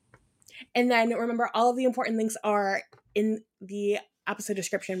 And then remember, all of the important links are in the episode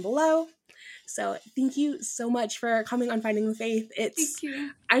description below. So thank you so much for coming on Finding the Faith. Thank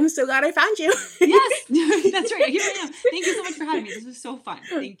you. I'm so glad I found you. Yes, that's right. Here I am. Thank you so much for having me. This was so fun.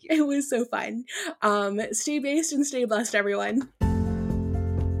 Thank you. It was so fun. Stay based and stay blessed, everyone.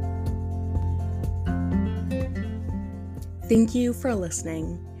 Thank you for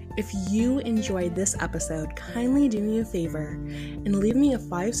listening. If you enjoyed this episode, kindly do me a favor and leave me a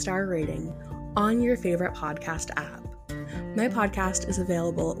 5-star rating on your favorite podcast app. My podcast is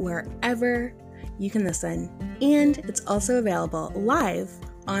available wherever you can listen, and it's also available live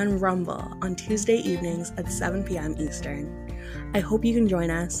on Rumble on Tuesday evenings at 7 p.m. Eastern. I hope you can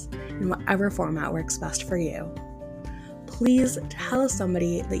join us in whatever format works best for you. Please tell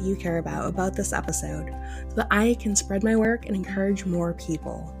somebody that you care about this episode so that I can spread my work and encourage more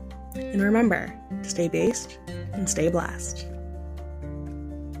people. And remember to stay based and stay blessed.